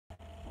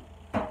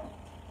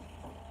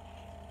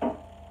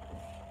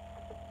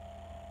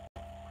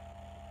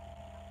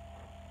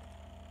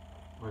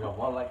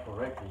Well, like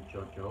correctly,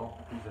 Jojo.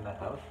 Who's in the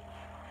house?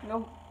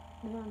 No,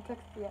 we haven't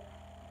text yet.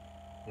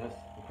 Yes,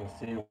 you can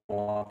see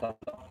one thumbs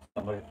up.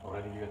 Somebody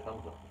already gave a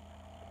thumbs up.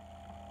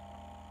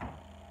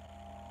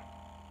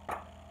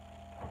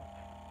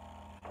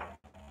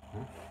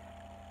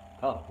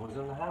 Oh, who's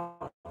in the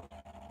house?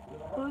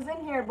 Who's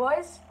in here,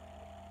 boys?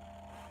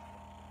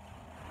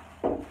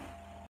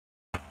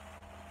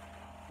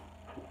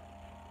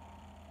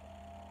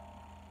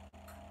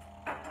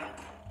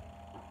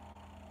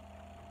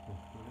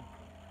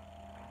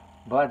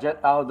 Budget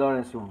Outdoor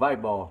and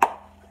Survival.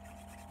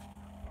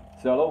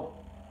 Say hello.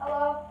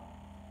 Hello.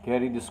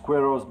 Getting the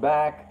squirrels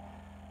back.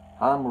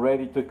 I'm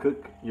ready to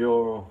cook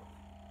your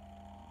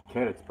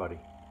carrots, buddy.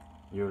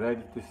 You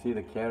ready to see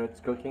the carrots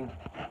cooking?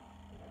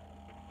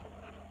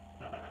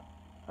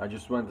 I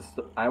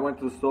went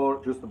to the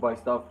store just to buy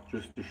stuff,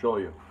 just to show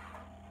you.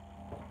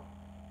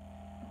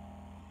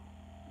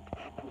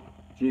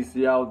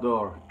 GC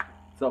Outdoor.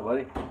 What's up,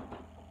 buddy?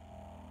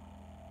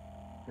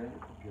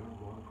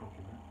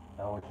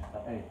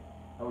 Ehi,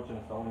 stavo ce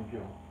ne sta uno in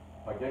più.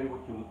 Magari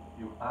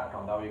you hack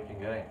on how you can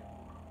get in.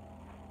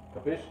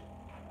 Capisci?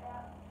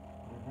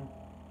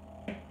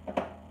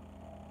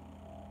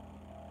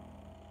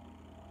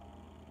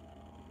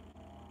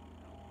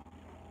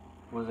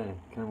 What's that?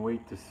 Can't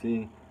wait to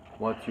see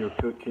what you're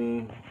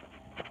cooking.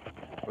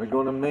 We're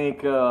gonna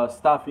make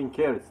stuffing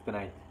carrots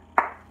tonight.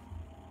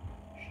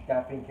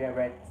 Stuffing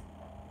carrots.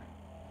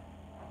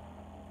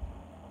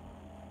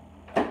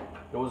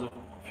 There was a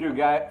few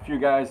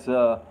guys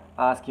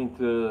asking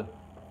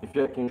if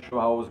I can show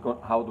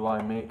how do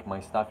I make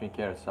my stuffing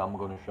carrots. So I'm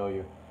gonna show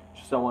you.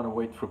 Just I want to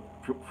wait for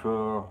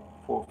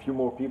a few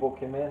more people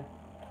come in.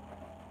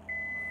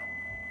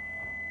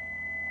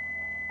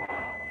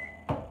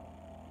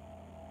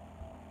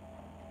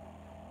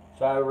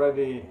 So I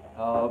already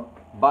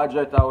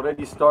budget. I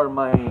already start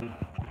my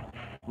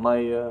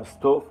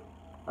stove.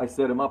 I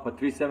set them up at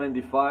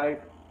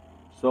 375.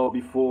 So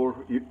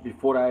before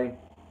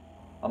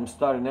I'm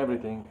starting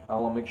everything, I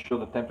want to make sure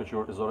the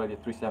temperature is already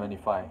at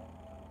 375.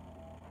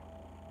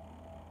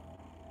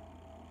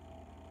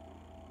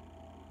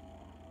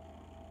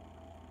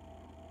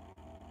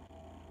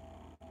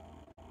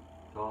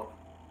 So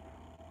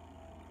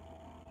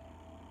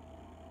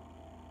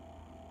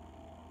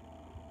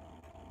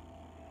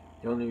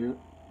the only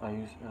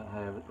I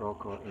have it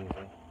rock or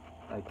easy.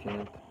 I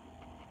can't.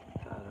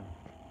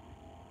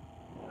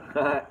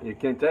 You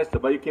can't test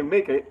it, but you can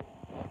make it.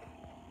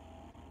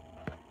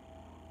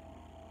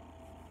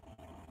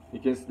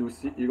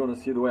 You're gonna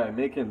see the way I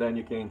make it, and then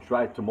you can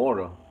try it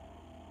tomorrow.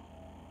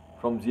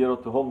 From zero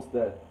to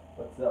homestead.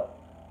 What's up?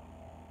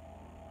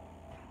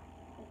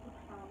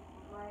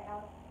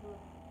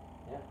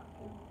 Yeah,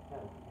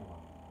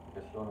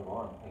 because you only go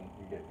on and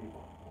you get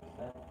people.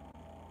 Understand?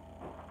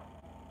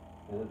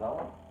 Is it that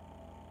one?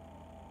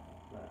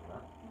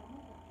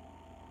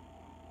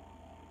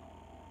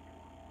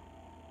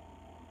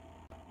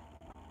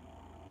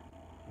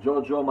 No.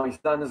 Jojo, my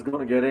son is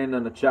gonna get in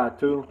on the chat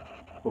too.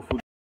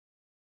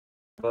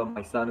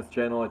 My son's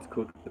channel, it's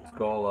called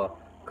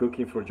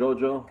Cooking for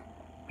Jojo.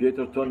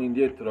 Pietro torni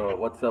indietro.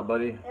 What's up,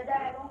 buddy?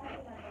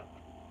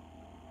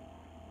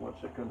 Well,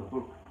 check on the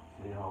book.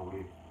 See how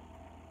we're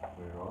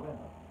rolling.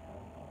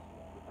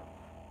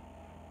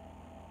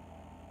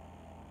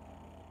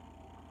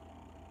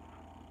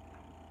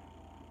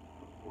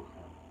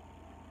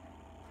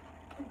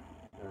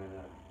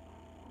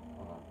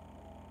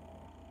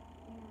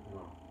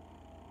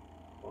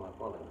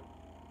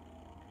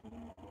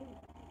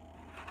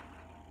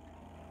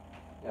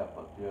 Yeah,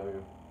 but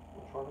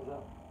which one is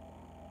that?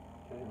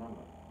 Can't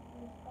remember.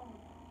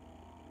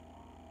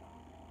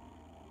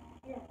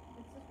 Yeah,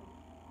 it's this one.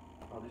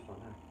 Oh, this one,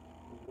 yeah.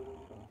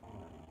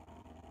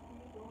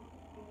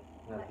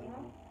 Yeah, this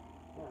one.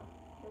 Yeah.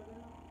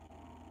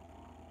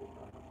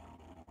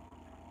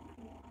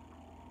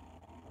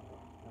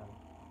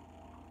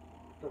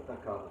 Tutta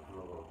casa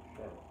sullo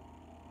scemo.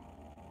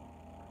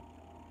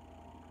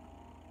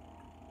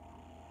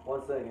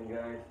 1 second,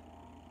 guys.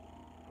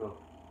 Go.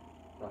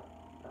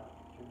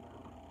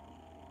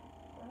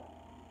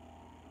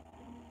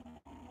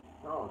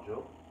 No,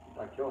 Joe,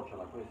 la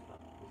chiocciola questa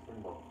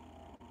in bocca.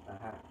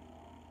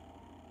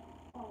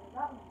 Oh,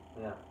 that one.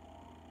 Yeah.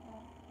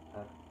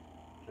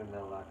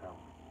 Chanel la cam.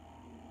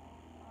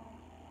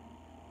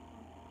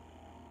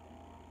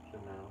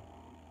 Chanel.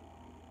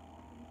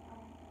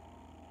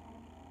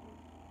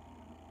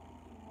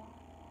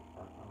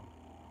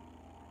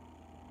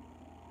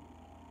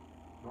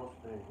 No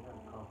stay, yeah,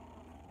 come.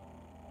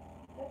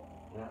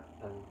 Yeah,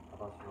 and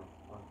Tabasco.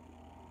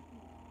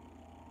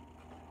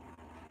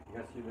 I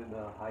guess you did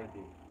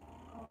Heidi.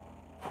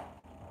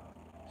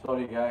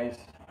 Sorry guys,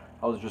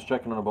 I was just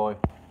checking on a boy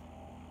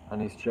on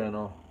his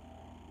channel.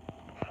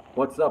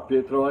 What's up,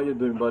 Pietro? How you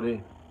doing,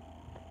 buddy?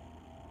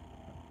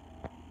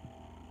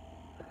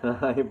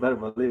 You better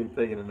believe you're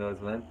taking a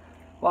notes, man.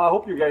 Well, I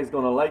hope you guys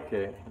gonna like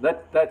it.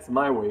 That's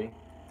my way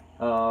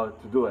to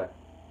do it.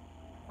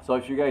 So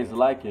if you guys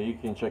like it, you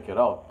can check it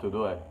out to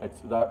do it.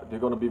 They're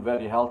gonna be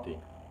very healthy.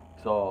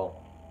 So,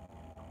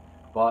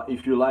 but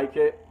if you like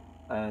it,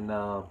 and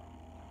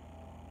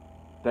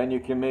then you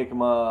can make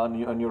them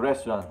on your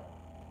restaurant.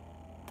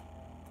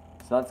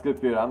 Sounds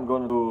good, Peter. I'm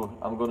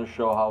gonna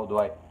show how do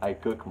I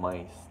cook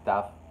my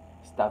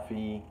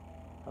stuffy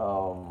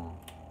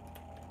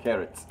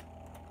carrots.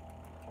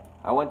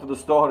 I went to the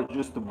store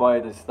just to buy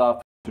the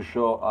stuff to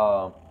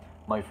show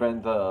my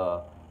friend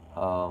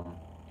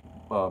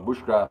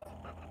Bushcraft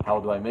how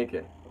do I make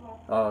it.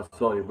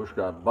 Sorry,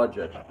 Bushcraft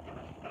budget.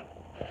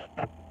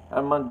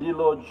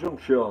 Armadillo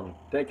Junction,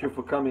 thank you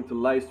for coming to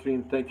live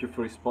stream. Thank you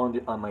for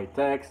responding on my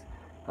text.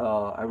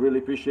 I really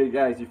appreciate it,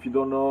 guys. If you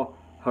don't know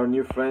her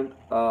new friend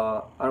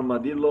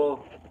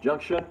Armadillo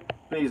Junction,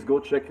 please go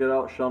check it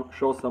out.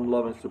 Show some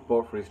love and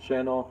support for his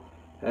channel.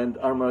 And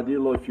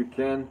Armadillo, if you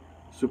can,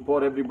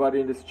 support everybody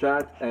in this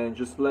chat and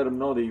just let them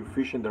know that you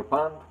fish in their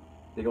pond.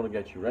 They're gonna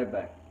get you right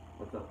back.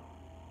 What's up?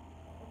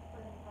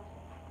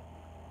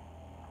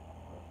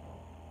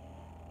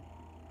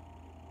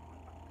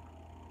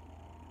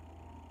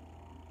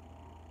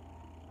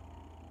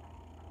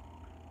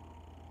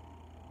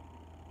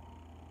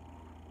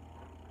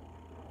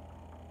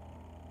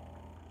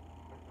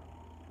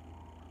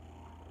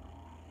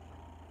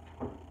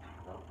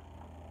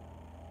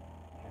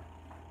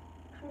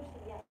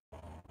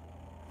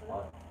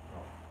 What?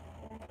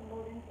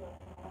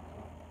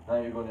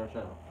 Now you go on your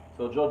channel.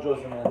 So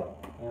Jojo's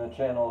in the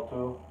channel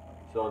too,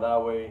 so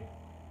that way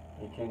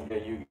he can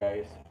get you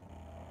guys.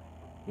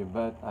 You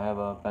bet I have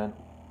a band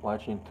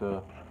watching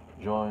to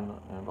join,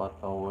 but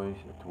always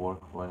at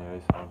work when it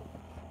is on.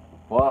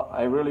 Well,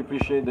 I really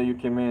appreciate that you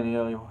came in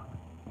here.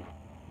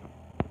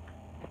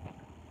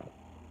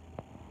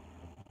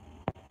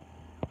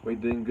 We're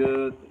doing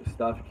good.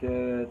 Stuff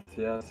kids,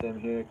 yeah, same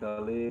here,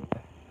 Khalid.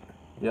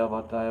 Yeah,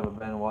 but I have a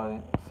band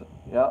watching.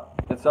 Yeah,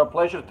 it's our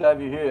pleasure to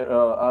have you here,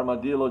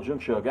 Armadillo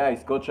Junction.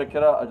 Guys, go check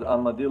it out at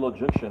Armadillo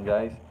Junction,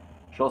 guys.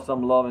 Show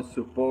some love and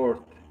support.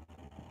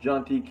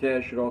 John T.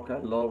 Cash Rock, I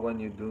love when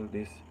you do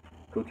this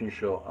cooking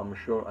show. I'm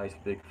sure I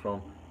speak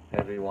from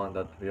everyone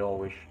that we all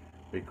wish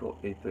we could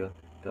eat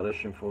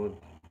delicious food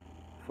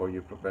for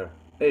you prepare.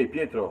 Hey,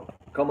 Pietro,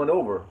 come on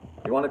over.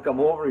 You want to come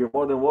over? You're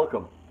more than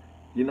welcome.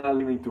 You're not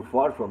living too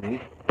far from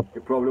me.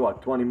 You're probably,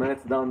 what, 20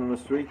 minutes down on the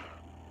street?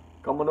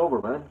 Come on over,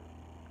 man.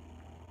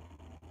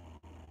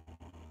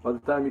 By the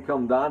time you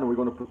come down, we're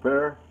going to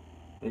prepare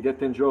and get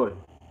to enjoy.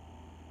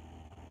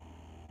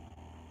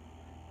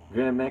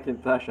 Graham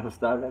McIntosh, I'm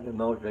starving. I don't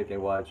know if I can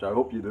watch. I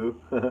hope you do.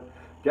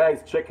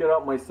 Guys, check it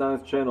out my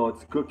son's channel.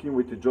 It's Cooking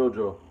with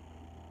Jojo.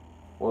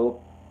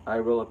 Well,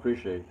 I will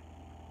appreciate.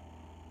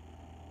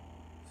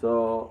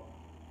 So,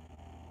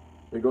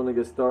 we're going to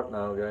get started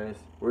now, guys.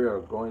 We are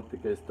going to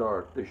get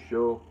started. The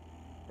show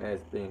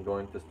has been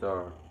going to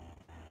start.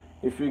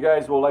 If you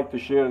guys would like to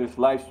share this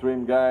live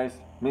stream, guys,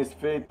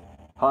 Misfit,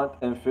 Hunt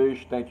and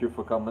Fish, thank you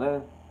for coming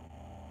in.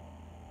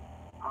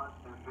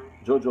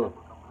 Jojo.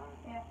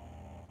 Yeah.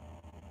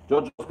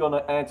 Jojo's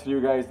gonna answer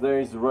you guys there.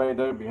 He's right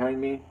there behind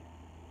me.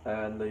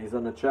 And he's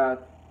on the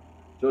chat.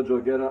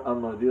 Jojo, get an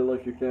Armadillo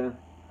if you can.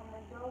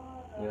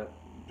 Yeah.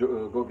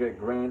 Go get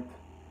Grant.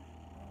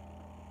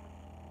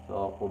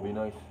 So, it'll be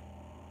nice.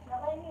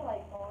 Not letting me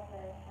like go on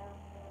there.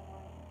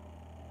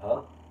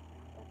 Huh?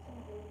 That's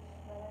some dudes.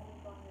 Not letting me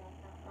go on there.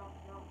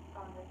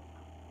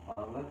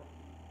 No, On there?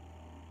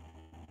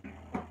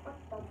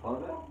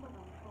 Found it?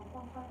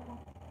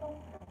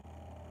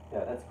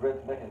 Yeah, that's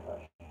Grant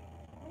McIntosh.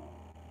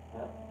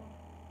 Yeah.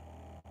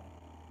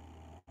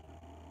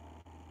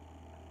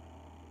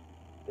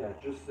 Yeah,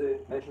 just say,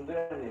 mention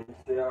their name,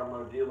 say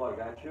Armadillo, I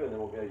got you, and then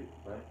we'll get you,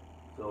 right?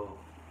 So,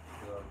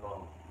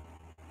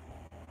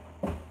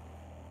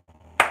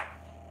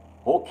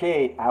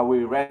 okay, are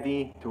we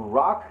ready to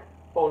rock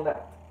or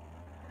not?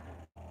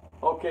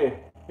 Okay,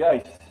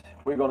 guys,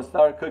 we're gonna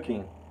start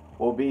cooking.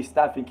 We'll be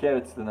stuffing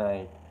carrots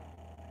tonight.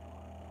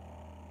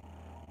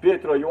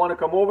 Pietro, you wanna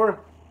come over?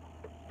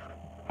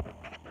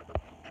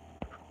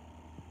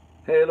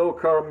 Hello,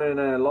 Carmen.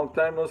 Long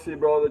time no see,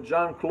 brother.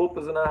 John Klopp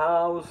is in the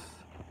house.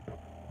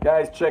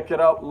 Guys, check it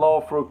out.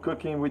 Love for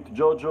Cooking with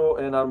Jojo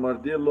and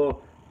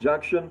Armadillo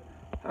Junction.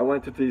 I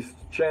went to his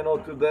channel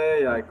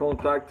today. I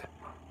contact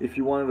if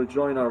you wanted to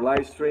join our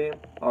live stream.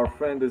 Our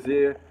friend is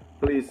here.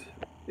 Please,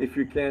 if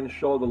you can,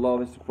 show the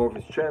love and support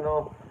his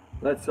channel.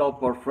 Let's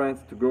help our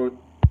friends to grow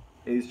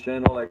his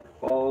channel like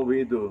all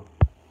we do.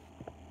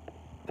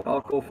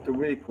 Talk of the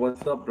week.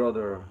 What's up,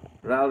 brother?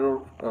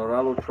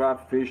 Rallo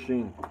Trap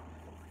Fishing.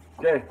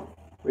 Okay,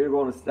 we're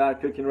going to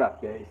start cooking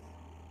wrap, guys.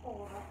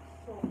 Oh, that's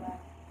so bad.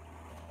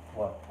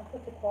 What? I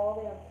put the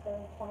quality on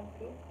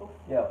 720p. Oh.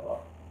 Yeah,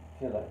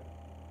 but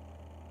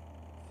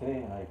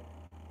see, like,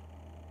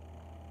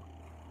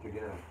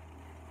 together.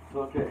 It's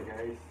okay,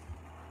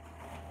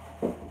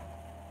 guys.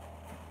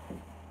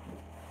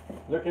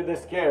 Look at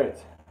this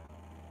carrot.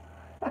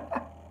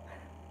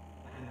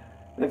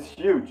 It's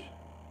huge.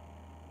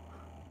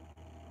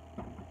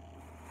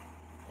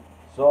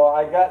 So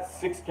I got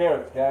 6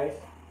 carrots, guys.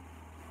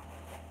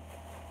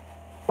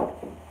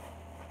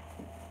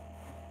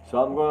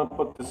 So I'm gonna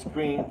put the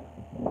screen.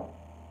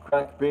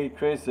 Crankbait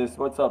Chris says,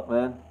 what's up,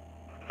 man?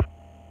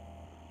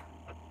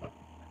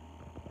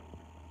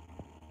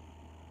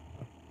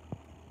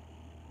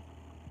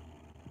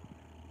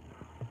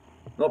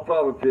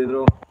 problem,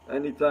 Pedro.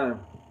 Anytime.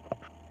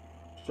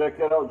 Check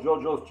it out,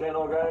 Jojo's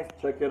channel, guys.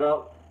 Check it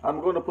out.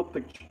 I'm gonna put the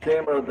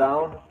camera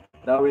down.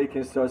 That way you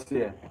can start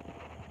seeing.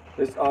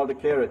 These are the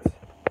carrots.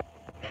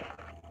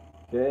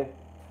 Okay.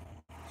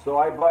 So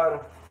I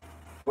bought,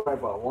 what I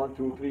bought? 1,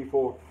 2, 3,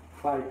 4,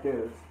 5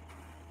 carrots.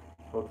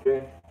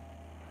 Okay.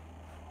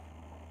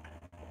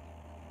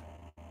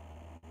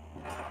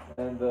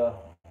 And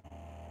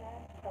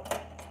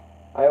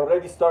I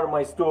already started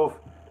my stove.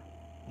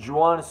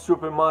 Juan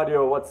Super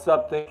Mario, what's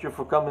up? Thank you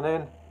for coming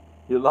in.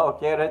 You love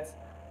carrots.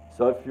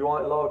 So if you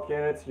want a lot of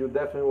carrots, you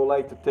definitely would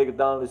like to take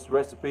down this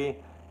recipe.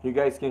 You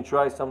guys can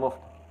try some of.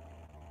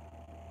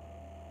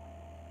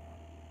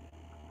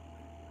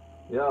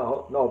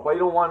 Yeah, no, but you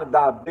don't want it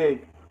that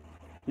big.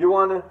 You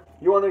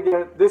wanna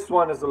get, this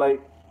one is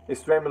like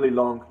extremely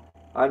long.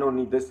 I don't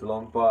need this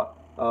long, but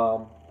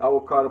I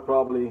will cut it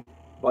probably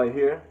by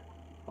here.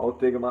 I'll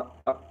take them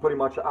pretty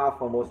much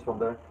half almost from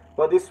there.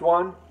 But this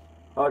one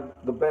are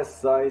the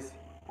best size.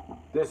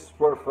 This is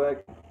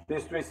perfect.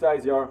 These three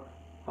sizes are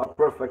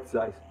perfect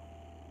size.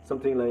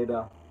 Something like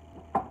that.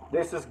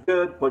 This is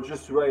good, but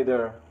just right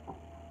there.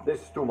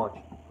 This is too much.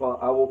 But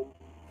I will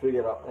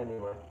figure it out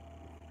anyway.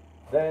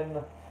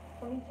 Then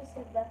When you just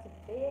said that's a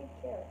big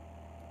carrot.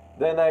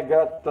 Then I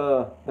got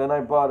then I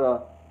bought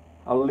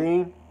a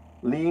lean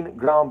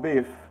ground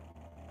beef.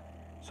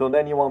 So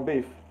then you want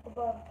beef.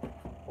 But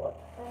What?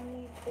 I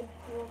need to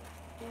feel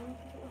beans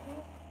with you.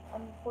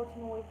 I'm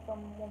 14 away from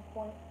 1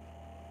 point.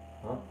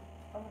 Huh?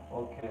 I'm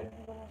Okay.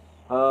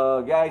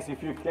 gonna Guys,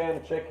 if you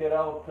can check it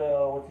out,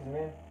 what's his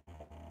name?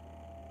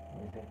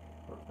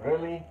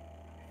 Really?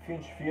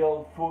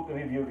 Finchfield Food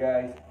Review,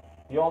 guys.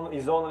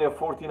 He's only a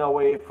 14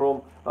 away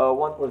from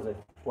what was it?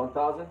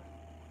 1,000?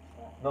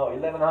 No,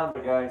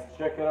 1,100, guys.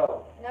 Check it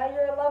out. Now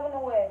you're 11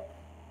 away.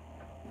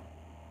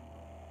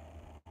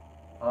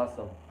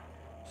 Awesome.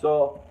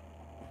 So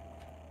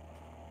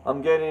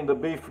I'm getting the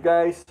beef,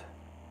 guys.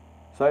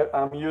 So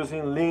I'm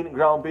using lean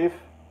ground beef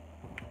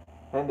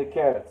and the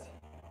carrots.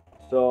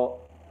 So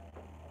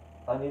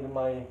I need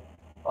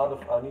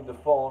I need the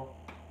phone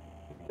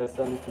because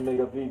I need to make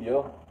a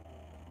video.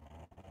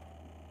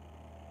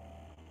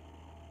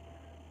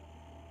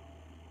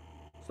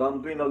 So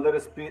I'm doing a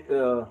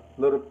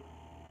little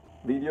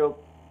video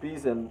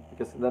piece, and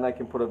because then I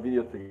can put a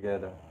video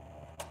together.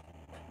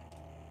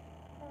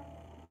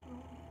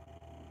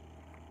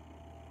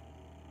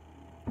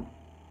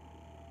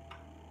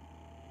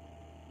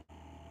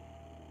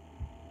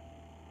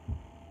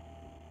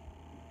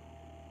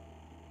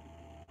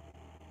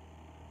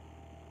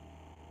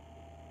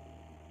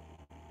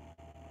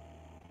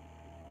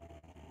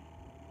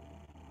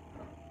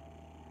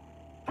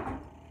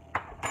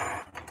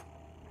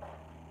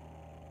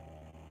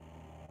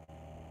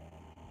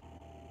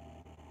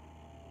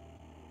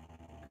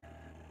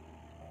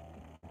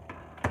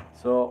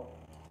 So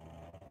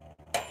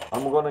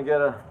I'm gonna get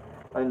a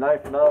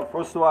knife now.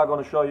 First of all, I'm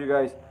gonna show you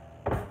guys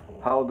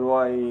how do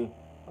I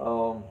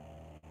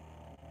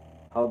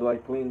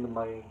clean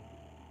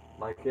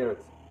my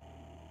carrots.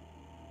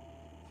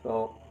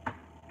 So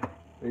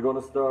we're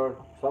gonna start.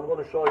 So I'm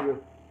gonna show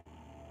you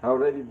how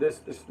already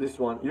this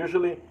one.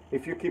 Usually,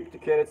 if you keep the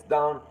carrots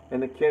down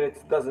and the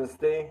carrots doesn't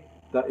stay,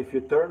 that if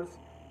it turns,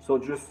 so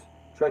just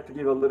try to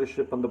give a little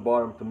shape on the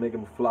bottom to make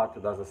them flat.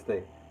 It doesn't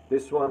stay.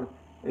 This one.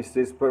 It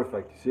stays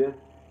perfect, see?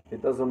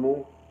 It doesn't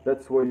move.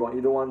 That's what you want.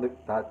 You don't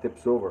want that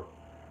tips over.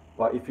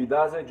 But if it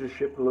doesn't, just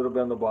ship a little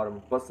bit on the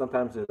bottom. But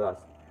sometimes it does.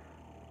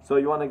 So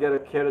you want to get a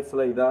carrots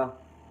like that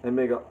and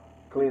make a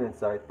clean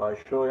inside. But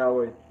I'll show you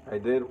how I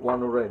did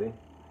one already.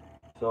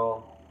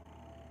 So,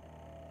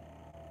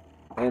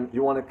 and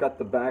you want to cut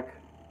the back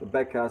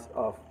cast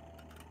off.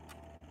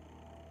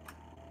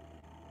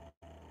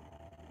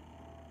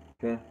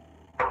 Okay,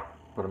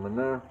 put them in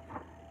there.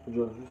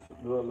 Just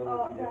do a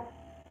little bit here.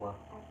 What?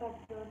 I thought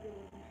Georgia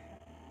was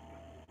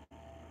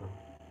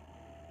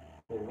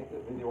Hey, make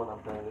the video when I'm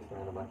playing this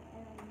in the back.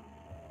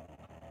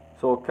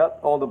 So cut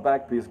all the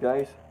back piece,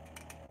 guys.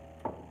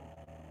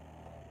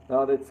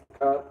 Now that it's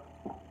cut,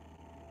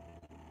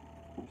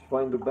 just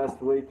find the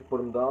best way to put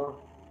them down.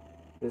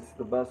 This is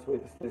the best way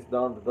to stay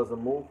down that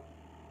doesn't move.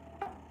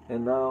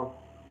 And now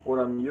what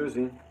I'm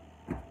using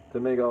to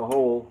make a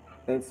hole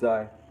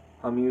inside,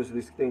 I'm using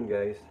this thing,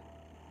 guys.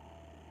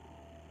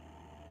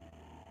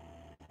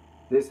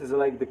 This is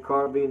like the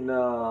carbon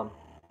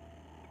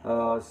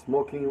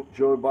smoking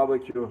Joe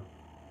barbecue.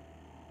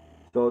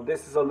 So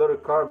this is a little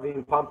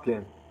carbon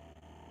pumpkin.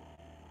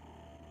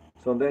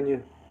 So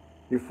then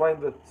you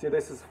find see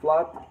this is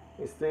flat,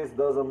 it stays,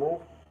 doesn't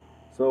move.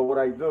 So what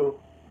I do,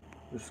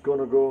 I'm just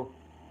gonna go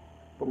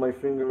put my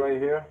finger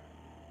right here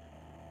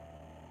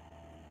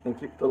and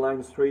keep the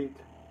line straight,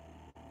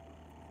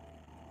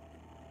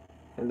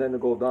 and then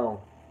go down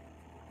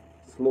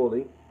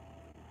slowly.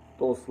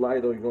 Don't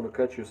slide or you're gonna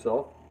cut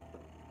yourself.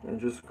 And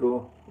just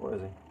go, where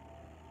is it?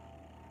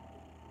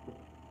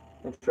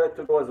 And try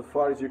to go as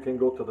far as you can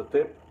go to the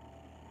tip.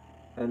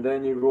 And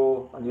then you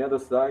go on the other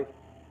side,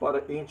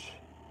 about 1 inch.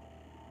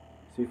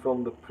 See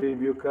from the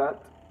preview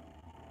cut,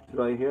 it's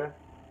right here.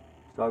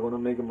 So I'm gonna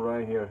make them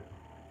right here.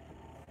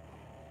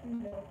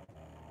 No.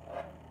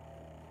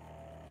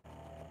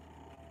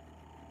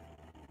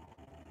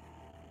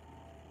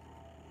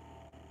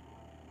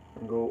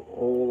 And go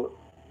all.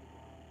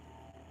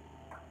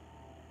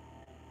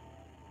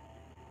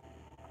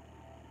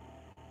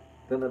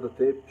 Then at the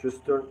tape,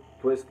 just turn,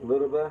 twist a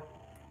little bit,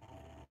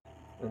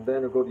 and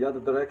then go the other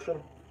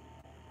direction,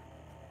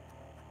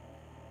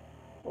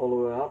 all the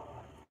way up.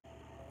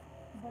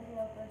 But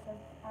the other person,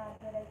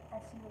 but I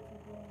see what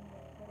you're doing,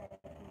 but I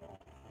do that.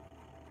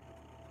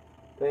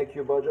 Thank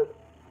you, budget.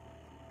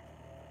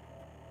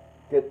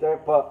 Get there,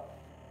 but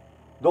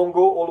don't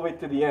go all the way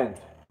to the end,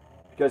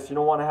 because you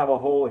don't want to have a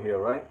hole here,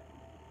 right?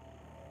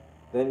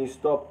 Then you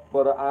stop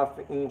about a half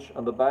inch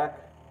on the back.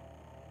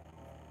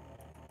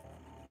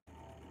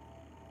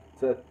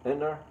 Set in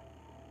there.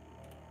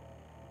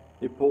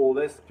 You pull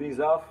this piece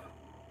off,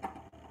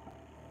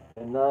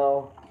 and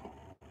now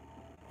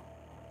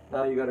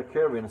you got a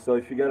curve in. So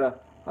if you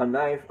got a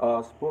knife or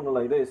a spoon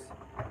like this,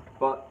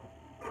 but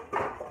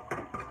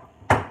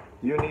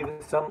you need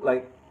some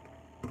like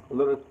a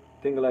little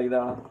thing like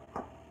that.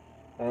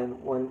 And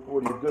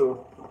what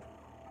do?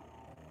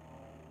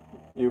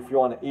 If you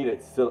want to eat it,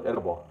 it's still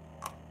edible.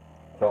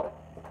 So,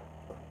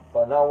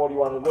 but now what you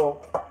want to do?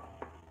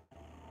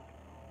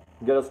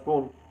 Get a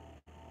spoon,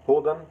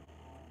 pull them,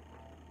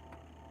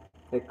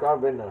 and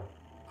carve in there.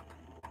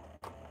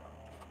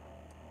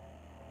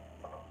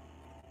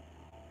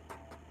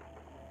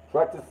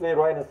 Try to stay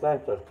right in the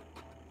center.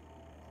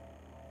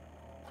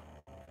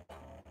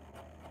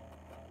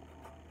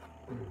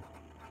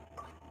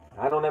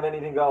 I don't have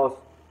anything else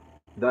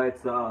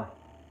that's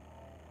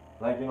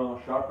like, you know,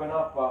 sharp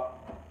enough, but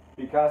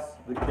because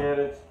the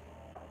carrots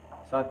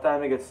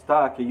sometimes they get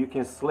stuck, you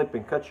can slip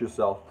and cut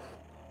yourself.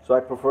 So I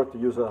prefer to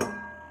use a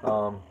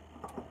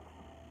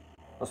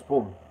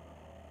spoon.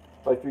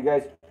 But if you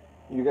guys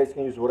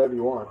can use whatever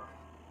you want.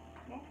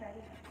 Can I try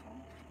this next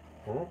one?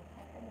 Hmm?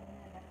 I try the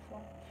next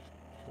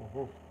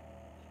one.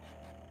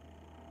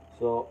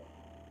 So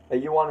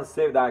you want to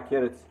save that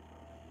carrots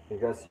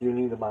because you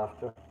need them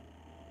after.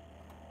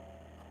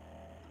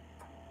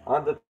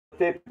 On the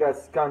tip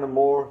that's kind of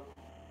more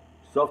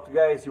soft,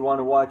 guys, you want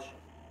to watch.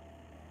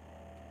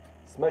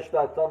 Smash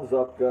that thumbs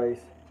up, guys.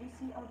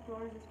 JC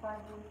Outdoors is 5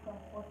 away from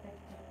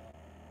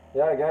 450.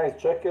 Yeah, guys,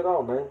 check it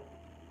out, man.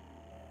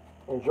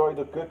 Enjoy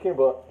the cooking,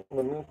 but in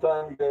the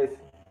meantime, you guys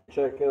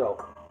check it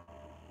out.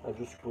 I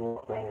just grew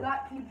up I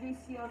got you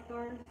JC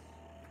Outdoors.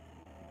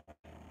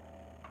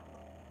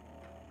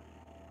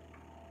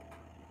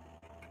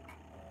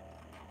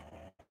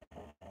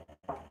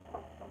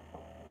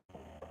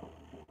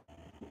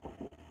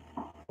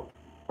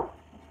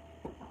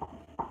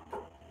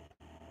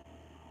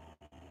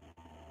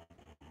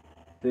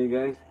 See,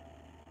 guys.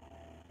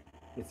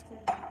 It's.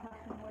 What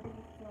are you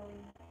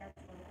feeling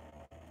actually?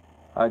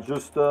 I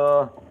just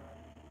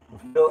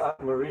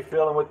I'm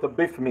refilling with the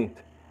beef meat,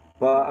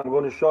 but I'm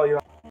going to show you.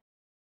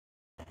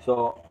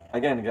 So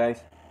again,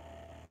 guys,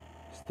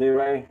 stay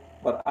ready.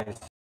 But I'm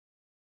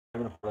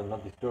gonna put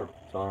not disturbed,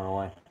 so I don't know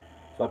why.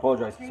 So I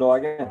apologize. So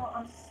again,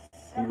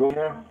 you go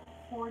here.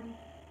 40.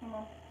 Come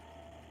on.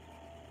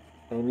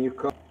 And you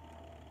come.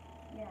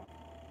 Yeah.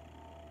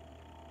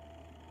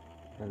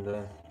 And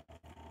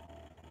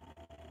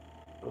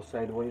go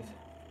sideways.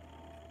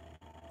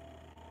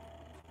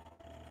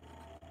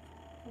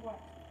 What?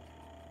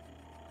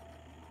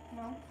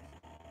 No?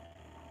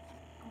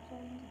 I'm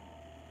sorry.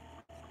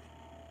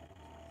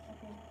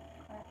 Okay.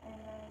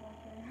 And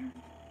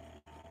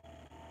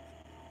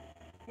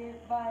okay.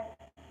 But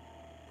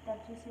that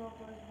JC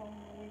Outdoors is home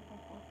away from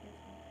 450.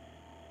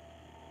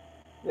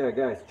 Yeah,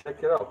 guys, check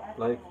it out.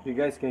 Like, you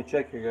guys can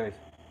check, you guys.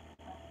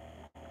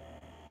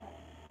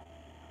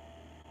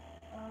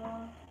 I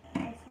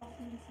saw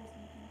somebody say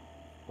something.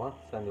 What?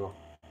 Samuel.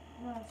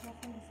 No, I saw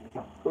somebody say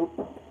something. Oop.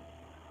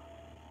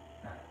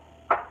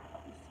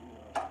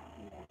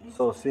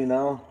 So see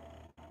now,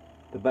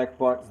 the back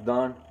part's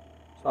done.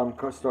 So I'm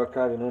gonna start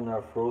cutting in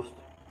there first.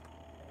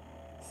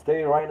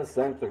 Stay right in the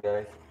center,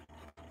 guys.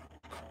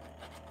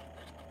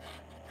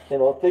 You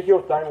know, take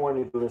your time when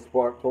you do this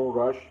part. Don't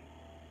rush.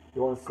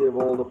 You want to save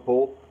all the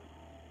pulp.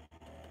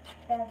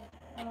 And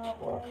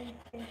Larry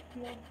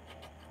Field,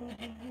 who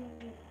did you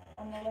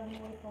an 11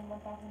 away from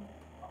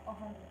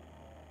 1,100.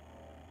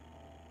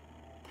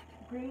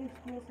 Green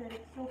School said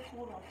it's so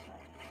cold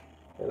outside.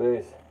 It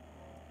is.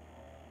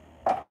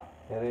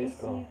 It is JC,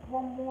 cool.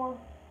 one more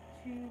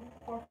to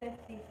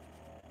 450.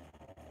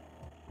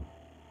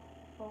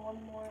 For one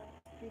more,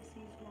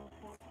 JC's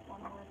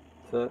one more.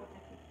 So,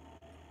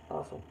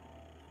 awesome.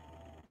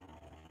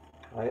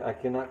 I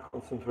cannot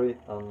concentrate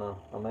on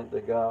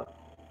the guy.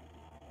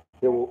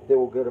 They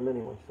will get him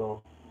anyway.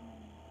 So.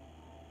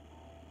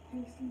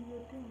 JC,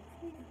 you're doing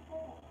 3 to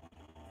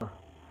 4.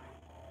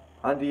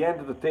 On the end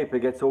of the tape,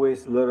 it gets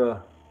always a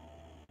little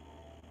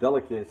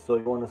delicate, so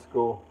you want to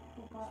go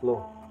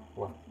slow.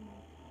 What?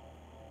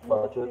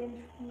 Budget?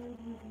 Food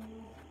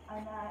reviews,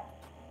 I'm at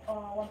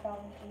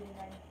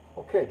 1,089.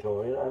 Okay,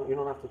 Joe, you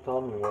don't have to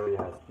tell me where he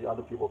has. The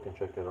other people can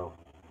check it out.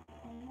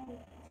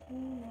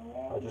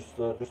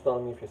 Just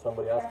tell me if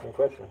somebody asks me a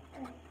question.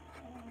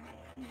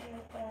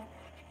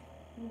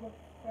 Need a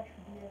fresh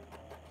beer.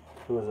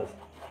 Who is this?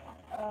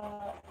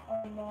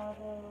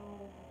 Armado.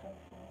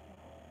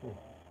 Hmm.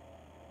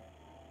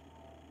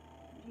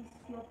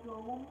 Just your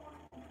one more.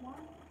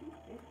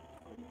 150.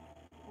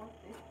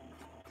 450.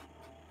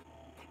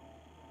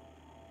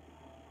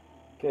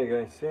 Okay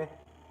guys, see?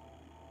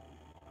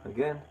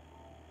 Again,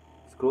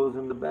 it's closed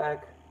in the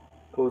back,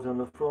 closed on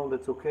the front,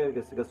 that's okay, I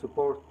guess I got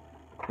support.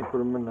 And put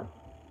them in there.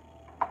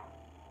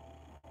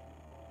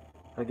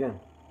 Again.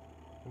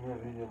 Give me a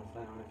video on the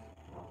sideways.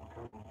 No,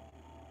 okay.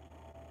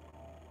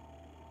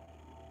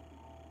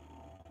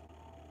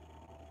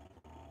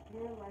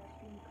 Your live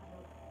stream cut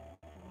out.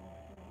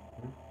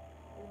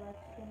 Your live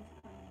stream's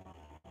coming up.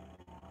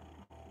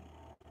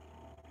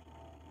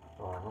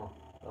 Oh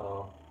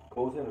no.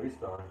 Close and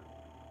restart.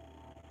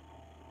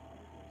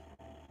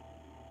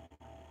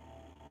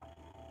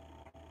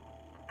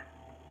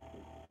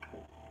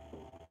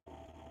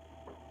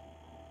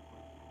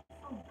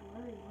 So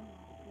blurry, oh my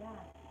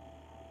god.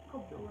 How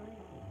blurry.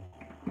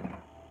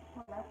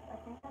 No, I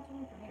think that's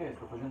only for me. Ok,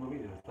 sto facendo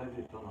video, stai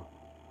zitto o no?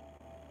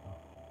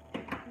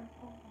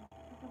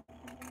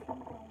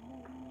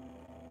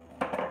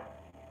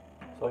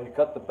 So you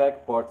cut the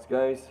back parts,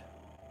 guys.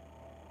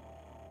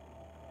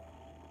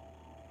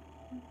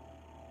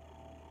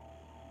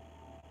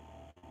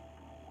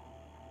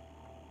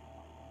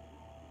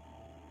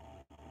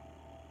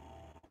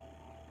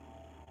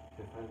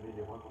 Se fai il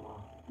video quando va?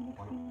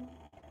 Next stream.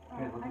 Ok,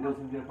 non ti devo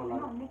sentire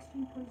parlare. No, next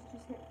stream please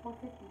just hit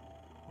 450.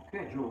 Ok,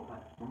 Joe,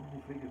 non me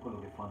ne frega quello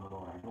che fanno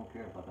loro, I don't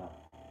care about that.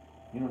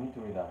 You don't need to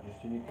read that,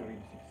 just you need to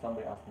read if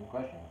somebody asks me a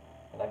question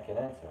and I can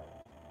answer.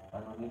 I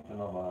don't need to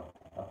know about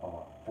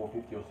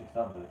 450 or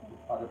 600,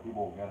 other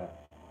people will get it.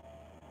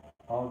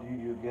 How do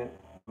you get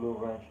Blue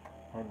Ranch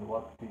and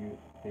what do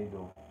they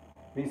do?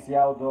 PC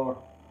Outdoor,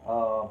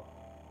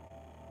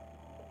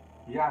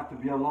 you have to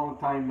be a long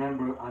time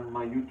member on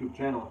my YouTube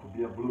channel to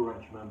be a Blue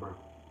Ranch member.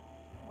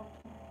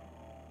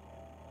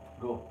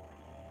 Go.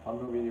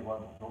 Fammi un video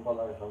quando non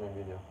parlare, fammi un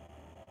video.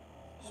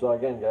 So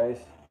again guys,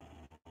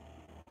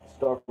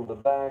 start from the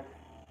back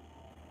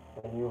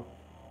and you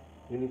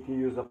need to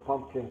use a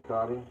pumpkin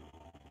cutting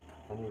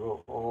and you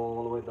go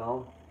all the way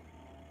down.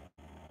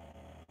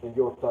 Take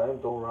your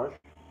time, don't rush.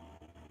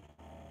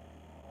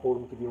 Hold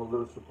them to give them a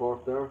little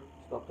support there,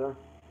 stop there.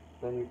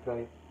 Then you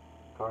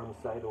cut them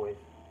sideways.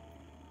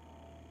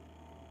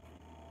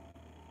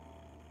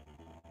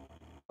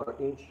 About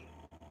an inch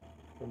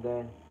and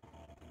then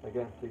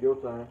again take your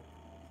time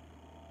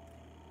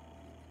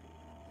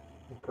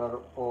and cut it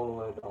all the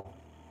way down.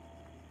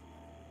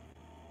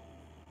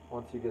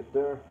 Once you get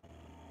there,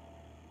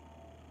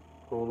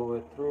 go all the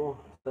way through,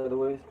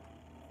 sideways,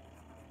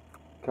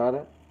 cut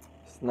it,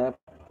 snap,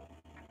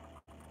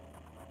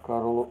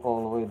 cut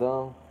all the way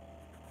down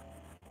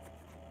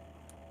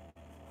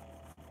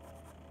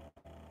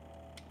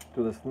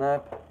to the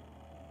snap,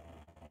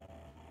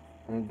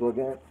 and do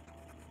again,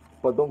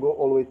 but don't go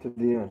all the way to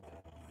the end.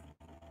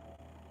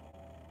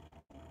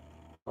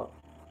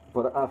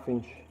 Put a half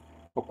inch,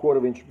 a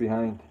quarter inch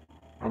behind,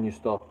 and you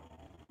stop.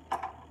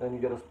 Then you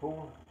get a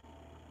spoon,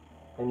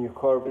 and you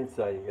carve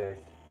inside, you guys.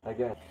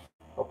 Again,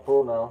 a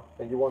pro now,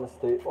 and you want to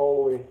stay all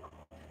the way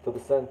to the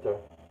center.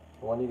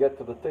 When you get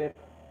to the tip,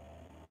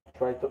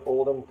 try to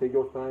hold them, take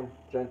your time,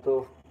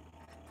 gentle.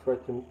 Try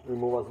to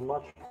remove as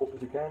much pulp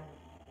as you can.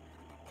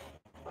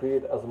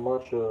 Create as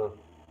much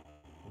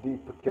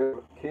deep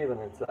caving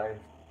inside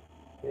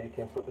that you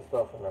can put the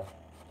stuff in there.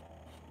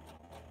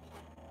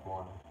 Come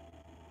on.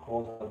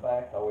 Close the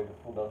back, that way the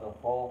food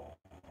doesn't fall.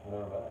 A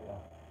little bit, yeah.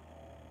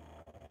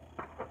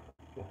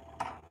 Okay.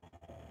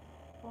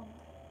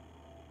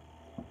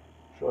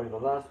 Show you the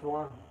last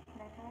one.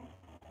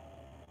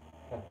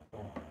 Okay.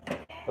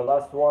 The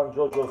last one,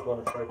 Jojo's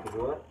going to try to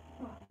do it.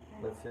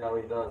 Let's see how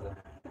he does it.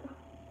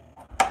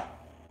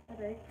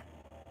 Okay.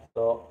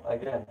 So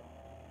again,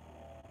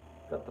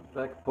 cut the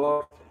back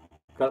part.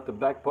 Cut the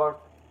back part.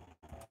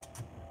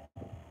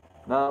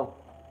 Now,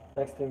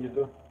 next thing you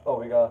do. Oh,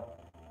 we got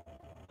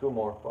two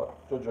more.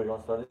 Jojo, you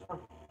want to start this one?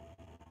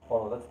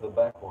 Oh no, that's the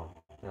back one.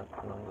 Yeah,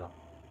 no.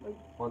 Wait.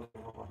 1, 2,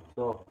 4.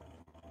 So,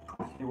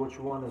 see which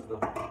one is the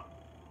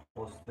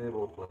most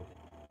stable place.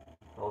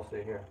 I'll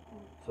say here.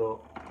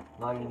 So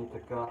now you need to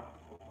cut.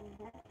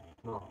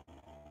 No.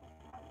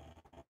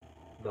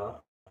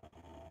 That.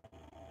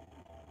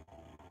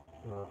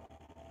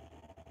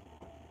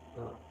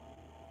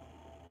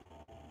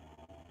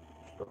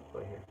 Stop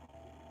right here.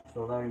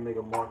 So now you make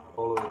a mark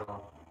all the way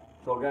down.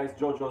 So guys,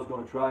 Jojo's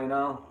gonna try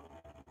now.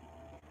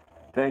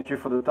 Thank you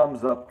for the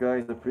thumbs up,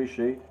 guys.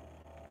 Appreciate.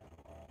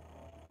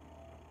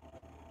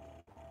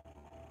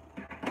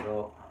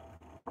 So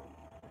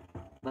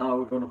now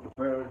we're gonna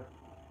prepare.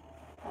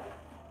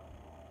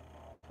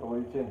 So what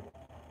do you think?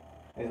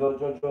 Is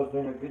Jojo's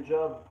doing a good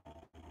job?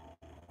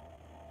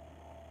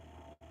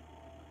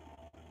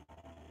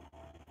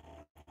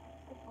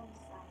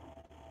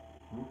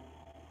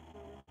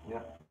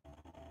 Yeah.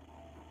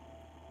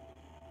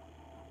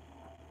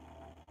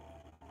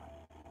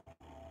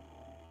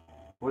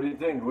 What do you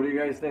think? What do you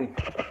guys think?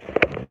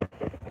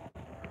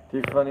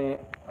 Tiffany,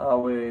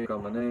 Awe,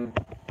 got my name.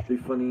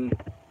 Tiffany,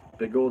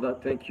 Pagoda,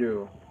 thank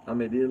you.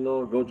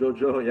 Amedillo, go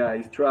Jojo, yeah,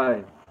 he's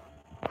trying.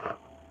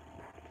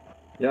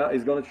 Yeah,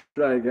 he's gonna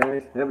try,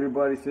 guys.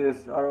 Everybody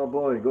says, our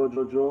boy, go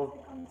Jojo.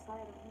 Sit on the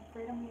side. I'm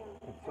afraid I'm gonna.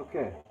 It's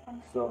okay.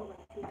 I'm So,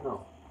 like two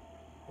no.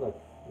 Look,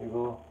 you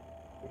go,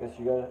 because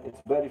you gotta,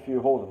 it's better if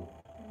you hold them.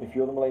 If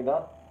you hold them like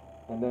that,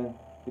 and then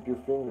keep your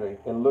finger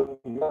and look,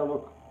 you gotta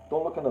look,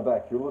 don't look in the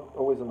back, you look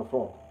always in the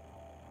front.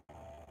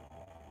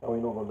 Oh,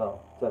 you don't go down.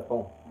 That's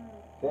boom.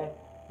 Okay,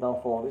 now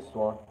for this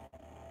one.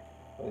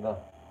 Like that.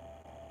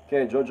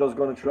 Okay, Jojo's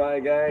gonna try,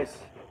 guys.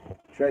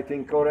 Try to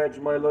encourage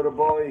my little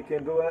boy, he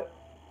can do it.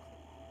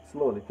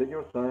 Slowly, take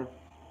your time.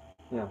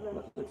 Yeah,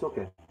 it's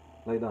okay.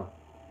 Lay down.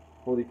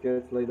 Hold the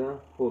carrots, lay down.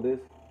 Hold this.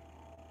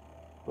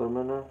 For a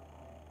minute.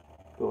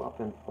 Go up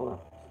and hold on.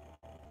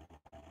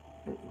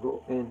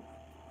 Go in.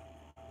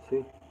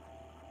 See?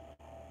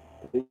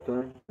 Take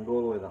time and go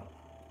all the way down.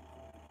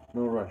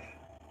 No rush.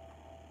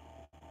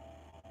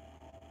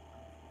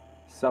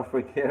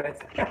 Suffer carrots.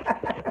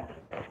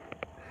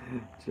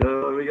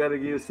 So we gotta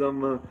give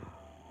some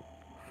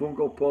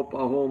Funko Pop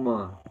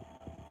Ahoma.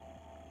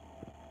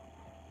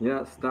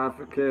 Yeah,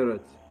 Stafford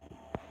carrots.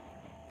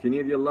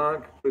 Canadian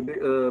Lock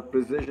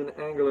Precision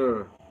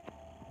Angler.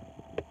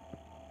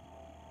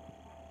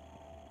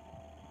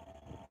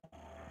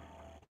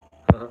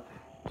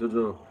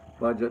 Jojo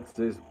Budget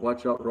says,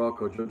 watch out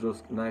Rocco,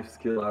 Jojo's knife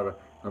skill are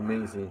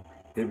amazing.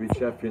 He'll be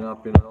chefing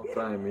up in no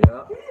time,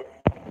 yeah?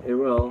 He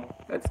will.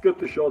 It's good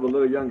to show the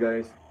little young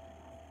guys.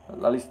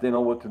 At least they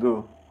know what to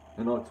do.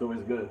 You know, it's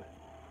always good.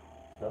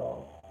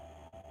 So,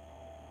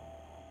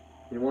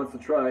 he wants to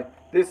try.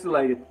 This is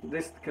like,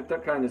 this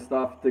kind of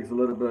stuff takes a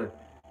little bit of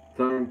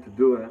time to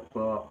do it,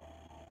 but,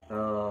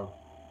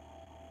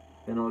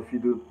 you know, if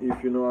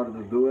you know how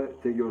to do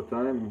it, take your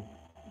time,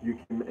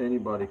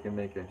 anybody can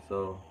make it,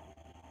 so.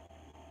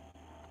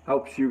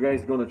 Helps you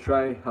guys gonna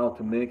try how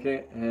to make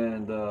it,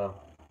 and I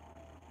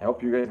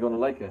hope you guys gonna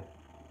like it.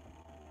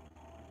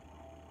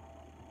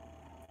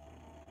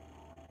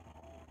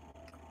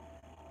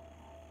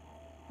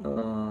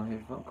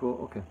 If I'm cool,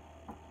 okay.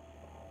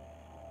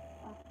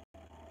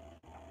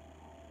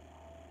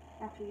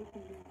 Actually, you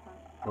can do it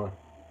fine. Alright.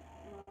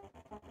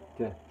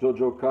 Okay,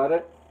 Jojo cut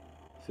it.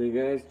 See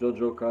guys,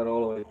 Jojo cut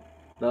all the way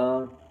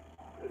down.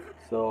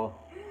 So,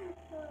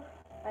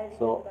 I already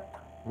So- did that.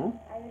 hmm?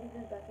 I already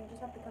did that. You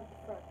just have to come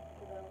to front.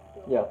 'Cause I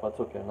don't feel Yeah, that's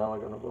okay. Now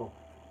I'm gonna go.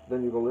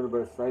 Then you go a little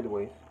bit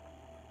sideways.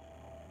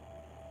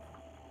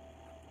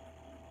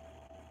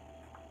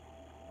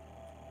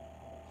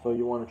 So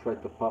you want to try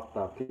to pop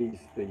that piece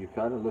that you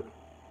kind of look.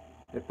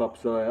 It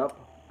pops right up.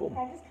 Boom.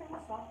 Can I just turn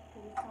this off?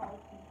 Because it's not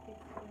working.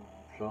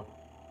 Sure.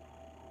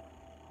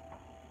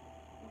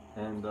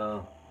 And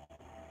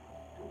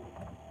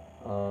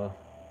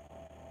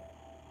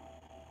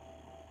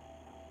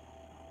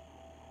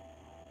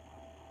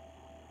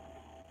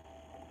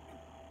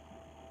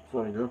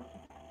sorry, Joe.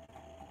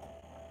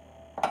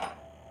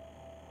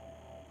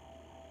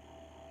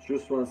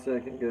 Just 1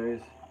 second,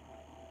 guys.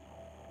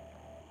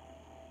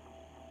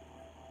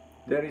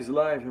 That is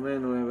live,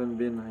 man. We haven't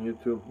been on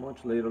YouTube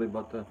much lately,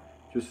 but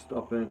just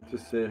stopping to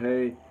say,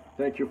 hey,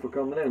 thank you for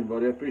coming in,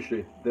 buddy. I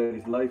appreciate it. That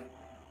is live.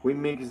 We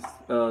mix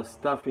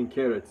stuffing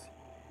carrots.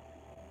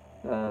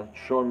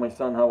 Showing my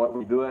son how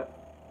we do it.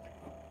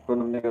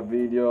 Gonna make a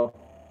video.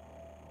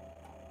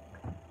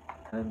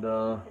 And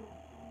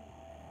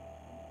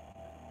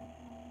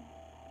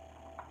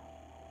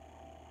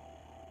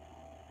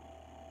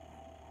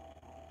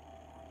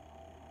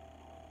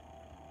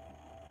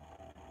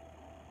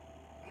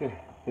okay,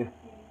 yeah.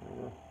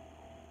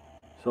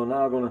 So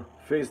now I'm gonna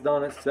face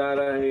down at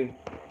Sarah. Hey.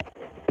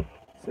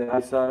 Say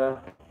hi,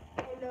 Sarah.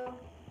 Hello.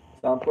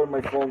 So I'm putting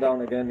my phone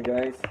down again,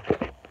 guys.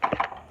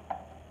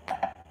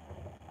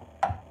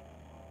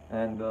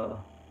 And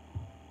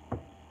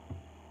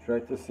try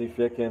to see if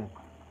I can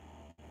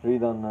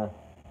read on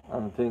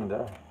the thing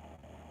there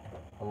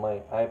on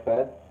my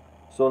iPad.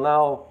 So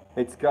now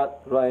it's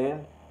cut right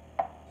in.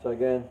 So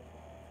again,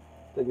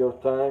 take your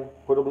time.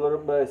 Put a little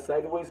bit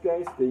sideways,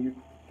 guys. That you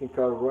can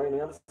cut right on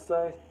the other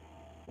side,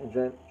 and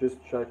then just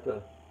try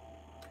to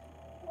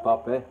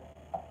pop it.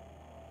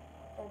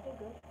 That did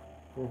good.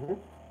 Mm-hmm.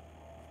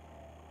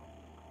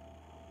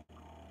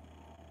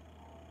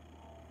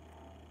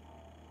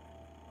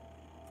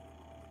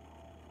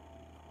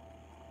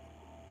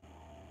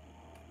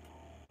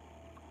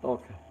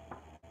 Okay.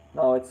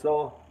 Now it's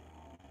all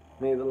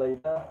made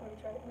like that. Let me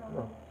try it now.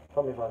 No,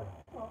 tell me fine.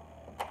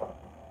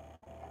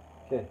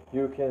 Okay,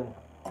 you can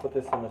put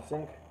this in the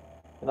sink.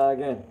 Now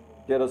again,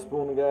 get a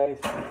spoon, guys.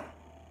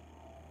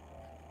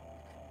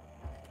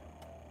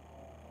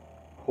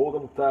 Hold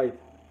them tight,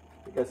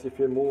 because if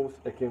it moves,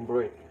 it can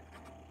break.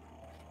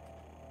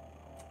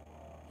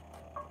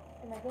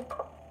 Am I good?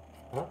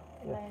 Huh?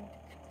 Am I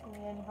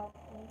need any help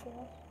with anything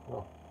else?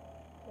 No.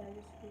 Did I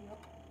just screw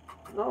up?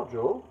 No,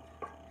 Joe.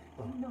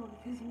 No,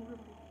 because you were.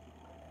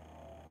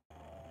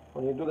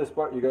 When you do this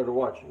part, you gotta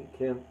watch. You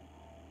can't.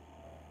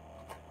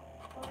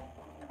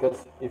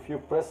 Because if you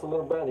press a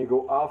little bit and you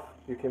go off,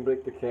 you can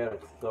break the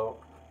carrots. So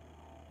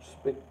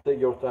Take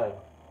your time.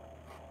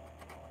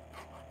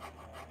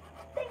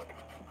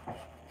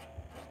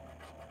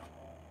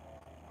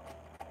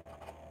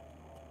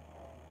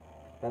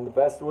 And the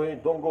best way,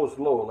 don't go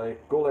slow,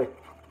 like go like.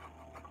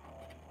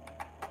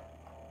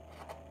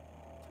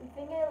 The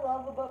thing I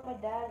love about my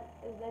dad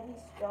is that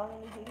he's strong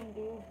and he can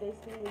do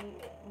basically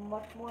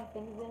much more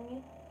things than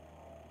me.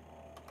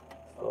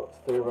 So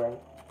stay right.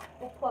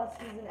 Well, plus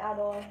he's an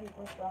adult and he's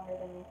more stronger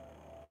than me.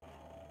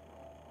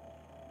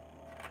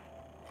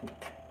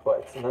 But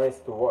it's nice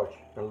to watch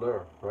and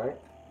learn, right?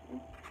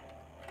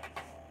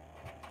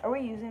 Are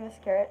we using this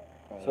carrot?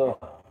 So,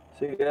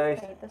 see you guys.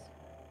 Can I eat this?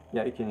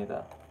 Yeah, you can eat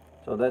that.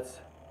 So that's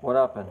what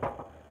happened.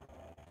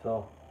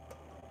 So,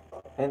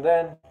 and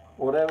then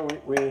whatever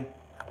we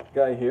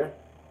got here.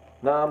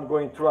 Now I'm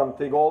going through. I'm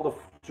take all the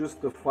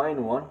just the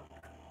fine one,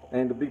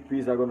 and the big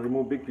piece. I'm gonna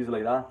remove big piece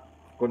like that.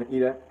 Gonna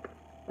eat it,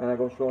 and I'm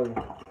gonna show you.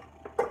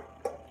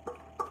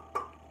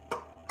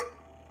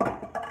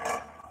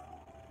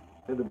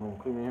 Get the broom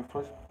clean here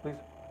first, please.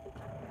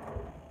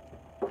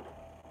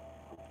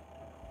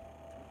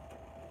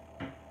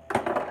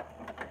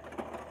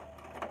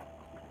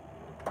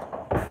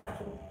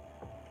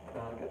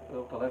 Get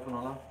o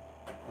telefono là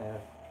e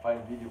fai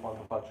il video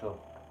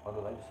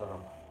quando dai sarà.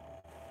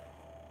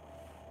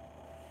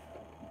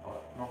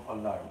 Non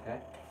parlare, ok?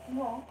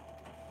 No.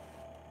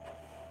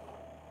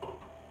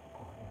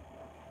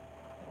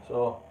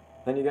 So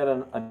then you get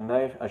a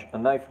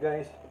knife,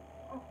 guys.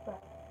 Okay.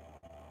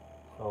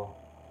 So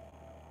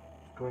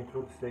just going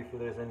through to see if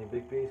there's any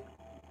big piece.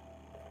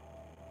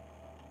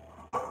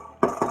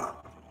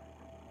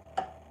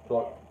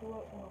 So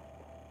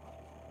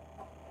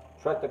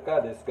try to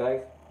cut this,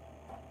 guys.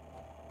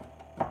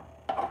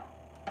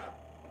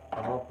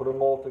 I'm gonna put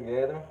them all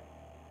together.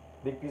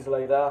 Big piece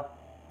like that.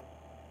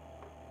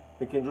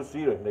 You can just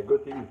eat it. They're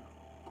good to eat.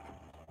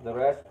 The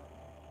rest,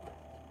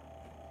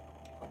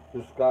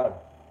 just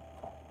cut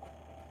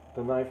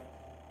the knife.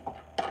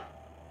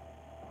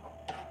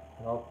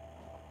 You know,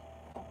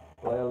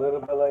 play a little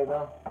bit like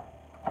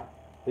that.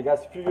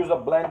 Because if you use a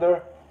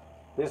blender,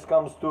 this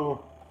comes too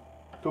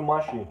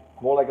mushy,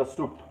 more like a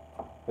soup,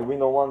 and we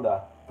don't want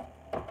that.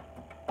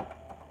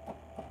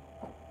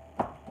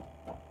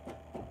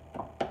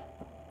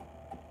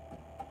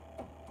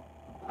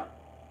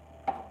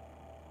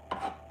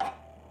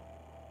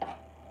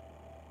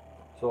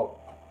 So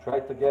try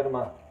to get them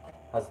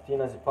as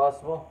thin as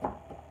possible.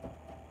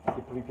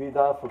 Keep repeat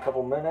that for a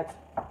couple minutes.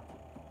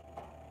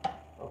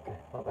 Okay,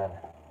 not bad. I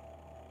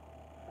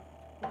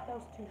think that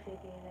was too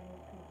shaky and then we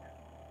can.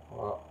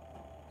 Well,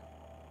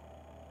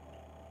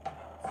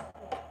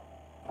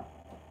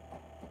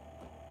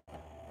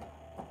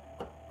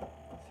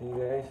 see you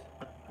guys.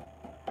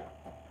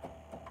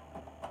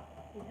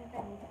 Do you think I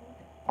need to?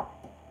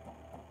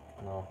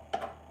 No.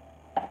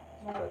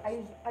 Like,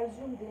 I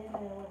zoomed in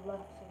and it went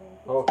left, so then you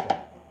can Okay. see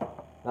everything.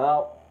 Now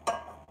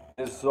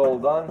it's all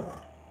done.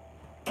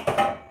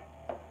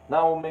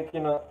 Now we're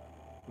making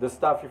the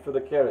stuffing for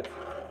the carrot.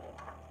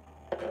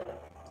 Do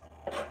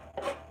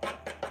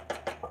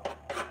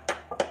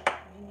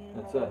you need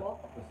That's another it. bowl?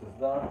 This is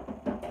done.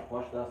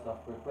 Wash that stuff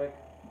real quick.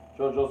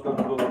 Jojo's going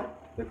to do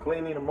the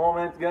cleaning in a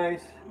moment,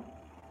 guys.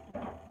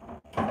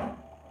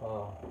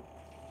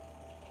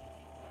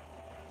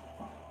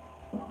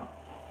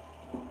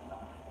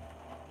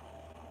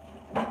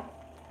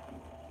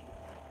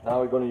 Now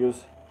we're going to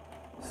use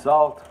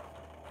salt,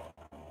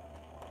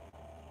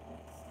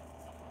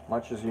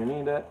 much as you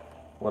need it,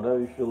 whatever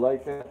you feel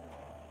like it.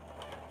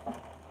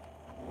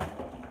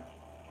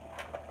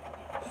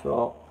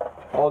 So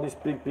all these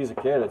big piece of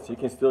carrots, you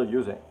can still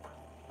use it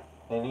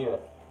and eat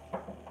it.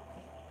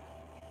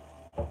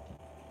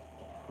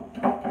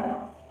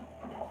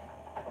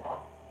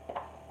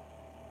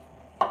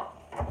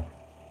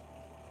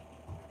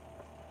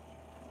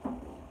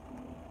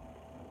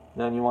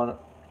 Then you want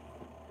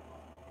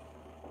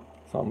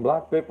some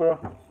black pepper.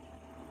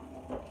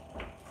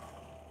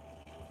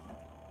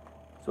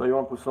 So you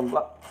want to put some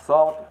black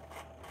salt.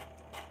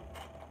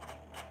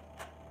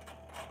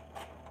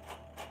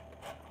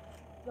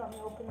 You want me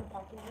to open the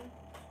packaging?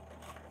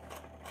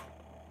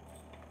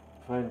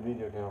 Fai il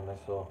video che ho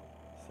messo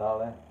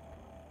sale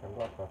e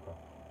black pepper.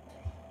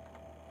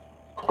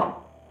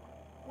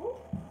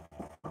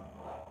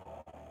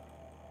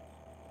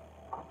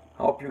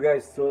 I hope you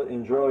guys still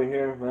enjoy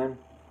here, man.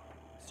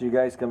 See you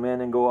guys come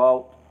in and go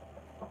out.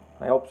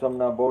 I hope I'm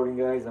not boring,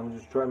 guys. I'm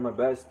just trying my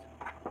best.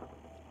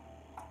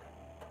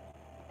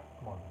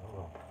 Come on,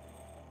 go.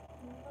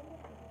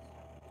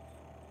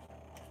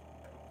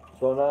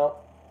 So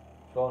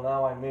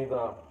now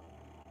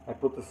I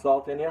put the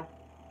salt in here,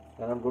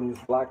 and I'm going to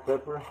use black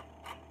pepper.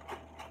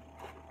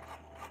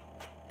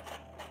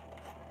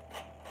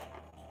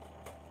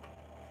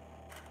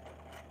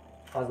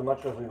 As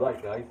much as you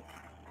like, guys.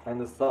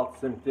 And the salt,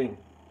 same thing.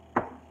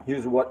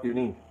 Use what you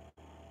need.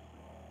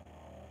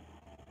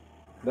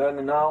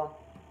 Then now,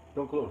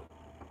 don't close.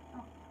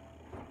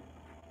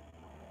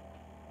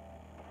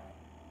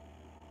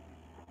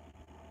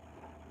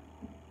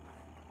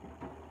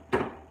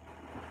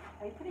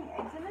 Are you putting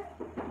eggs in it?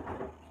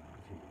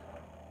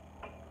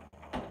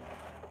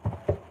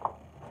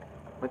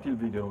 Metti il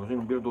video così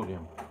non perdo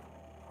tempo.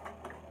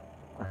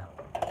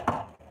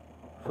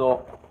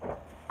 So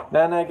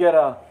then I get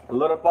a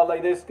little pot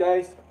like this,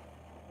 guys.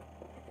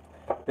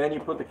 Then you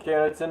put the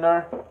carrots in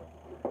there.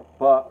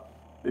 But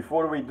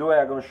before we do it,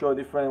 I'm gonna show a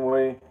different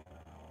way,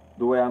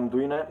 the way I'm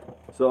doing it.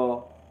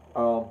 So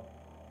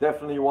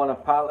definitely you want a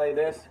pot like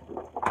this.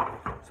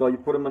 So you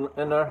put them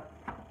in there,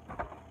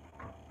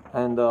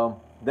 and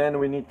then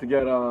we need to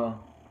get a.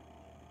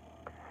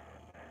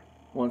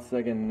 1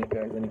 second,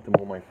 guys. I need to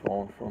move my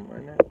phone from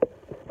right now.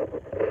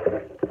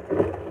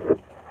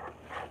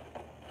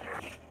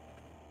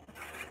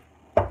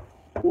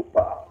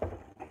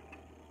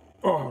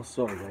 Oh,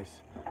 sorry,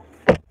 guys.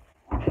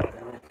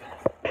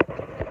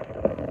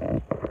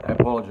 I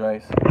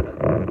apologize.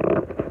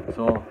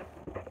 So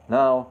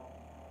now,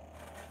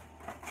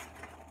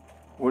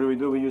 what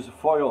do? We use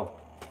foil,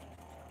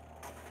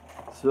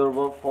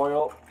 silver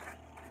foil,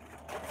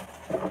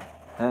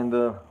 and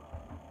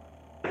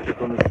I'm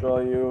gonna show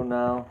you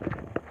now.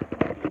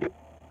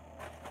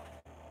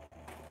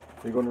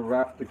 We're gonna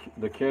wrap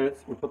the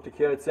carrots. We put the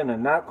carrots in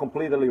and not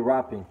completely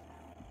wrapping,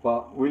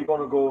 but we're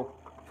gonna go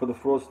for the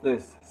first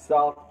this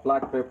salt,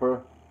 black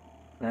pepper,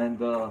 and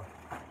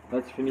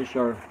let's finish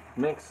our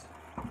mix.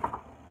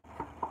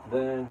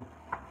 Then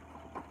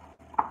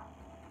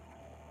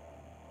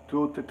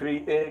 2 to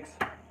 3 eggs.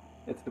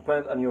 It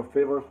depends on your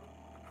favor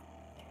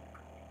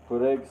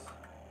for eggs.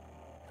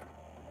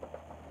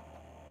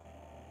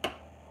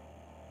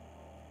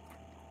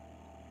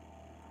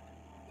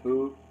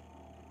 Two.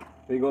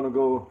 We're gonna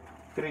go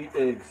 3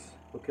 eggs,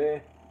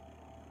 okay?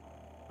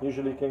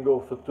 Usually can go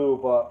for 2,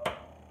 but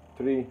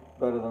 3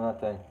 better than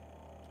nothing.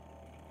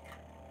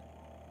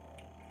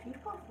 Can you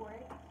put 4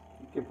 eggs?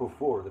 You can put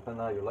 4,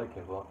 depending on how you like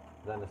it, but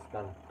then it's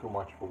kind of too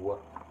much for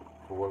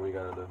what we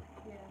gotta do.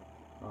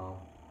 Yeah.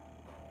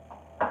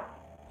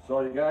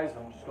 Sorry guys,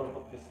 I'm just gonna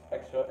put this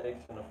extra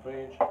eggs in the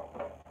fridge.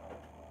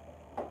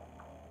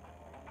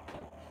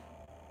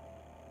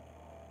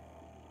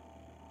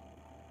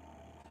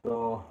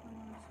 So,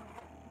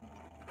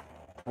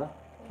 huh?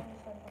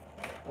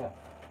 Yeah.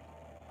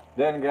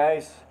 Then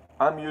guys,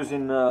 I'm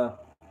using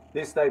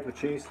this type of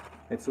cheese.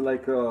 It's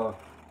like a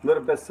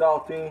little bit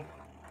salty,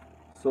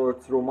 so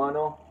it's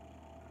Romano.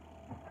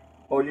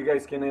 Or you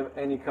guys can have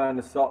any kind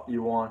of salt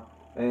you want,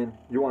 and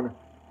you want to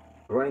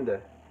grind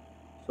it.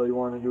 So you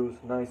want to use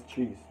nice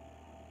cheese.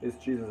 This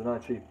cheese is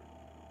not cheap.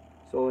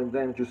 So and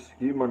then just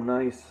give them a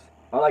nice.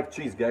 I like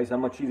cheese, guys.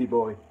 I'm a cheesy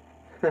boy.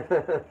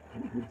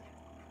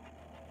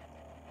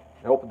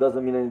 I hope it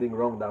doesn't mean anything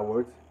wrong, that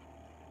word.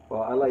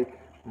 But I like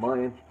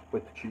mine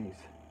with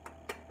cheese.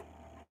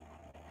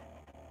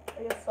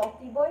 Are you a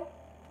salty boy?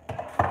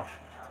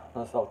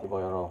 Not salty boy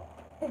at all.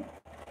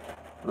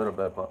 A little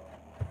bit, but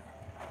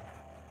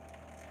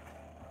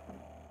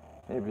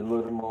maybe a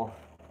little more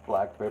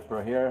black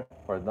pepper here.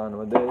 We're done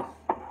with this.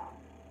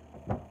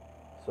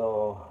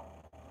 So,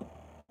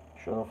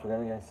 shouldn't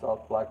forget again,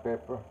 salt, black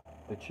pepper,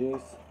 the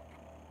cheese.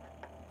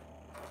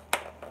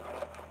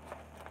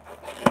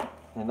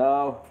 And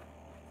now,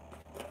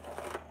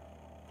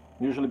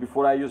 usually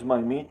before I use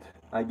my meat,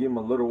 I give them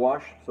a little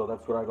wash, so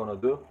that's what I'm gonna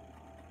do.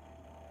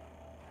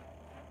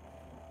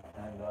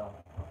 And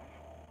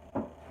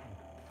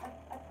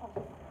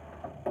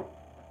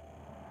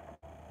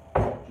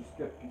just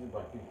get piece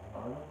by piece.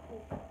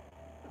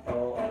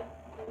 So,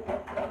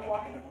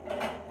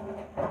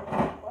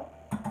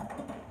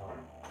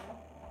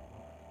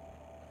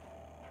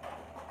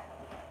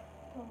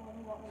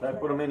 so I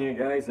put them in here,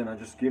 guys, and I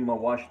just give them a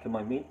wash to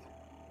my meat.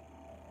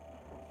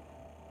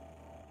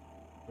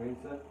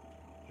 Rinse it.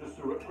 Just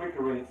a quick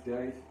rinse,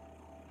 guys.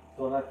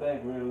 So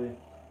nothing really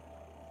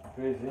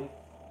crazy.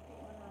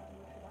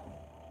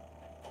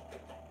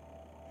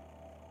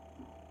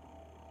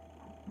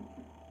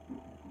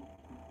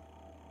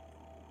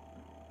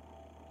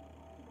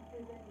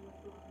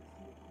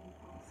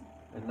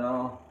 And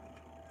now,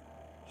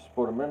 just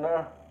put them in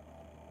there.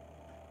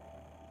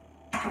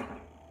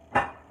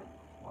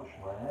 Wash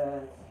my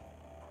hands.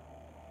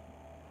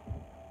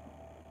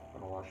 I'm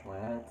gonna wash my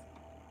hands.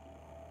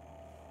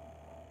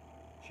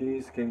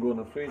 Cheese can go in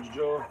the fridge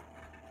jar.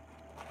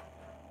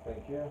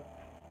 Thank you.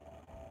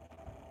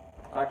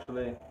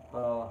 Actually,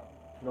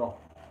 no.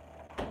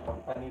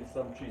 I need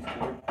some cheese.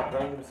 Can you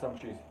grind me some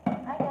cheese?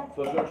 I got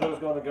So Giorgio's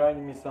gonna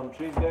grind me some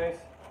cheese, guys.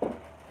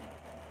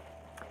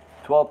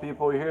 12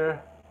 people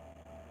here.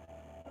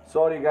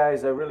 Sorry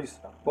guys, I really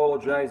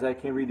apologize. I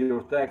can't read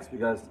your text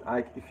because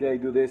if I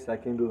do this, I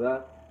can do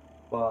that.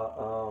 But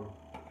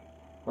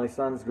my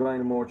son's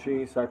grinding more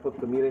cheese, so I put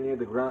the meat in here,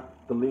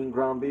 the lean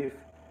ground beef,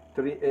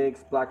 3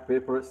 eggs, black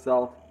pepper,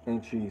 salt,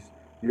 and cheese.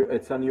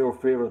 It's on your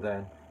favor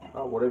then.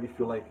 Whatever you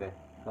feel like it.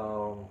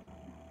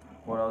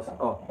 What else?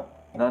 Oh,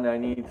 now I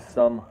need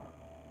some.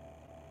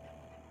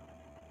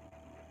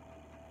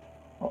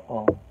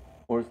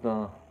 Where's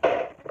the?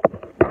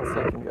 1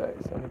 second,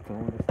 guys. I need to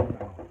move this thing.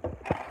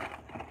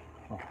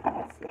 Oh,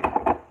 let's see.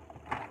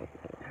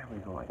 There we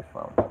go. I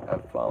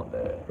found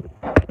it.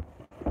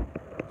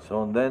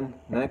 So then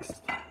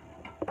next.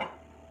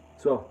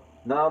 So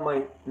Now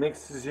my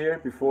mix is here.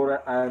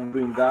 Before I'm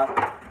doing that,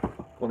 I'm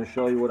gonna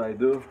show you what I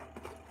do.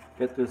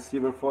 Get the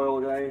silver foil,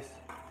 guys,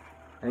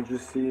 and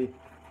just see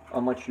how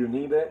much you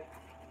need it.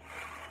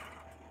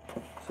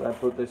 So I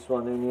put this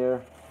one in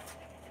here.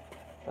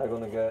 I'm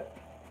gonna get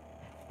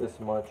this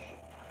much.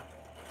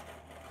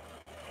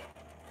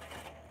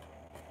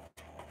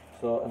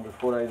 So, and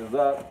before I do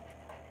that,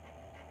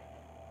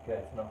 okay,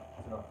 it's enough,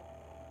 it's enough.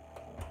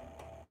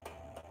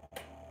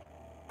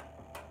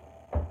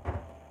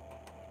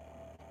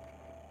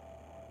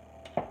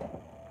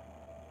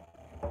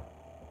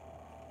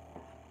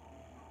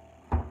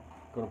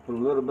 Gonna put a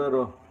little bit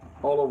of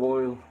olive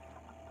oil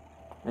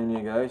in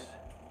here, guys.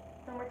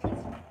 No more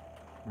cheese?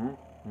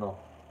 No.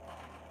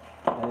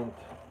 And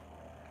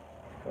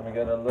gonna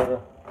get a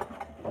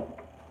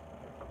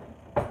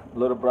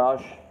little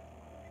brush.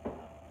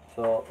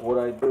 So what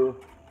I do,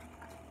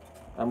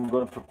 I'm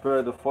gonna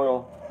prepare the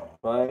foil,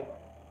 right?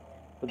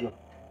 Doing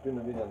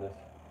the video on this.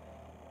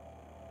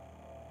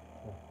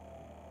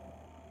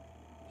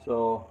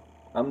 So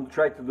I'm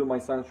trying to do, my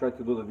son tried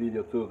to do the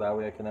video too, that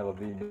way I can have a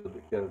video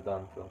to get it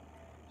done too.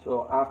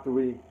 So after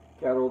we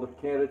get all the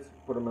carrots,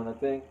 put them in a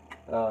thing,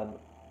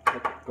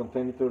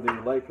 container that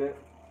you like it.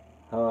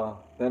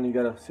 Then you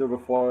get a silver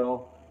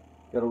foil,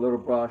 get a little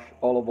brush,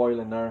 olive oil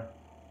in there,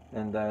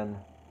 and then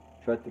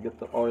try to get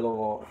the olive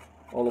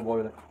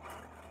oil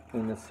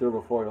in the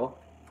silver foil.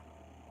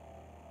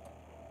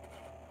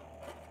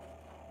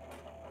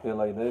 Okay,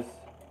 like this.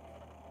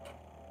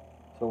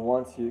 So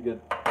once you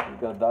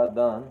got that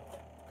done,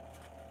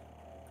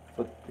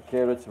 put the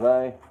carrots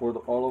right where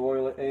the olive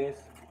oil is,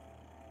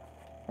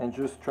 and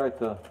just try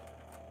to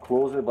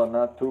close it, but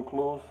not too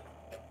close.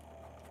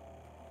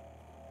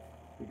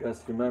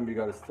 Because remember, you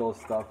gotta still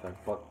stuff it,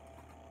 but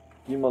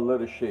give them a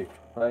little shape,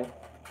 right?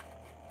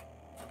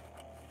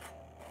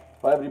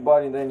 For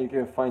everybody, then you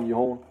can find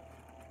your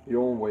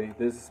own way.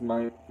 This is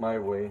my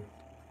way.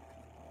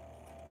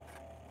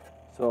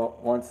 So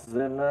once it's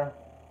in there,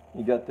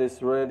 you got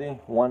this ready,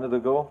 wanted to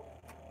go,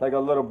 like a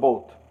little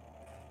boat,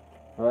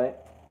 right?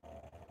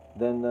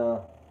 Then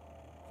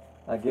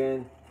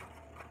again,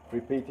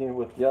 repeating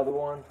with the other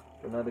one,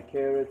 another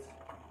carrots,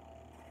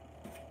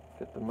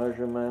 get the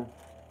measurement.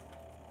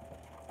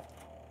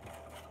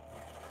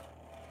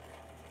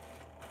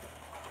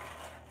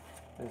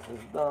 This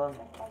is done.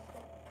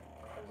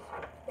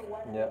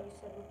 Yeah.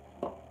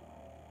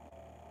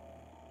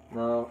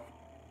 Now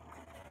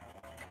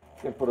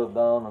you can put it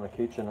down on the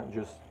kitchen and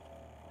just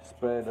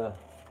spread the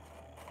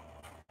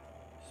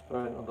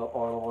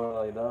olive oil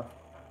like that.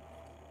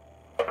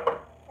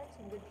 That's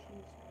some good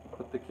cheese.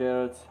 Put the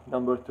carrots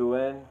number 2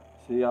 in.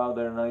 See how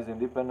they're nice and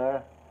deep in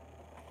there.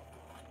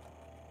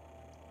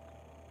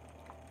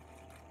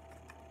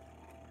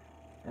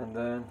 And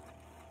then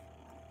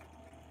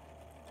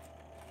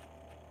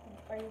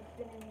Are you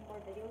filming any more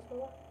videos for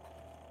that?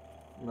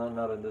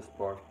 not in this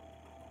part.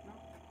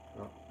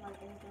 No? Not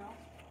anything else?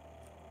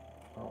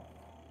 No.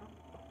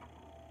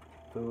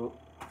 So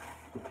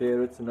the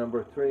carrots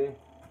number 3.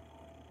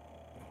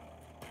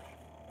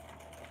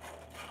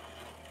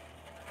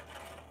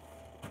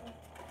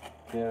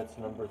 Carrots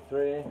number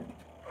 3.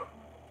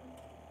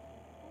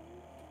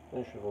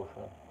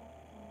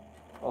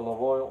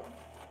 Olive oil.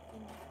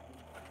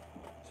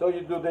 So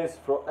you do this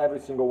for every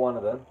single one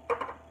of them.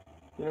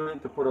 You don't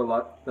need to put a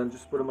lot, then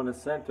just put them in the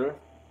center.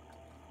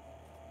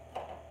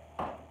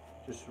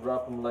 Just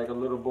wrap them like a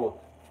little boat.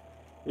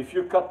 If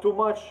you cut too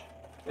much,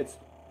 it's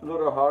a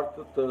little hard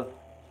to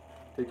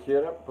take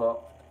care of,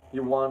 but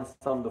you want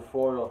some of the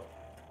foil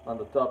on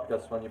the top,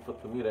 because when you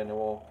put the meat in, it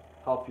will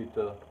help you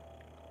to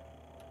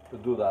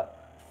do that.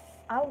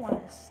 I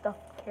want a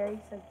stuffed carrot,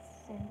 said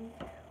Cindy.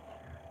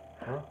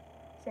 Huh?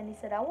 Cindy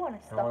said, I want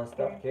a I want stuffed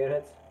stuffed carrot.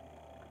 carrots.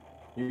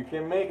 You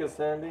can make it,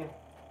 Sandy.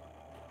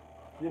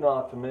 You know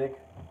how to make.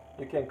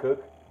 You can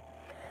cook.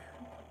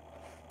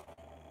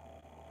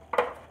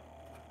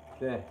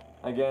 Okay,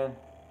 again,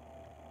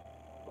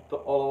 put the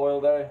olive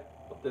oil there.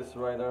 Put this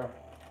right there.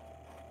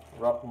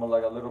 Wrap them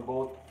like a little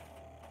boat.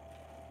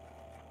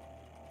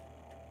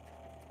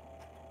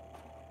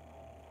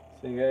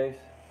 See, guys?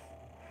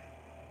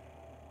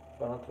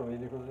 Fai un altro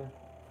video così.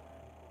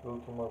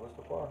 L'ultimo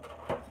questo qua.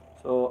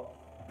 So,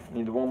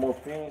 need one more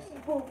piece.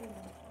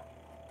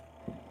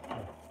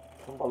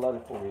 Non ballare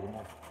fuori,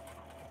 mo.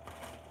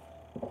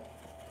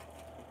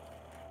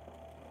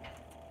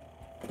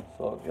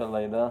 So, get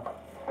like that.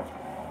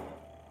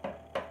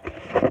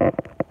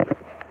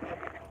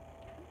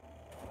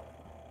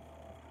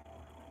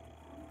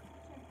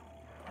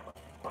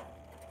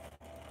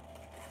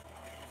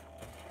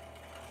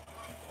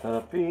 Cut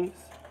a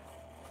piece.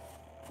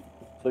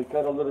 So you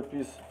cut a little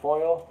piece of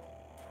foil.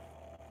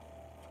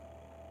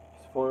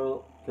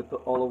 Get the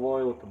olive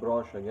oil with the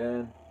brush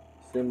again.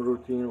 Same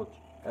routine with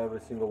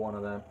every single one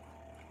of them.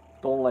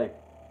 Don't like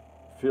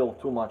fill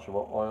too much of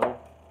oil.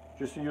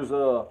 Just use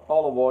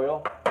olive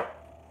oil.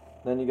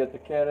 Then you get the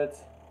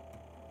carrots.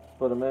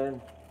 Put them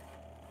in.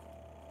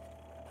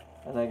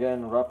 And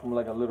again, wrap them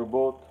like a little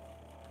boat.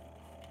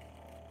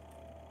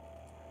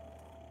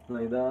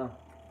 Like that.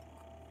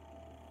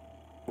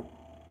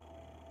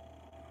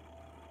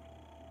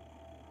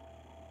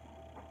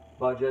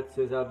 Budget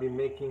says I'll be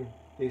making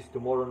this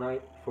tomorrow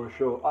night for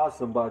sure.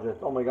 Awesome, Budget.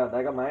 Oh my God,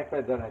 I got my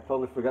iPad there and I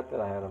totally forgot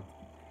that I had them.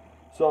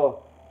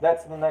 So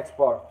that's the next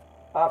part.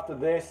 After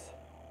this,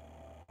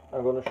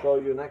 I'm gonna show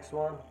you next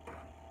one.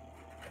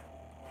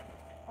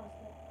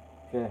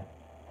 Okay,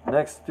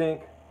 next thing.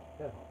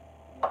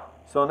 Yeah.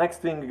 So next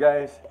thing,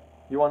 guys,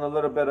 you want a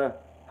little bit of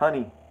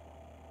honey.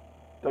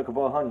 Talk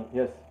about honey.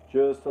 Yes,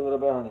 just a little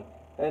bit of honey.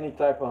 Any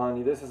type of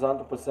honey. This is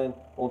 100%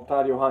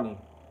 Ontario honey.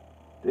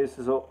 This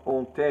is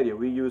Ontario.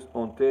 We use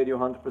Ontario,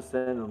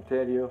 100%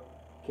 Ontario,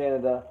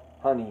 Canada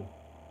honey.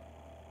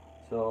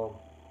 So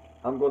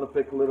I'm gonna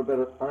pick a little bit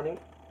of honey.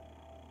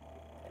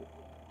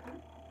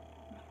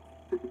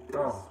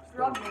 Oh,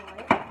 Struggle,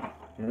 right?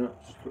 yeah,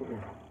 struggle.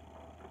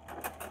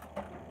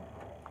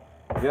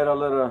 Get a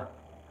little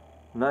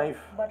knife.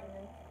 Butter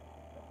knife.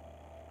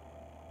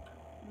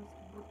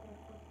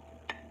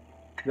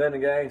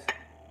 Then guys,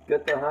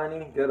 get the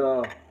honey, get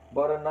a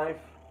butter knife,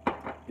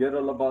 get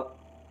about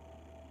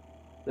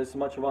this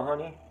much of a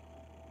honey.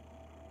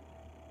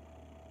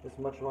 This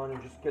much of honey,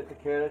 just get the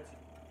carrots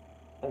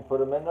and put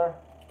them in there.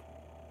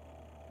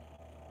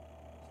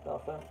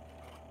 Stuff them.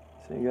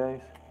 See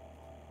guys.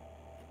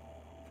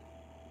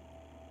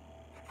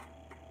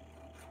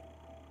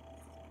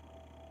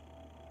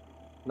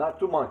 Not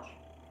too much.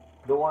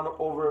 Don't want to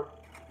over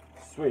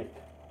sweet.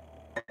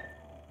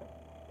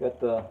 Get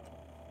the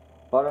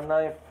butter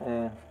knife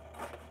and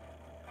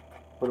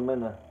put them in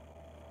there.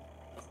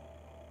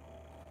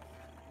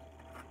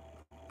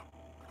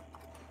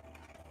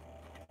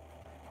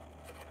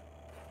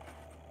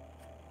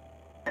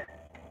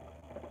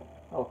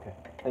 Okay,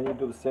 and you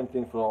do the same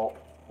thing for all,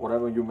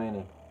 whatever you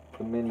make.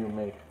 The menu you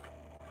make.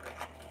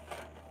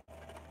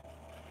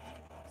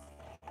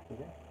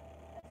 Okay.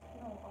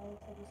 No, all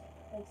I just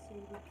like say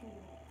repeat it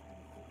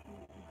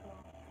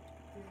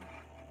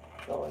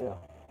and Oh yeah.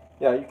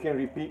 Yeah, you can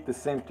repeat the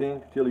same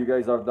thing till you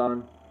guys are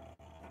done.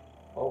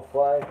 All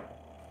five.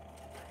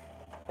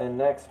 And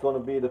next gonna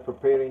be the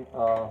preparing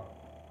of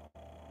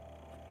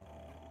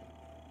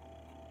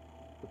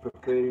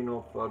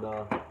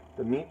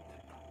the meat.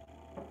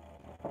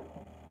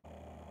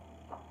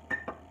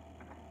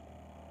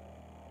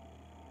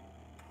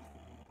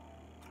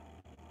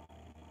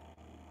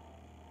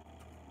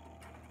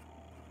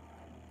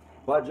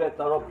 Budget,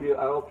 I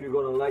hope you're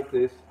gonna like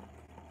this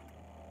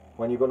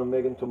when you're gonna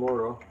make it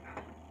tomorrow.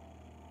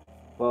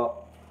 But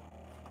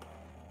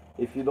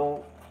if you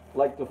don't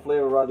like the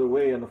flavor right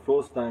away on the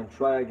first time,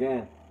 try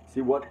again.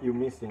 See what you're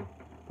missing.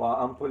 But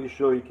I'm pretty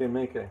sure you can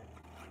make it.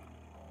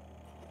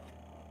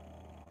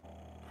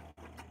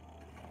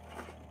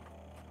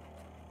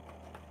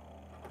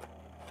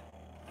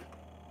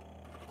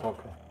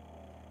 Okay.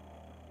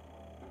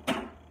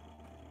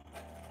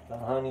 The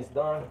honey's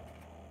done.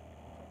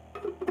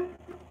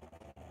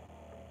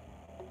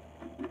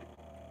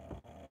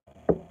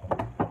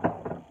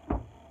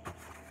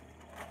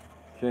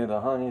 Okay,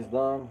 the honey's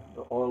done,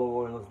 the olive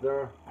oil is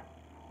there,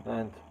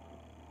 and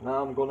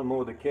now I'm gonna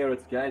move the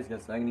carrots, guys,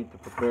 because I need to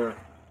prepare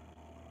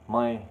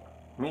my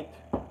meat.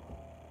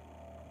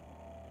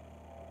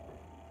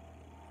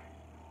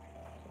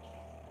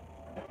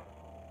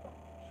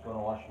 Just gonna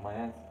wash my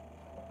hands.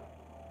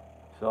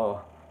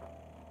 So,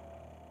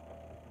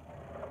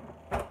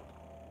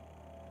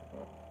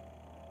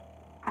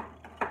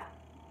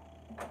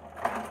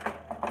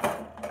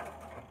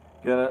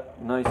 get a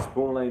nice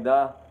spoon like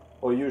that,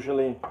 or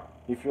usually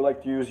if you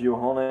like to use your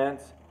own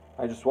hands,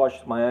 I just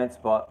washed my hands,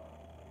 but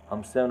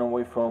I'm 7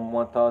 away from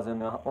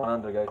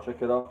 1100, guys.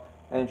 Check it out.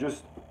 And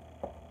just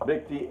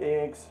break the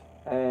eggs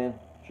and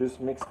just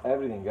mix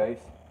everything, guys.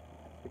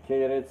 The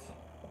carrots,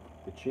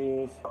 the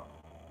cheese,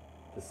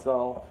 the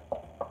salt.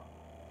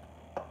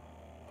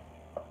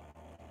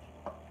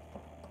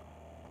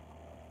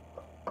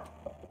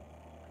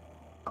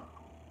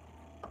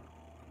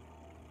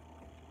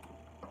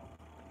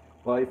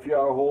 But if you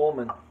are home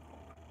and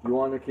you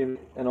want to,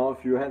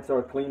 if your hands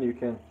are clean, you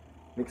can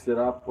mix it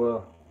up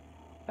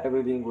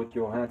everything with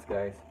your hands,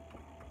 guys,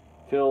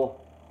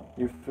 till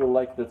you feel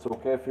like that's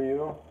okay for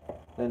you.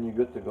 Then you're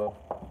good to go.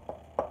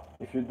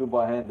 If you do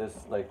by hand, this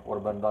like what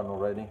I've done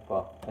already.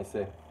 But I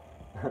say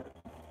I'm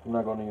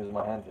not going to use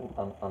my hands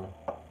on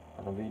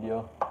a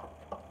video.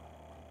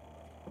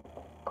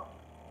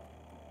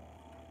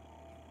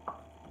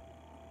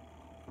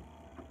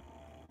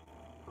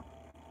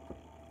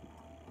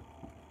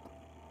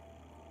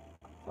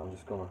 So I'm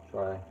just gonna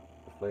try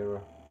the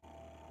flavor.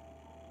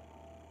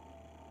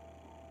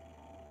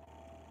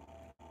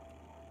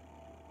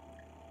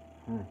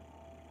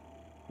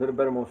 Little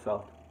bit more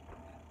salt.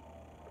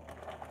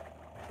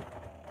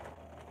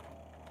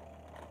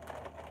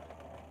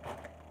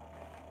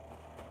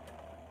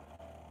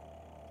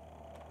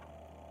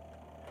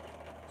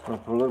 Just gonna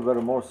put a little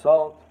bit more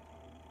salt.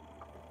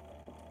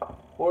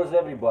 Where's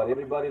everybody?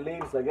 Everybody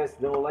leaves. I guess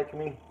they don't like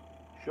me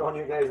showing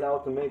you guys how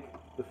to make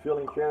the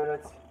filling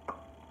carrots.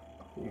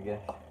 You guys.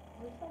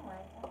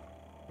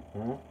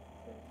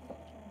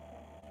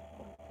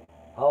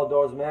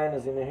 Outdoors man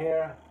is in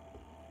here.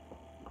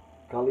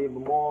 Caleb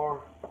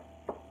Moore.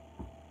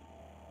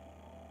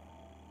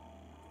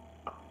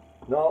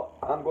 No,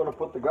 I'm gonna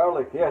put the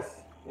garlic.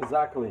 Yes,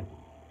 exactly.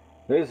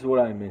 This is what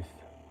I missed.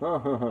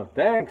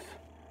 Thanks.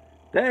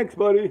 Thanks,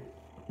 buddy.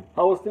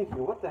 I was thinking,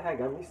 what the heck?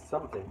 I missed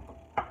something.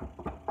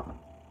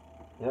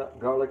 Yeah,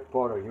 garlic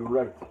powder. You're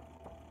right.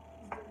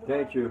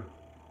 Thank you.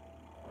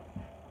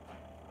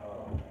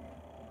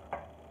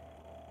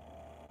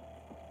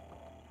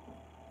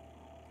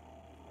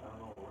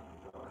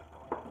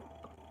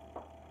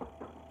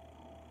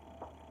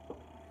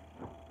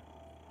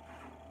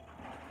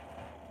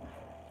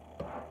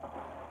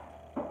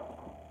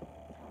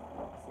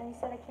 So he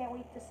said I can't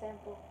wait to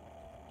sample.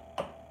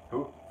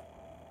 Who?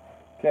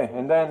 Okay,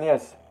 and then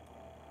yes,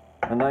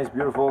 a nice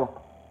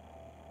beautiful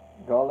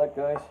garlic,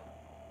 guys.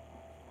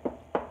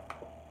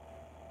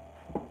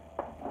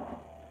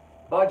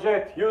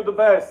 Budget, you the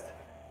best.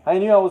 I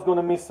knew I was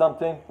gonna miss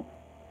something.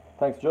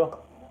 Thanks, Joe.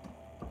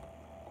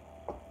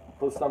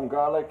 Put some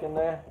garlic in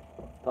there.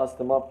 Toss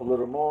them up a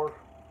little more.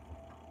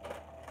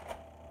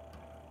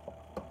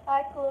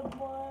 Hi, Club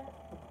Boy.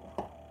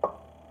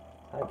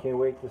 I can't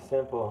wait to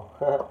sample.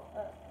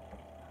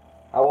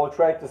 I will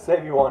try to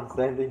save you one,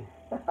 Sandy.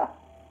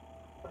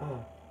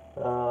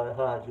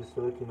 Just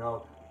looking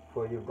out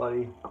for you,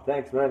 buddy.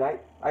 Thanks, man.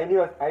 I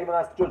knew I even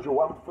asked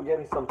Jojo, I'm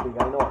forgetting something.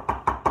 I know.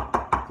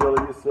 Till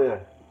you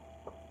said.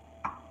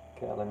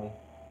 Okay, let me.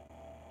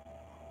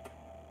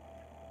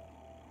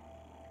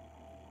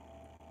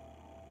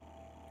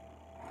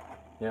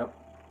 Yep.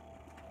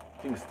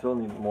 I think still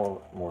need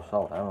more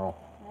salt. I don't know.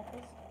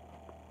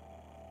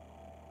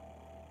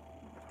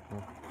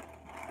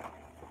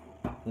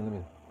 In the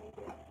middle.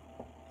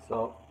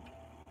 So.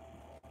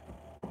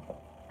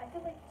 I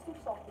feel like it's too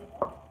salty.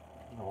 No?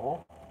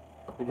 No.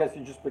 I guess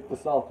you just picked the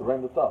salt right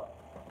on the top.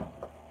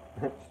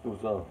 It's too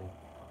salty.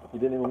 You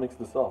didn't even mix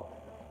the salt.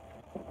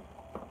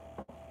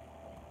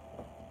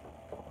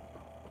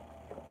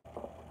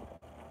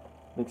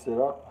 Mix it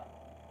up.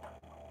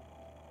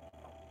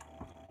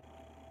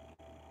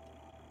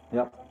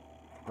 Yep.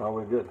 Now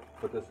we're good.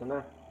 Put this in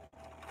there.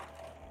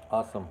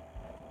 Awesome.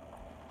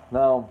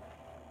 Now,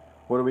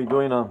 what are we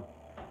doing now?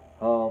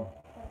 Oh,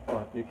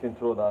 you can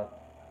throw that.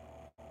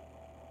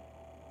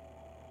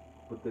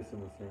 Put this in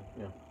the sink.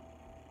 Yeah.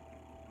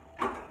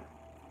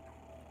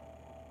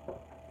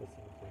 This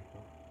in the sink.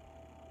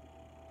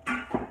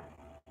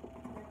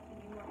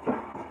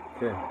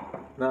 Okay.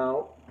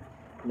 Now.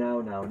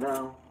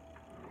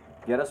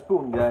 Get a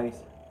spoon,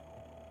 guys.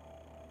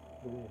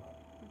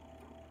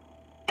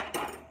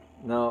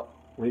 Now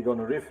we're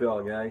gonna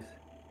refill, guys.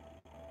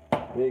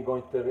 We're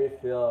going to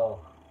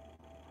refill.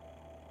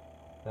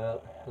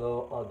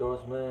 Hello,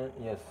 outdoorsman.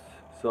 Yes.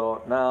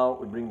 So now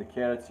we bring the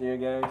carrots here,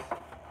 guys,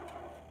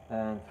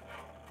 and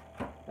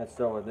let's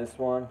start with this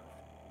one.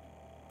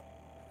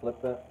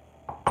 Flip it.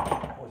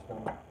 Where's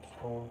the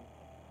spoon?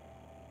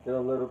 Get a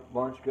little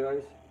bunch,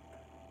 guys,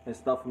 and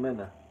stuff them in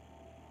there.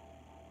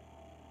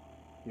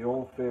 Your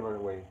own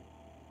favorite way.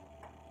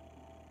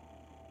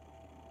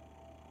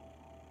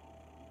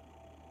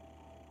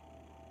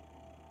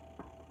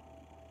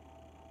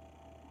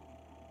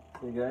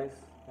 See, guys,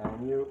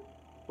 and you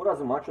put as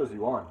much as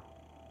you want.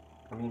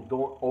 I mean,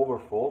 don't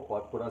overfill,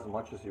 but put as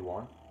much as you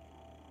want.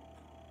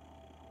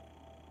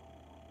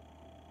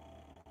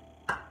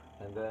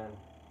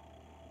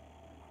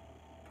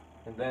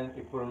 And then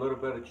you put a little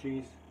bit of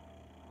cheese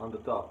on the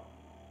top.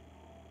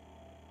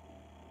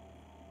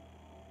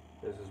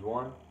 This is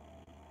one.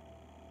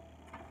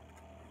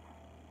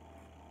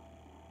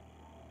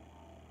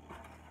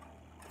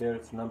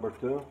 Carrots number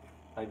 2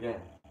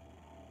 again.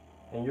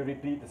 And you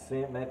repeat the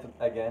same method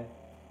again.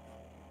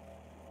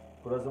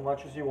 Put as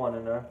much as you want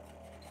in there.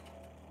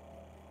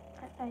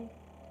 I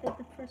did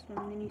the first one,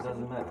 and then you said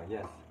Doesn't matter,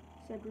 yes.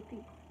 said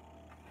repeat.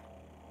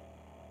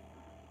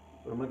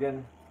 Put them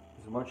again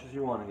as much as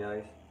you want,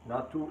 guys.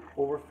 Not to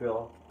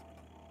overfill.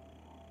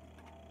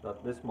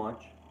 Not this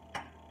much.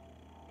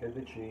 Get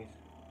the cheese.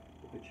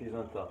 Put the cheese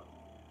on top.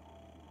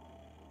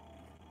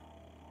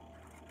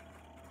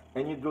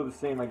 And you do the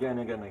same again,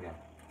 again, again.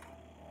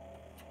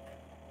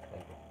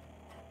 Thank you.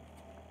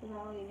 Is that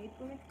all you need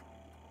for me?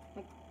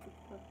 Like,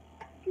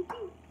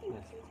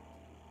 Yes.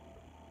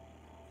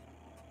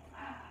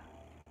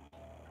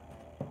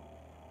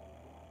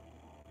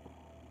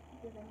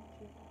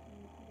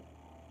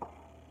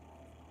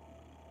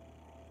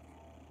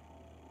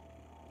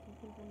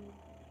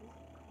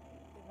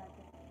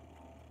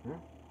 Hmm?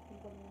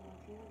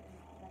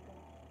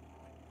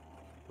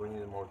 Do we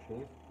need more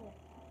cheese? Yeah.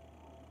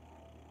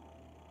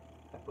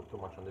 I put too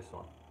much on this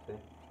one. See?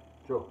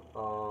 Joe,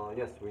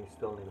 yes, we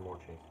still need more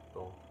cheese.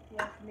 So.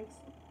 Yeah, mix.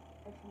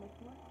 I should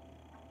make more?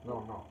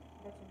 No.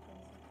 That's what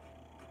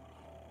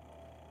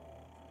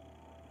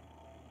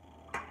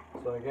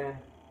So again,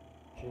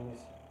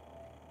 cheese.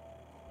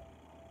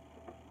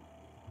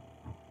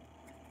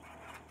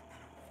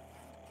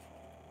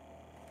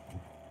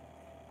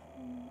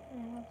 I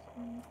have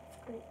some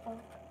great elk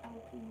I'll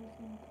be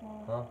using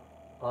tomorrow. Huh?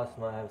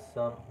 Awesome, I have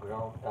some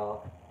ground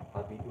elk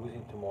I'll be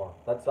using tomorrow.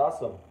 That's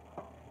awesome.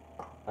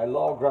 I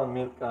love ground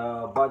milk.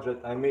 Budget.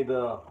 I made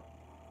a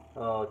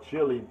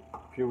chili a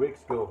few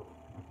weeks ago.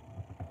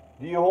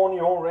 Do you own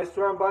your own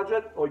restaurant,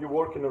 Budget, or you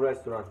work in a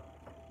restaurant?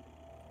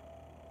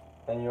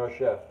 And you're a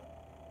chef?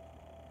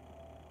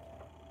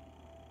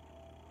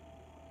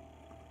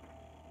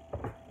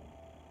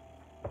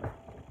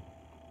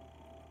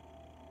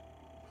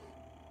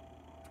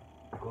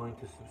 Going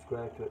to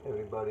subscribe to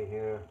everybody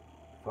here.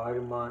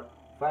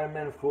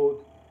 Fireman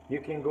Food. You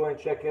can go and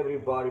check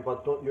everybody,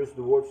 but don't use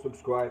the word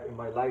subscribe in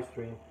my live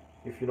stream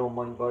if you don't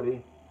mind,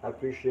 buddy. I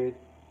appreciate.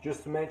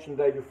 Just mention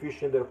that you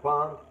fish in their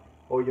pond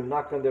or you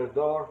knock on their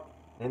door,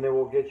 and they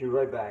will get you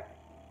right back.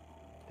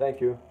 Thank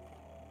you.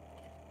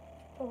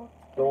 Oh,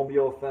 Don't be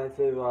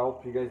offensive. I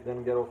hope you guys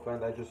didn't get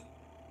offended. I just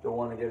don't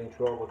want to get in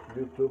trouble with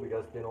YouTube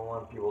because they don't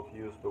want people to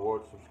use the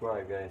word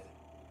subscribe, guys.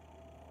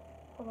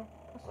 hold on.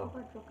 Posso Oh.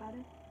 jogar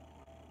it?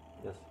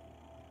 Yes.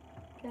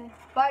 Okay.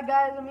 Bye,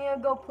 guys. I'm gonna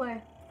go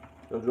play.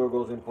 Jojo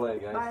goes in play,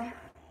 guys. Bye.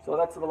 So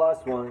that's the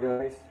last one,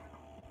 guys.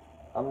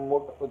 I'm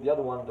working with the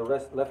other one. The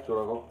rest left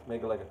over. I'll go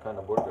make it like a kind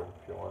of burger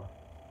if you want.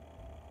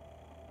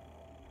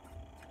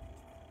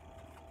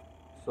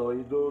 So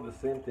you do the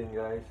same thing,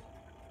 guys.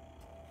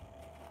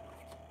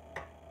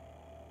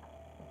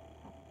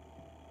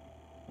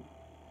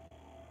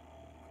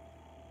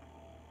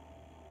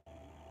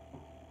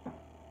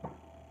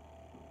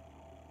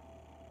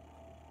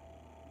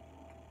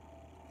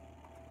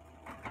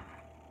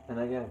 And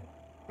again,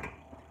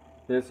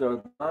 these are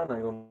done. I'm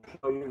going to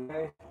show you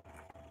guys.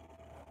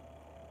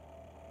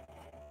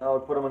 Now I'll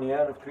put them on the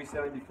end of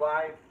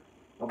 375,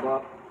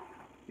 about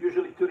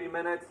usually 30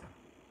 minutes,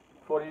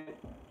 40,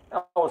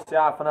 I would say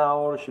half an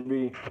hour they should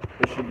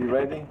be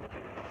ready.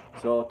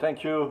 So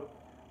thank you.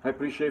 I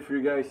appreciate for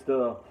you guys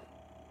to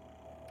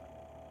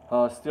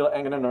still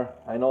hanging in there.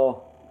 I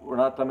know we're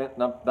not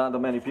that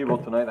many people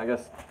tonight. I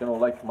guess you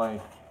don't like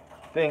my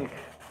thing,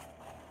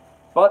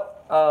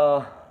 but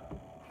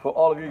for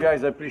all of you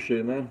guys, I appreciate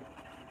it, man.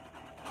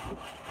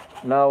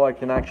 Now I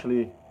can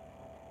actually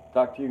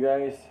talk to you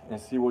guys and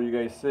see what you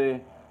guys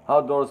say.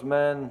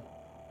 Outdoorsman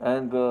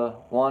and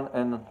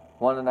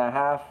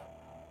 1.5.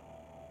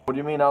 What do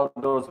you mean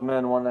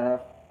outdoorsman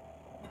 1.5?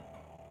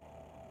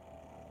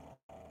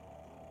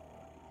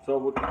 So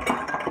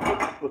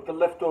with the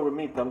leftover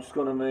meat, I'm just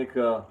gonna make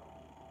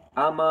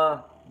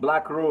Ama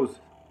Black Rose.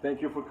 Thank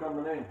you for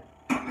coming in.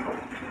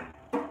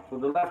 For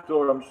the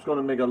leftover, I'm just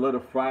gonna make a little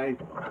fried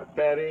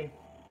patty.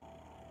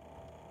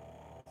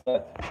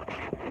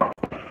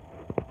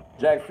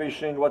 Jack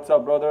Fishing, what's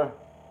up, brother?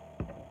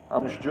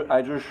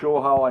 I just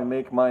show how I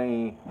make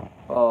my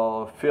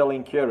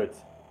filling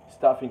carrots,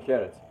 stuffing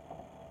carrots.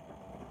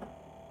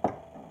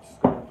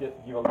 Just gonna give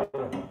a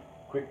little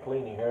quick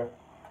cleaning here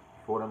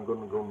before I'm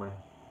gonna go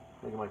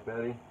make my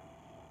patty.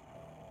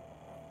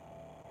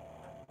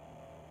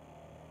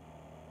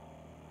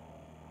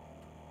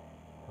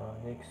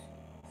 Next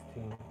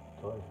steam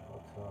toys,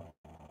 what's up?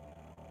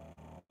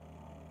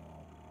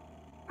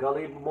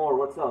 Khalid Moore,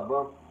 what's up,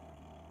 bro?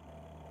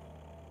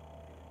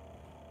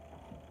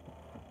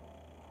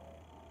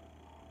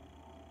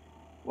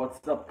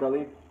 What's up,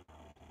 Khalid?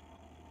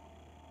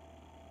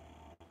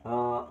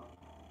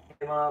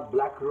 Emma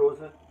Black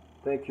Roses,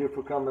 thank you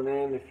for coming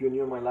in. If you're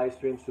new to my live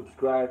stream,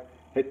 subscribe,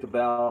 hit the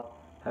bell.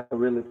 I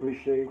really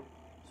appreciate.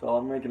 So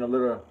I'm making a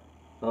little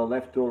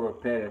leftover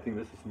patty. I think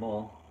this is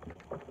small,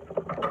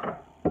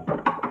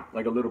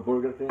 like a little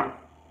burger thing.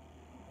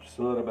 Just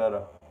a little bit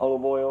of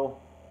olive oil.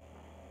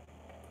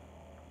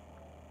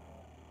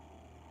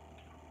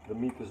 The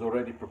meat is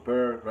already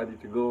prepared, ready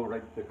to go,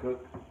 ready to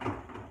cook.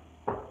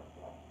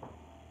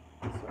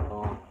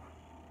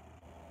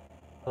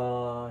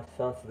 So,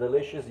 sounds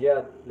delicious.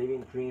 Yeah,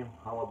 living dream.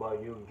 How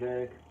about you,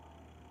 Jake?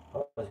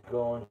 How's it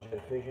going?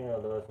 Jake Fishing?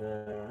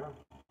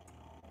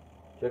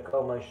 Check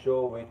out my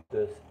show with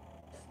the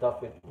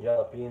stuffed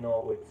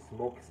jalapeno with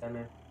smoked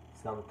salmon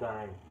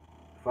sometime.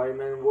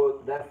 Fireman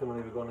Wood,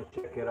 definitely we're gonna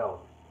check it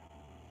out.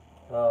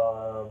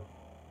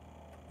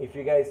 If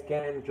you guys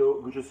can,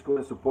 just go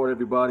and support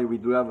everybody. We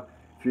do have a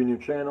few new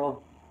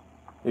channels.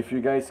 If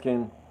you guys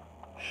can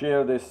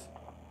share this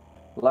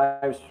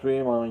live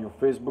stream on your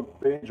Facebook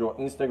page or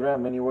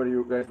Instagram, anywhere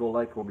you guys will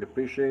like, will be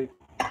appreciated.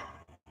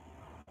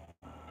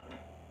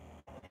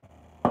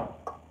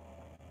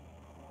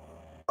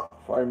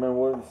 Fireman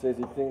Wood says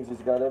he thinks he's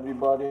got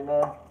everybody in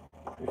there.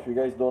 If you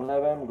guys don't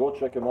have him, go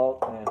check him out.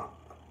 And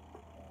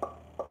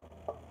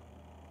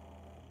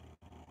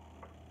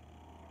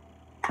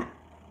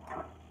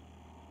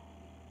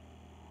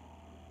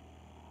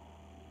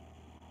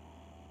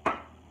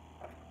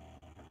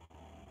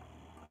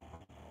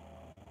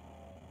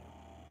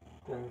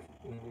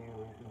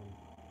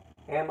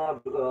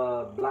Emma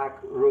Black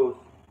Rose,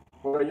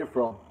 where are you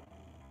from?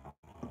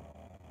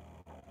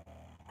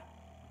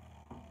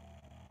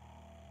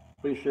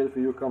 Appreciate for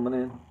you coming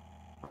in.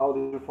 How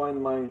did you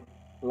find my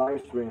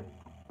live stream?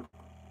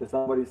 Did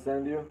somebody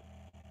send you?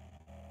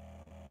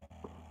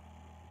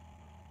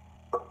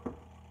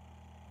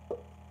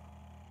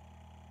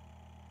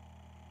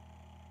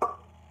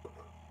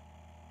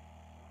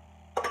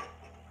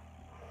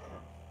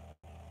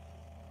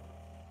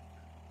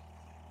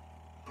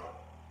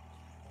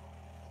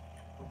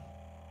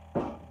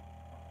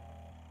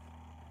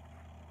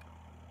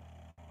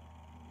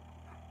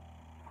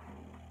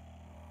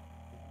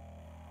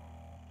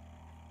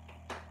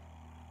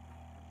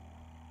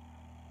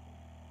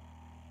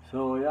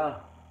 So yeah,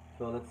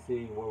 so let's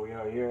see where we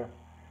are here.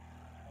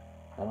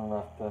 I don't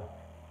have to.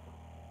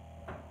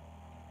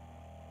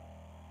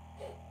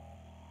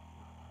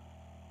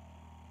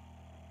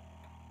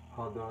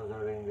 Hot dogs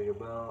are ringing the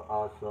bell.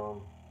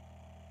 Awesome.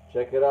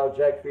 Check it out,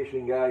 Jack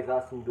Fishing, guys.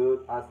 Awesome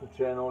dude, awesome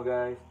channel,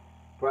 guys.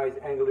 Price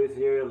Angler is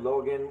here.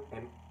 Logan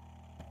and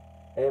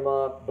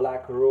Emma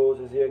Black Rose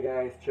is here,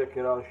 guys. Check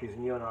it out. She's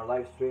new on our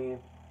live stream.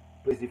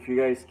 Please, if you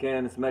guys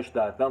can, smash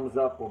that thumbs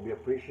up. Will be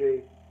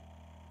appreciated.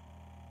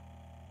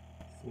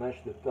 Smash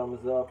the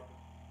thumbs up.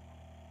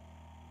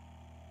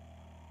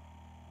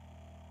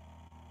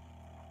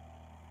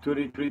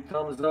 33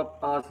 thumbs up.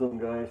 Awesome,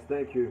 guys.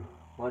 Thank you.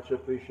 Much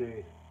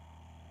appreciated.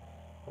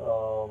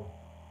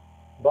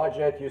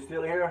 Budget, you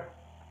still here?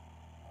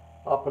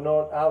 Up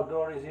North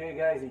Outdoor is here,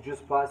 guys. He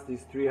just passed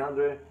his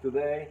 300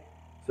 today.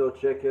 So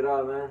check it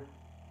out, man.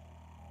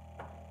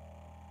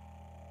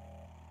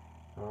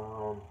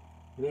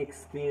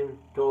 Nick's Team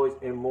Toys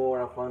and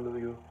More. I found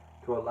you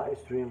to a live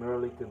stream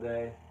early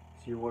today.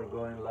 So you were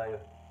going live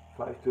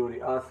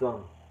 5:30.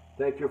 Awesome.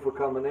 Thank you for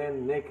coming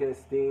in, Nick and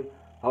his team.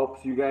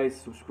 Hopes you guys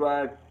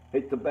subscribe,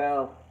 hit the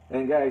bell,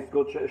 and guys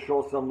go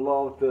show some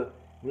love to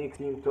Nick's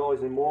Team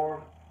Toys and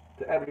More,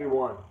 to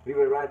everyone.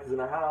 River Rat is in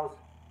the house.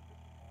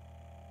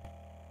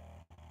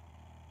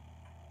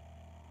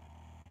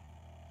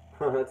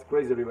 That's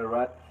crazy, River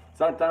Rat.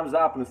 Sometimes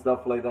happens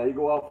stuff like that. You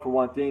go out for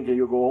one thing and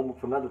you go home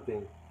for another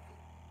thing.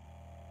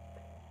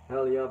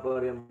 Hell yeah,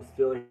 buddy, I'm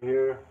still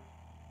here.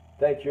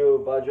 Thank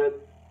you,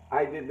 Budget.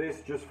 I did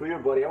this just for you,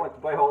 buddy. I went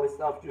to buy all this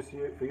stuff just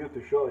for you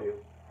to show you.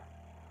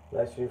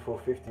 Live stream for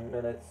 15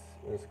 minutes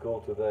in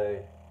school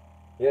today.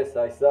 Yes,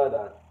 I saw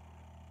that.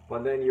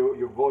 But then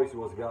your voice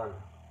was gone.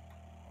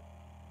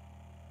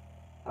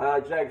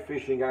 Jack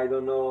Fishing, I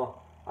don't know.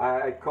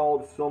 I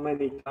called so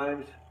many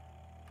times.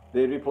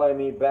 They replied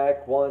me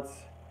back once.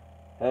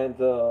 And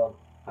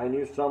I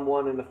knew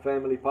someone in the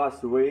family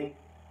passed away.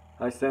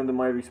 I sent them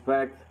my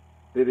respect.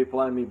 They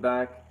replied me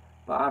back.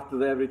 But after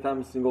that, every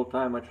single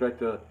time I tried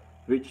to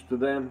reach to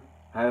them,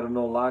 I had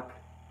no luck.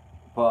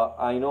 But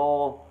I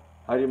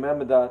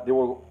remember that they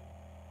were,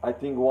 I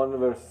think one of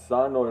their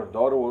son or their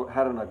daughter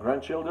had a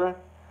grandchildren.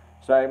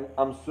 So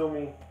I'm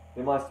assuming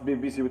they must be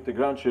busy with the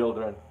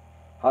grandchildren.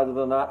 Other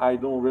than that, I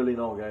don't really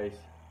know, guys.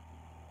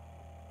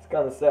 It's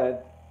kind of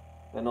sad.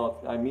 I know,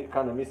 I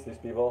kind of miss these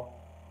people.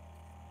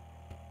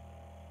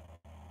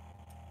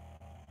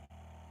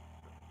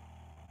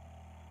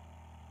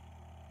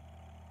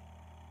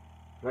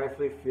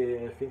 Rifle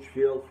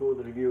Finchfield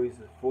food review is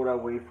 4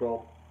 away from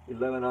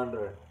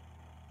 1100.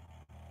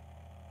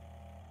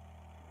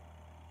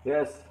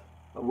 Yes,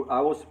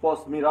 I was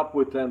supposed to meet up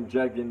with them,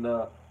 Jack, in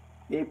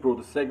April,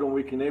 the second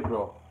week in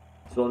April.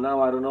 So now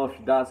I don't know if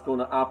that's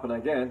gonna happen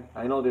again.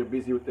 I know they're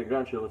busy with the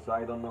grandchildren, so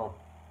I don't know.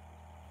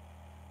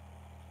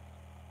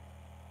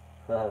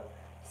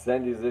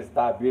 Sandy says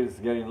that beard is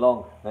getting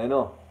long. I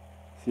know.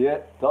 See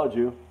it? Told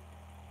you.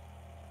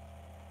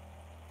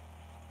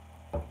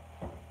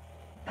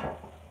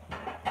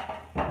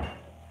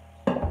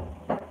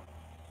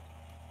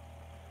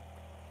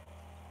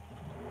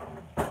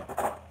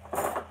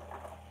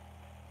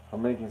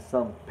 I'm making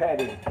some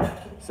padding.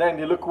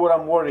 Sandy, look what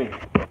I'm wearing.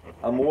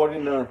 I'm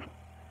wearing the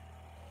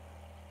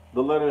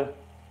little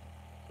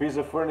piece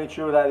of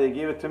furniture that they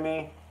gave it to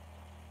me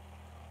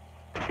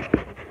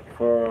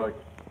for.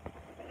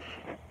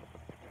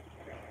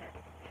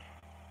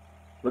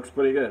 Looks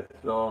pretty good.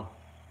 So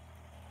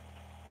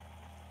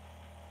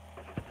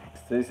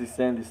Stacy,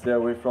 Sandy, stay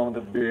away from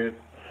the beard.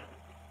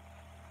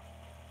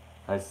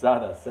 I saw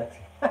that, sexy.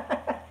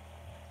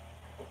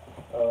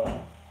 Oh.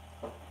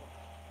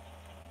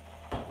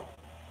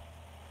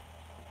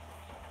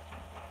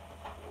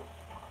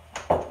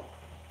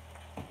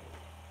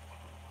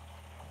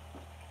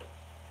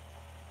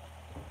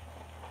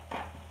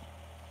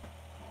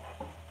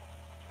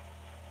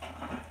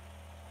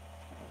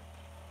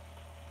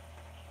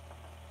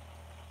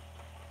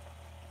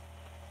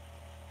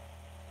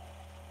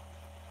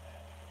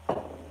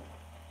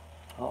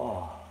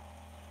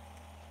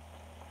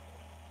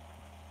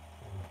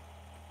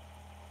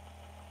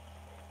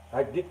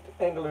 Dick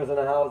Angler's in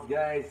the house,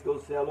 guys. Go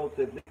say hello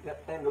to Dick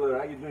Angler.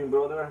 How you doing,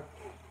 brother?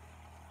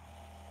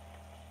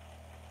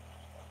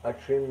 I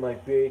trimmed my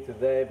beard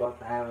today, but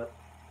I have a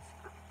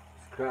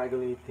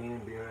scraggly thin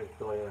beard,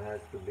 so it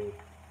has to be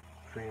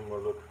trimmed or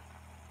look.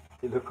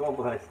 You look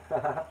homeless.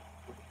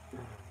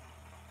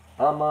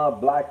 Emma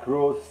Black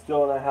Rose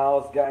still in the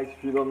house, guys.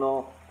 If you don't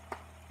know,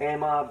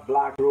 Emma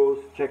Black Rose,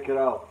 check it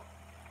out.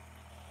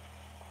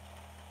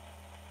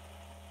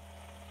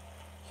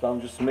 So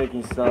I'm just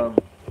making some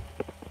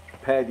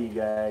patty,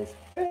 guys.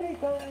 Patty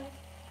guys.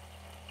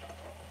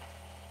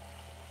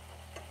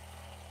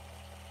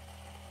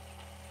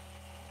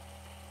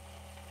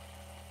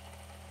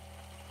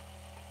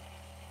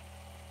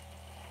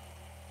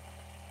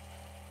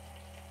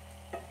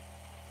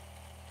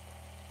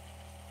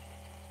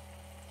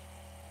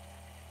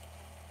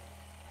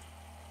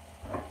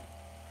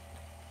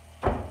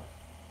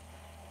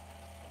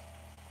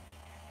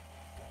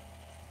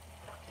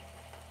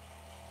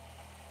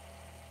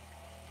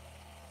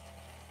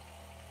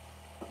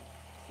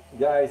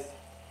 Guys,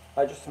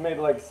 I just made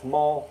like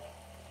small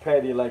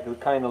patty, like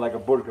kind of like a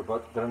burger,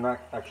 but they're not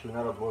actually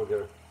not a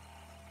burger.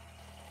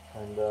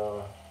 And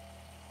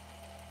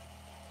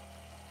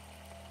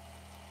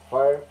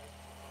Fire,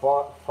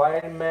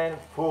 Fireman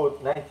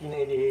Food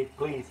 1988,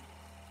 please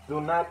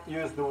do not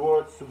use the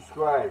word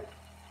subscribe.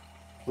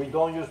 We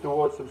don't use the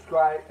word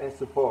subscribe and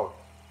support.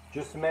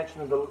 Just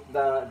mention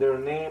their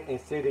name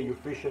and say that you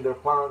fish in their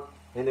pond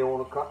and they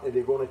want to come,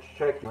 they're gonna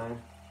check you, man.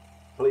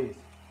 Please.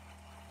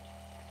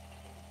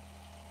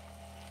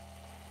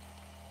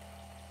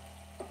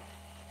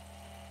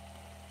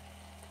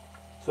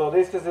 So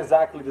this is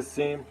exactly the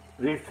same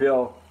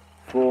refill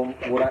from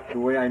the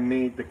way I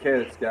made the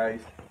carrots, guys.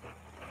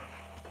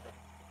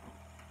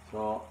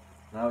 So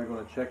now we're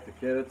gonna check the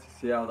carrots,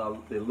 see how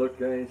they look,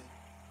 guys.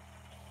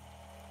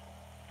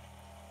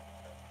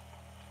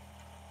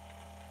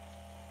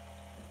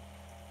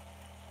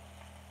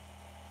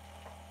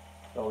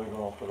 So we're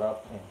gonna open it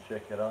up and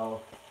check it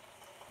out.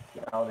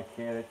 See how the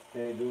carrots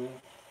they're doing.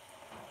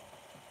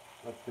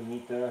 Look the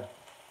meat there.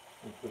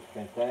 It looks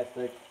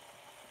fantastic.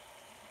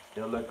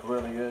 They look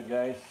really good,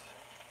 guys.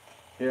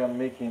 Here I'm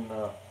making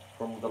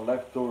from the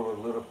leftover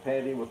little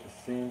patty with the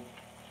same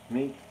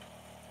meat.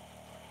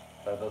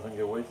 That doesn't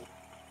get wasted.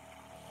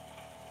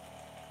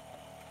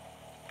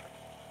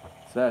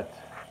 Set.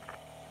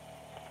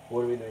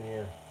 What are we doing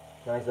here?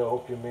 Guys, I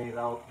hope you made it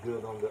out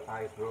good on the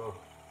ice, bro.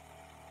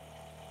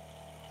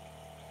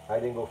 I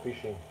didn't go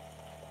fishing.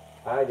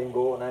 I didn't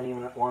go not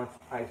even once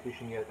ice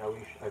fishing yet. I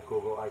wish I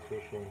could go ice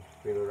fishing.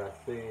 River Rat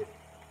says.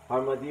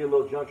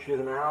 Armadillo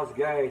Junction in the house,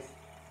 guys.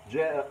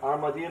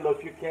 Armadillo,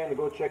 if you can,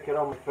 go check it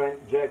out, my friend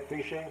Jack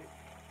Fishing.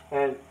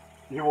 And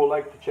you will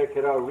like to check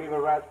it out. River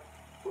Rat,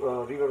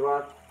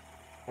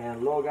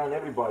 and Logan,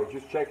 everybody.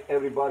 Just check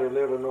everybody,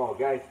 let her know.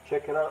 Guys,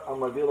 check it out,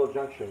 Armadillo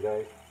Junction,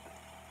 guys.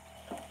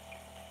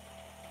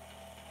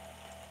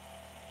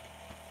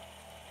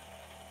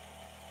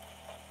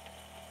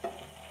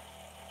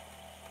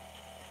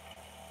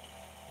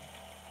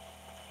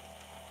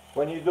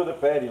 When you do the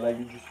patty, like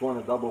you just want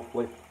to double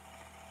flip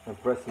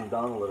and press them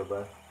down a little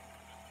bit.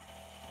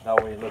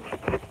 That way, look,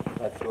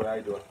 that's the way I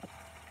do it.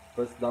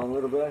 Press down a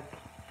little bit,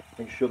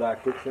 make sure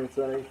that cooks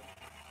inside.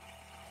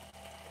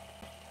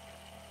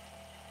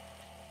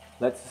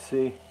 Let's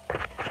see,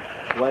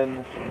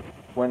 when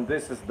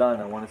this is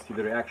done, I want to see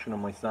the reaction of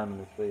my son in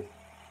his face.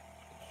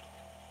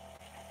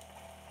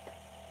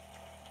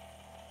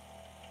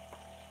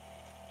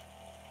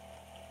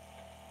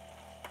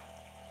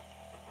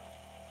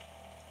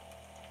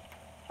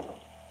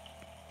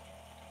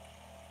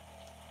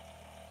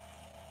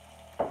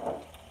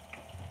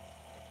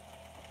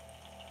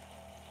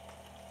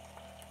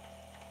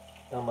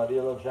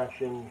 Armadillo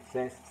Junction,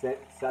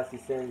 Sassy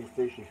Sandy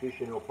Station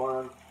Fishing in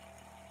Pond.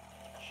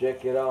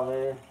 Check it out,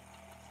 man.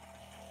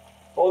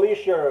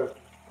 Alicia,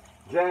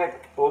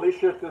 Jack,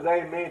 Alicia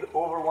today made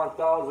over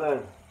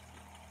 1,000.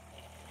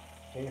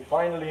 He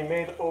finally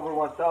made over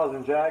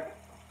 1,000, Jack.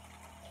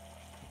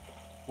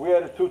 We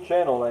had 2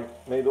 channels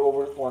like made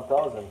over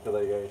 1,000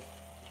 today, guys.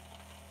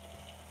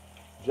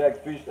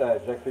 Jack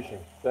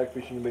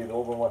Fishing made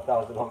over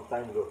 1,000 a long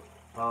time ago.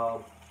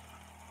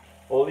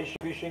 Alicia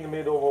Fishing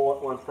made over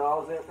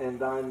 1,000, and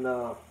then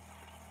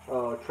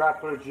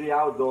Trapper G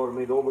Outdoor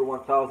made over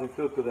 1,000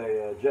 too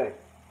today, Jack.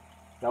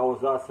 That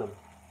was awesome.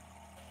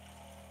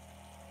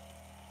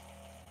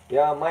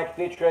 Yeah, Mike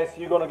Teaches,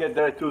 you're gonna get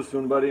there too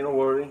soon, buddy, don't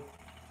worry.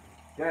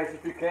 Guys,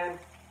 if you can,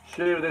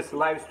 share this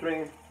live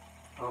stream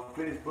on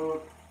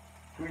Facebook,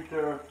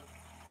 Twitter,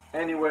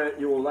 anywhere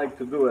you would like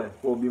to do it.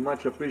 Will be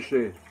much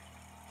appreciated.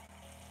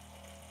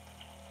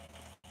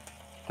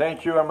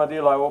 Thank you,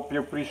 Armadillo. I hope you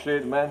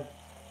appreciate it, man.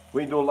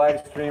 We do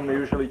live stream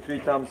usually 3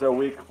 times a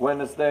week.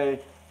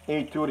 Wednesday,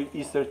 8:30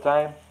 Eastern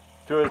Time.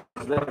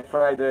 Thursday,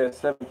 Friday,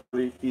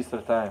 7:30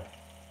 Eastern Time.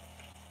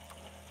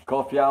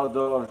 Coffee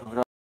Outdoor.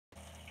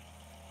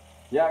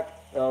 Yeah,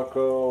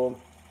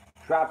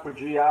 Trapper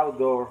G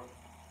Outdoor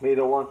made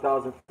a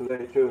 1,000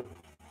 today too.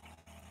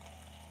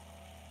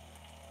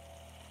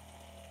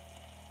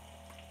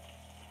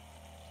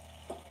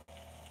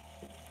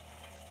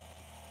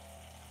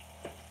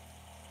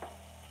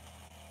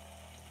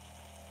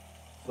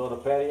 So the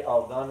patty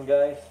all done,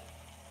 guys.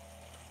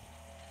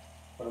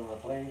 Put them on the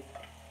plate.